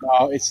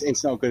no,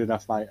 it's not good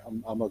enough, mate.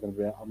 I'm not going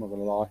to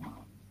lie.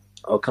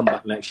 I'll come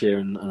back next year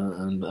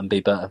and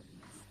be better.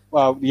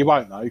 Well, you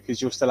won't though,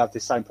 because you'll still have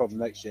this same problem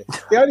next year.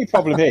 The only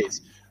problem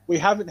is we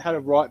haven't had a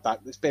right back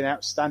that's been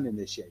outstanding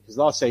this year. Because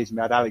last season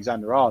we had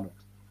Alexander Arnold.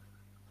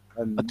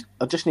 And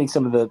I just need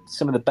some of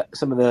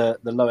the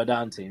lower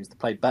down teams to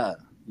play better.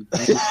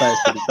 Players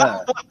to be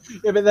better.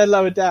 Yeah, but they're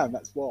lower down.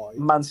 That's why.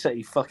 Man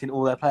City, fucking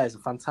all their players are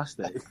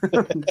fantastic.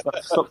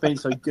 Stop being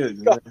so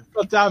good. God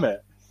damn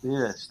it!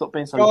 Yeah, stop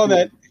being so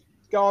good.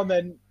 Go on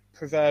then,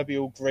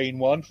 proverbial green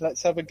one.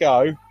 Let's have a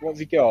go. What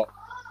have you got?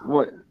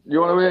 What,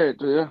 you want to hear it?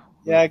 Do you?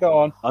 Yeah, go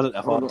on. I don't know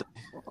if I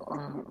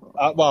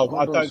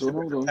don't think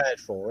we're prepared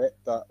for it,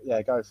 but yeah,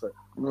 go for it.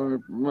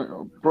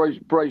 No,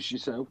 brace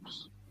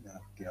yourselves. Oh,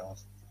 God.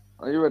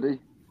 Are you ready?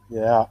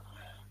 Yeah.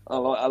 I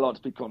like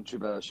to be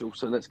controversial,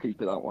 so let's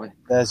keep it that way.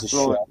 There's a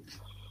shot.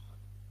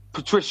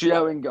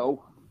 Patricio in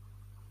goal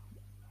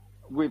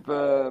with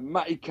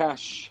Matty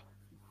Cash,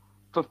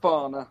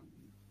 Fofana,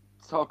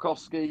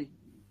 Tarkowski,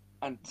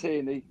 and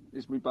Tierney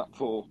is my back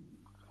four.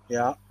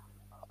 Yeah.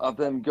 I've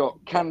then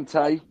got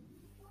Kante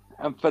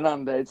and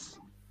Fernandes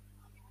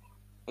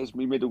as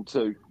my middle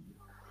two.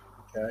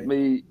 Okay.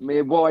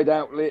 Me wide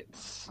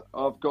outlets,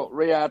 I've got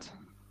Riyad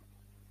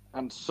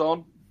and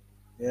Son.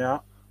 Yeah.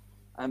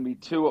 And me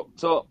two up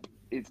top,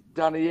 it's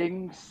Danny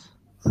Ings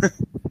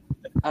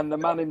and the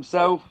man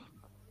himself,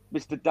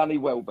 Mr. Danny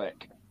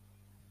Welbeck.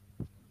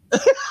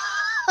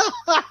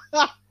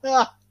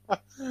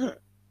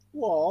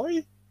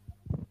 Why?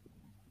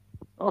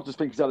 I just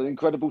think he's had an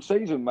incredible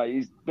season, mate.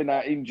 He's been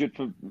out injured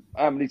for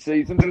how many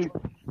seasons,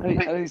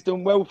 and he's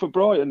done well for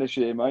Brighton this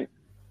year, mate.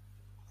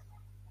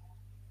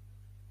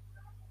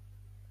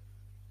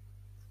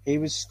 He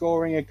was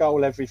scoring a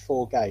goal every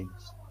 4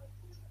 games.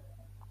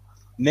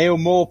 Neil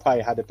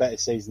Maupay had a better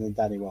season than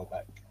Danny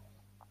Welbeck.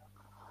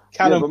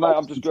 Mate,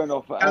 I'm just going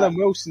off. Callum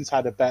Wilson's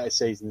had a better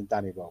season than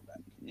Danny Welbeck.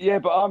 Yeah,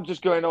 but I'm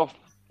just going off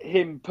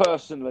him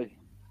personally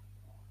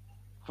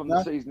from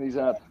the season he's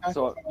had.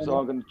 So I'm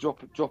going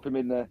to drop him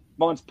in there.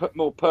 Mine's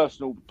more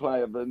personal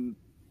player than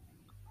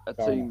a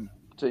team.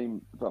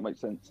 If that makes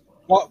sense.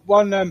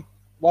 One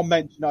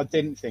mention I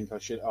didn't think I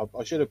should have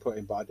put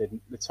in, but I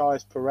didn't.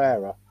 Matthias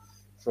Pereira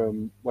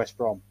from West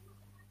Brom.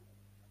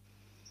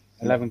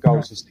 11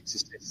 goals and 6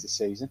 assists this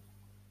season.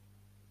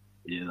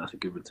 Yeah, that's a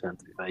good return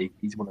to be.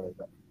 He's one of those.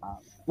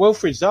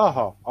 Wilfried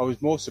Zaha, I was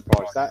more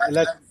surprised. That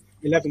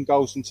 11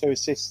 goals and 2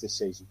 assists this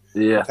season.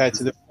 Yeah. Compared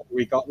to the 4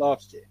 we got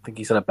last year. I think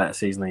he's had a better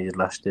season than he did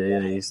last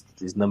year. Yeah,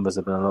 his numbers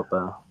have been a lot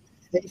better.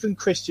 Even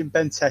Christian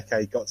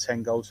Benteke got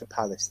 10 goals for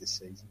Palace this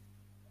season.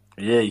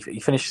 Yeah, he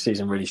finished the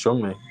season really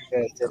strongly. Yeah,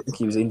 I think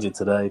he was injured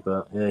today,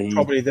 but yeah,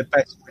 probably the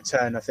best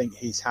return I think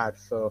he's had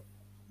for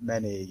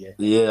many a year.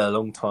 Yeah, a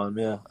long time.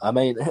 Yeah, I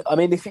mean,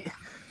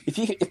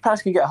 if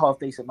Palace can get a half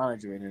decent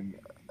manager in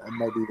and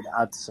maybe even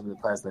add to some of the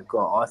players they've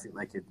got, I think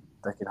they could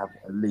have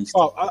at least.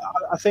 Well,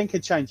 I think a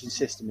change in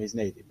system is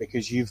needed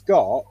because you've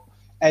got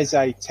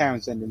Eze,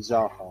 Townsend, and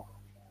Zaha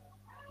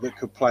that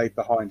could play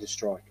behind a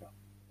striker.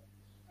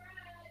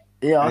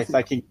 Yeah, I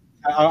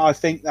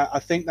think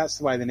that's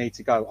the way they need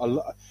to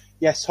go.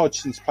 Yes,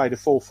 Hodgson's played a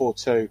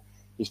 4-4-2.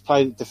 He's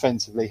played it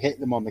defensively,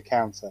 hit them on the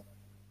counter.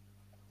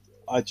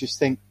 I just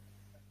think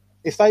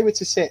if they were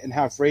to sit and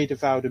have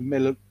Riedewald and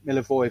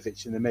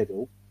Milivojevic in the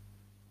middle,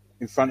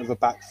 in front of a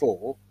back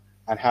four,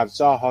 and have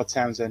Zaha,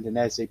 Townsend, and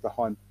Eze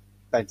behind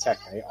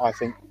Benteke, I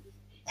think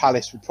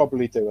Palace would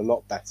probably do a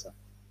lot better.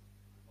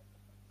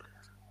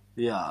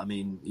 Yeah, I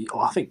mean,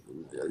 I think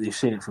you've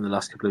seen it from the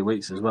last couple of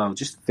weeks as well.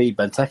 Just feed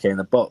Benteke in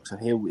the box,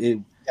 and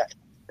he'll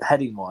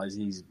heading wise,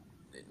 he's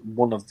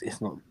one of,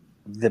 if not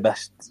the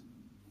best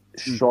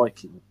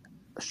striker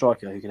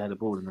who can head a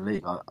ball in the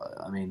league.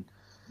 I mean,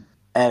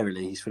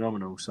 aerially, he's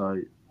phenomenal. So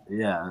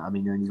yeah, I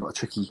mean, you've got a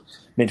tricky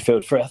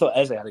midfield threat. I thought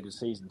Eze had a good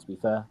season, to be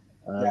fair.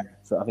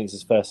 So I think it's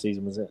his first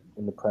season, was it,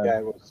 in the Prem? Yeah,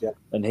 it was. Yeah,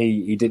 and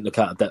he didn't look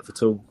out of depth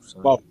at all. So.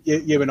 Well,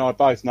 you and I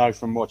both know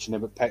from watching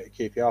him at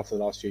QPR for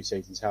the last few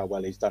seasons how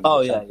well he's done.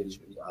 Oh yeah, I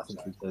think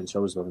he's done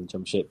shoulders well in the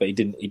Championship, but he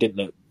didn't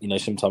look.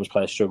 Sometimes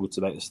players struggle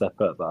to make the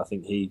step up, but I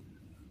think he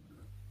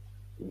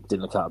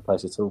didn't look out of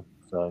place at all.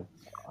 So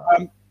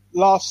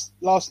last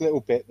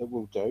little bit that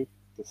we'll do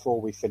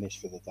before we finish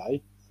for the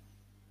day,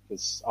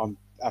 because I'm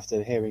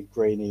after hearing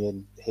Greeny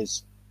and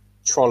his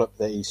trollop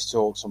that he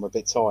talks, I'm a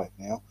bit tired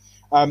now.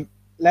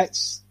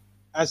 Let's,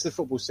 as the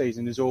football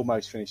season is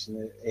almost finished in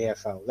the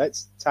EFL,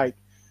 let's take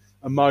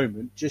a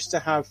moment just to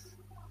have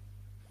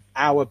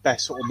our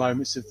best sort of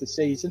moments of the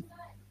season,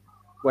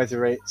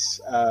 whether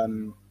it's a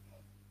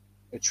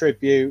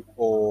tribute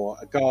or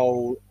a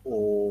goal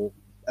or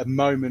a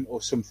moment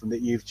or something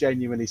that you've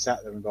genuinely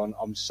sat there and gone,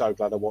 I'm so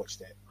glad I watched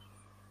it,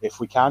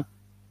 if we can.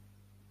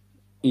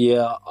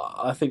 Yeah,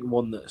 I think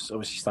one that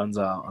obviously stands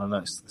out, I know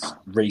it's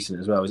recent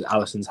as well, is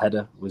Alisson's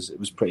header. It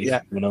was pretty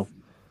phenomenal.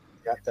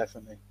 Yeah,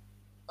 definitely.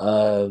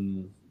 I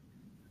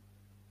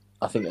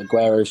think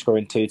Aguero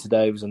scoring 2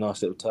 today was a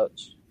nice little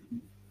touch.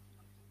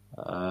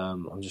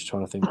 I'm just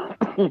trying to think.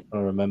 I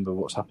remember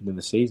what's happened in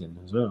the season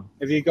as well.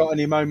 Have you got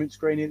any moments,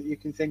 Greeny, that you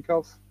can think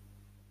of?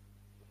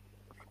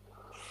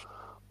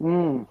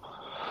 Mate,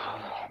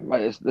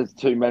 there's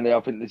too many. I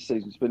think this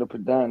season's been up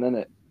and down, hasn't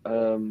it?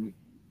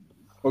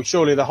 Well,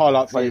 surely the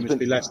highlight for you must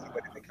be Leicester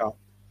winning the cup.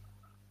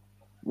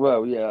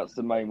 Well, yeah, that's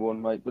the main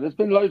one, mate. But there's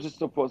been loads of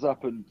stuff what's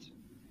happened.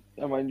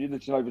 I mean, you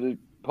listen over the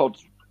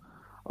pods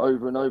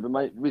over and over,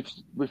 mate.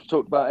 We've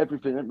talked about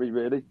everything, haven't we,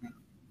 really?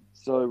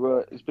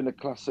 So it's been a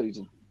class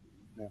season.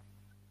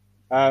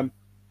 Yeah.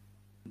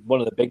 One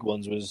of the big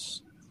ones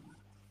was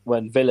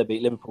when Villa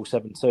beat Liverpool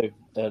 7-2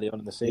 early on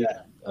in the season.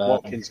 Yeah.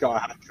 Watkins got a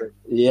hat-trick.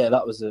 Yeah,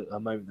 that was a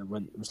moment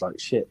that it was like,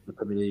 shit, the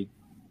Premier League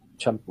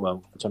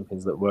the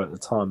champions that were at the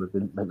time have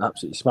been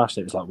absolutely smashed.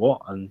 It was like,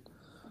 what? And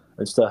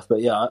stuff.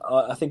 But yeah,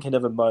 I think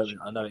another moment,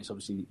 I know it's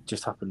obviously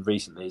just happened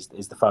recently,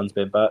 is the fans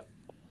being back.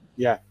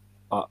 Yeah.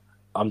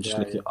 I'm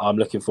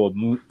looking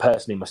forward,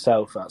 personally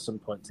myself, at some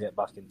point to get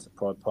back into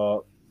Pride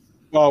Park.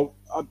 Well,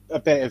 a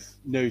bit of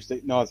news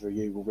that neither of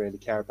you will really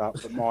care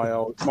about, but my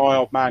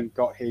old man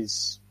got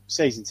his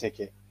season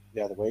ticket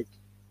the other week.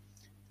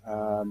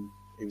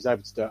 He was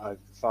able to do it over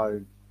the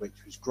phone, which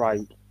was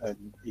great,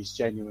 and he's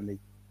genuinely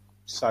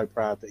so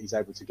proud that he's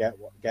able to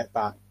get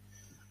back.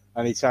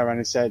 And he turned around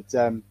and said,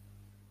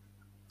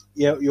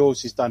 yeah,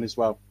 yours is done as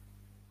well.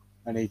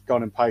 And he'd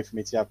gone and paid for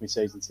me to have my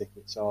season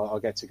ticket, so I'll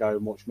get to go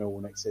and watch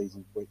Millwall next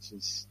season, which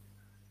is...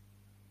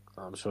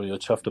 I'm sure you're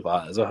chuffed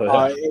about it as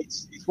well.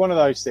 It's one of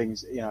those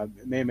things, me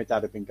and my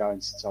dad have been going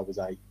since I was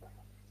 8.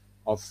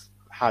 I've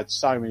had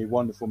so many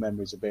wonderful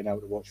memories of being able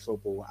to watch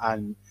football.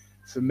 And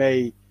for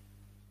me,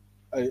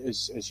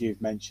 as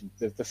you've mentioned,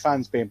 the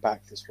fans being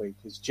back this week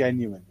has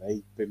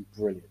genuinely been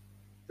brilliant.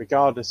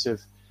 Regardless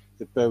of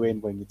the booing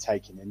when you're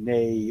taking a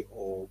knee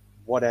or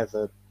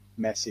whatever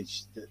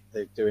message that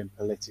they're doing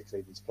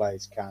politically, these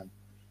players can.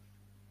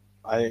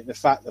 I think the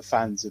fact that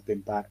fans have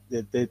been back,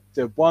 the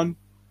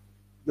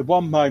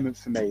one moment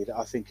for me that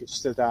I think it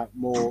stood out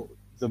more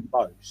than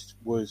most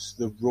was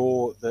the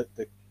roar that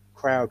the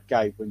crowd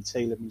gave when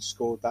Tielemans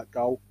scored that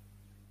goal.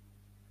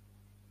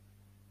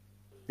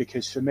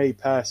 Because for me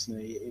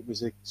personally, it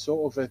was a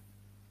sort of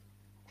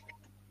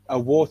a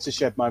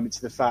watershed moment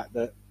to the fact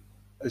that,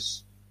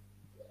 as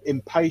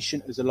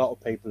impatient as a lot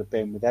of people have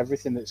been with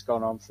everything that's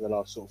gone on for the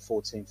last sort of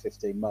 14,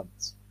 15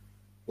 months,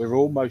 we're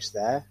almost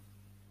there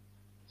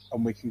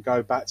and we can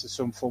go back to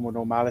some form of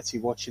normality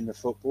watching the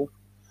football.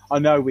 I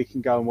know we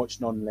can go and watch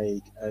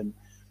non-league, and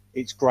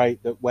it's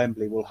great that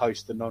Wembley will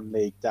host the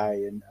non-league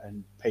day,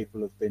 and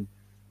people have been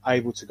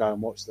able to go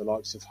and watch the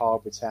likes of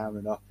Harbour Town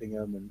and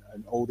Uppingham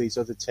and all these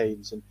other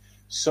teams, and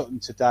Sutton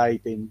today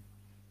being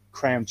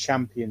crowned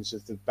champions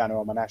of the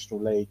Panorama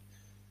National League.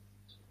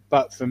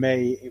 But for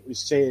me, it was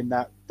seeing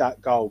that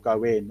goal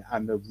go in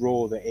and the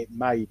roar that it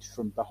made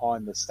from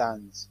behind the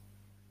stands.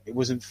 It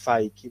wasn't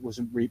fake. It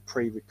wasn't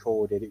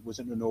pre-recorded. It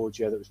wasn't an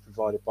audio that was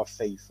provided by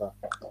FIFA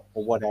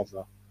or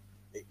whatever.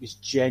 It was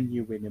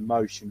genuine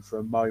emotion for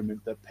a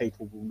moment that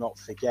people will not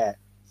forget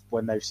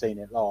when they've seen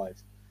it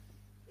live.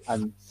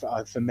 And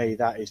for me,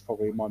 that is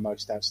probably my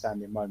most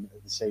outstanding moment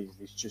of the season,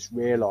 is just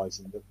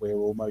realising that we're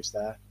almost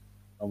there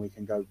and we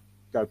can go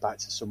back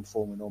to some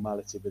form of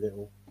normality with it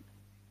all.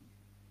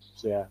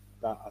 So, yeah,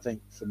 that I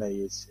think for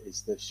me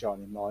is the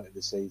shining light of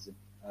the season.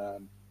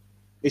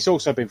 It's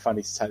also been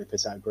funny to take the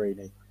piss out of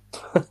Greeny.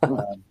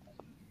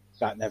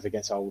 That never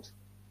gets old.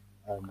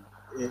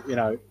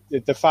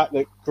 The fact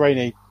that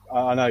Greeny,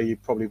 I know you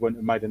probably wouldn't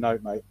have made a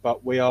note, mate,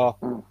 but we are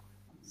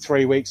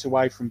 3 weeks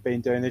away from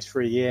being doing this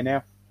for a year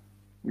now.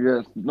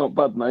 Yeah, not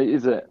bad, mate,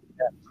 is it?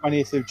 Yeah,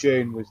 20th of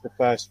June was the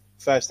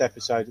first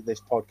episode that this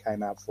pod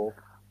came out for.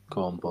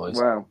 Come on,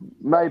 boys. Wow.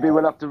 Maybe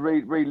we'll have to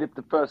relive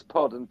the first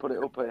pod and put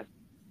it up here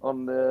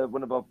on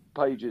one of our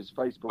pages,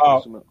 Facebook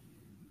or something.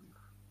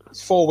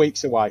 It's 4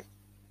 weeks away.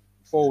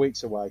 4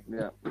 weeks away.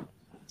 Yeah.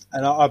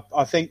 And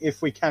I think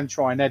if we can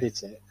try and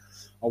edit it,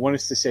 I want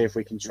us to see if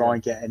we can try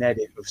and get an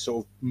edit of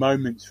sort of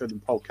moments from the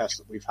podcast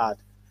that we've had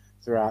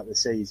throughout the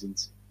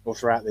seasons or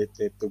throughout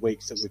the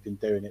weeks that we've been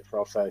doing it for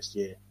our first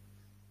year.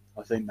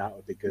 I think that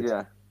would be good.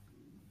 Yeah.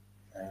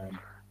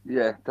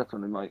 Yeah,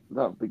 definitely, mate.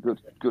 That would be good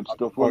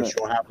stuff. I'm not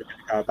sure how we're going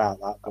to go about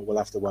that, but we'll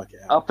have to work it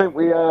I out. think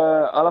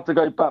I'll have to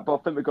go back, but I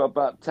think we've got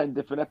about 10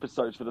 different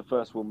episodes for the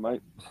first one,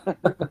 mate.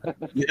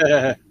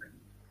 Yeah.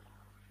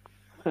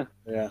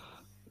 Yeah.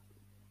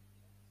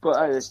 But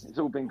hey, it's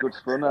all been good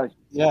fun, eh?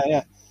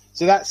 Yeah.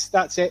 So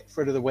that's it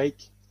for the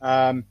week.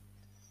 I've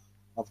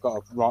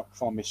got to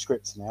find my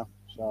scripts now,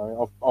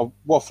 so I'll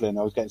waffling.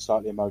 I was getting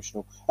slightly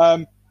emotional.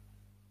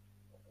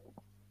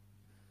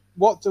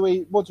 What do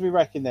we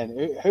reckon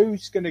then?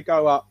 Who's going to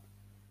go up?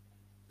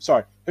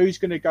 Sorry, who's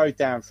going to go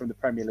down from the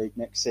Premier League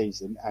next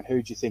season, and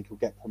who do you think will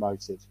get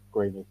promoted,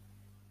 Greeny?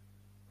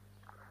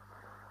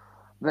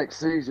 Next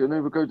season,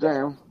 who will go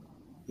down?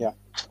 Yeah.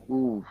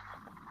 Ooh.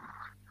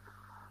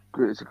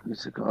 It's a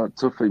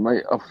toughie,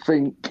 mate. I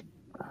think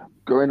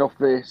going off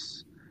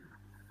this,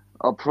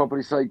 I'll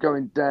probably say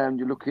going down,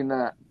 you're looking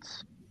at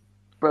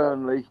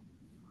Burnley,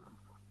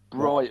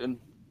 Brighton,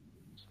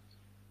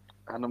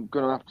 and I'm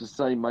going to have to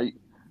say, mate,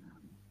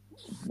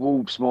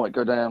 Wolves might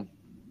go down.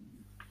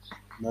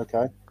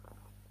 Okay.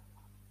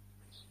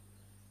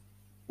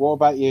 What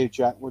about you,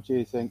 Jack? What do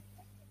you think?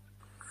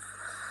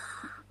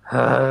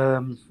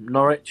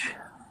 Norwich.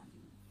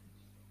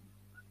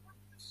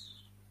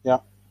 Yeah.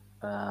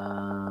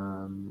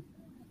 I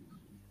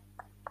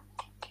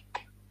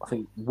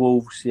think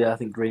Wolves. Yeah, I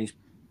think Green's.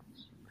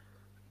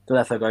 Don't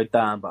know if they'll go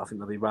down, but I think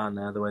they'll be round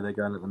there the way they're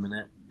going at the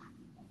minute.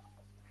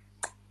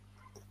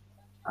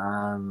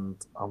 And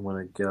I'm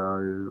going to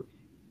go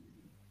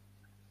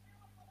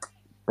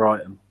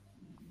Brighton.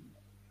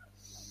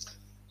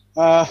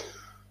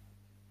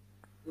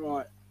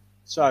 Right.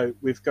 So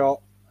we've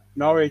got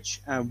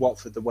Norwich and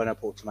Watford that went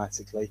up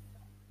automatically,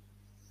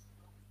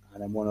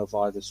 and then one of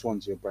either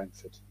Swansea or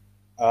Brentford.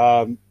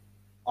 I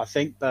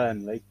think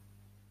Burnley.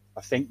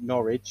 I think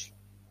Norwich.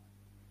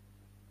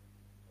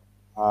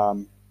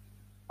 I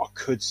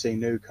could see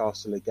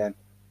Newcastle again.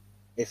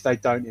 If they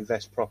don't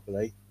invest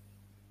properly,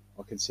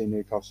 I can see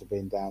Newcastle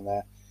being down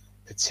there.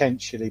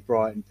 Potentially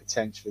Brighton,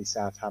 potentially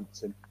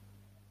Southampton.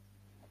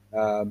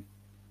 I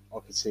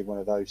could see one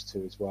of those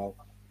two as well.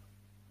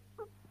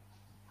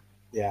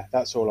 Yeah,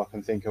 that's all I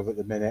can think of at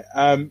the minute.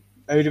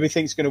 Who do we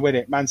think is going to win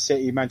it? Man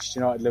City, Manchester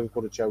United,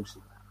 Liverpool or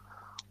Chelsea?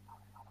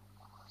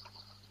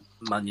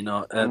 Man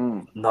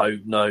United.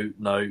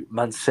 No.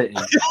 Man City.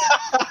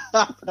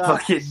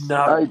 Fucking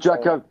no. Hey,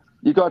 Jacko,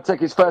 you got to take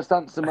his first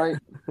answer, mate.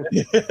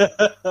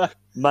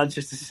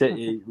 Manchester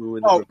City will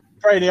win. Oh,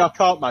 Brady, I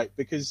can't, mate,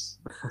 because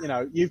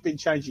you've been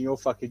changing your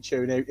fucking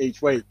tune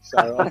each week,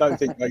 so I don't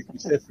think it makes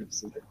much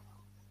difference.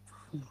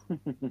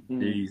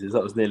 Jesus,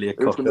 that was nearly a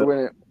Who's cock. going to win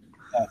it?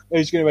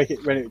 Who's going to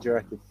win it, do you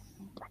reckon?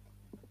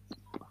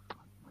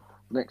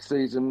 Next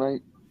season,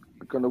 mate,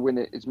 going to win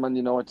it is Man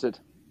United.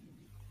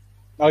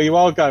 Oh, you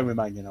are going with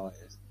Man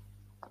United?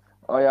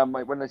 I am,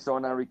 mate. When they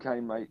sign Harry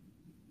Kane, mate,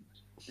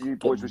 you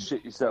boys will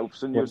shit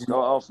yourselves and you'll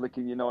start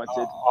arse-licking United.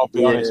 I'll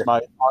be honest,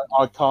 mate.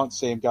 I can't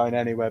see him going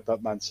anywhere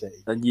but Man City.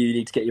 And you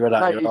need to get your head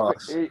out of your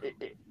arse.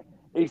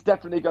 He's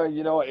definitely going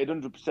United,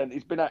 100%.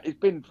 He's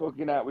been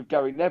fucking out with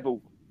Gary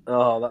Neville.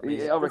 Oh, that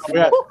means... I reckon.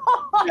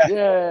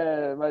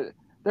 Yeah, mate.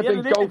 They've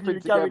been golfing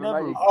together,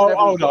 mate.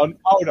 Hold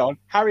on.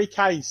 Harry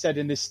Kane said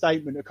in this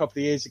statement a couple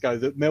of years ago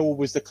that Millwall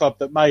was the club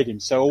that made him,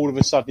 so all of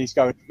a sudden he's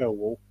going to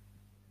Millwall.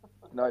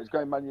 No, he's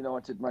going Man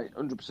United, mate,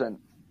 100%.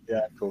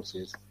 Yeah, of course he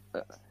is.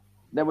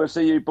 Then we'll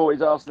see you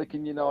boys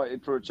arse-licking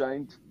United for a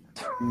change.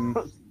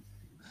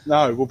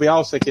 No, we'll be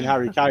arse-licking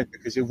Harry Kane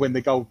because he'll win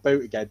the gold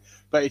boot again.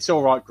 But it's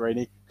all right,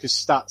 Greeny, because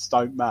stats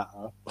don't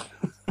matter.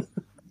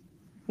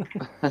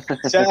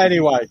 So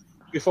anyway,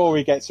 before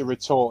we get to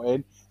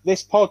retorting,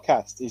 this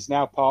podcast is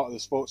now part of the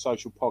Sports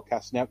Social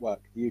Podcast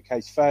Network, the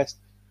UK's first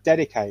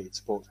dedicated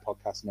sports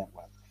podcast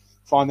network.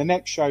 Find the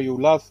next show you'll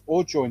love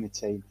or join the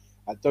team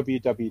at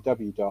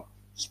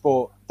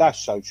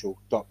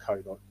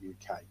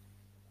www.sport-social.co.uk.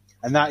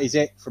 And that is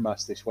it from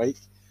us this week.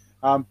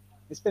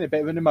 It's been a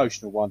bit of an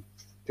emotional one,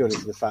 purely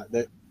for the fact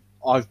that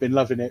I've been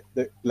loving it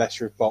that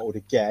Leicester have bottled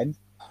again.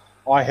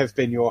 I have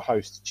been your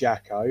host,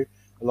 Jacko.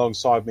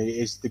 Alongside me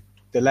is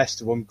the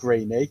Leicester one,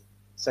 Greenie.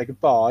 Say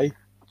goodbye.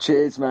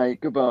 Cheers,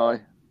 mate.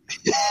 Goodbye.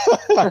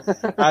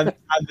 and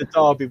the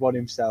Derby one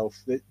himself,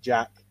 that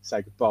Jack.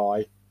 Say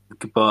goodbye.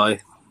 Goodbye.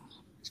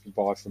 It's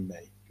goodbye from me.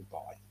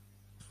 Goodbye.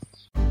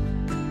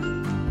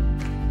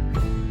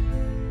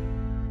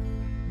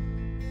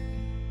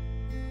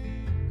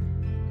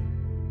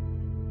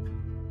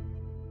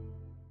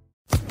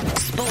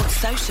 Sports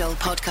Social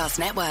Podcast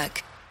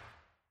Network.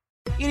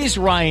 It is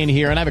Ryan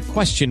here, and I have a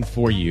question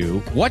for you.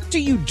 What do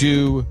you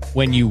do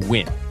when you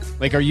win?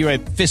 Like, are you a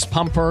fist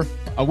pumper,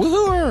 a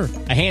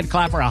woohooer, a hand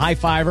clapper, a high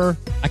fiver?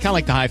 I kind of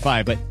like the high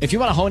five, but if you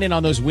want to hone in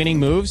on those winning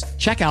moves,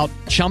 check out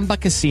Chumba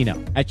Casino.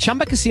 At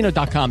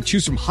ChumbaCasino.com,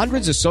 choose from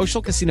hundreds of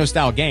social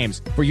casino-style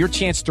games for your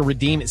chance to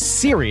redeem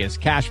serious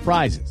cash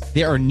prizes.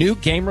 There are new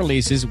game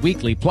releases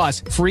weekly,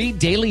 plus free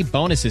daily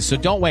bonuses. So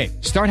don't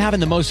wait. Start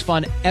having the most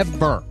fun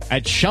ever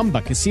at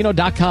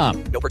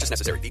ChumbaCasino.com. No purchase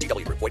necessary.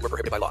 VGW Group. Void where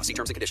prohibited by law. See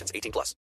terms and conditions. 18+.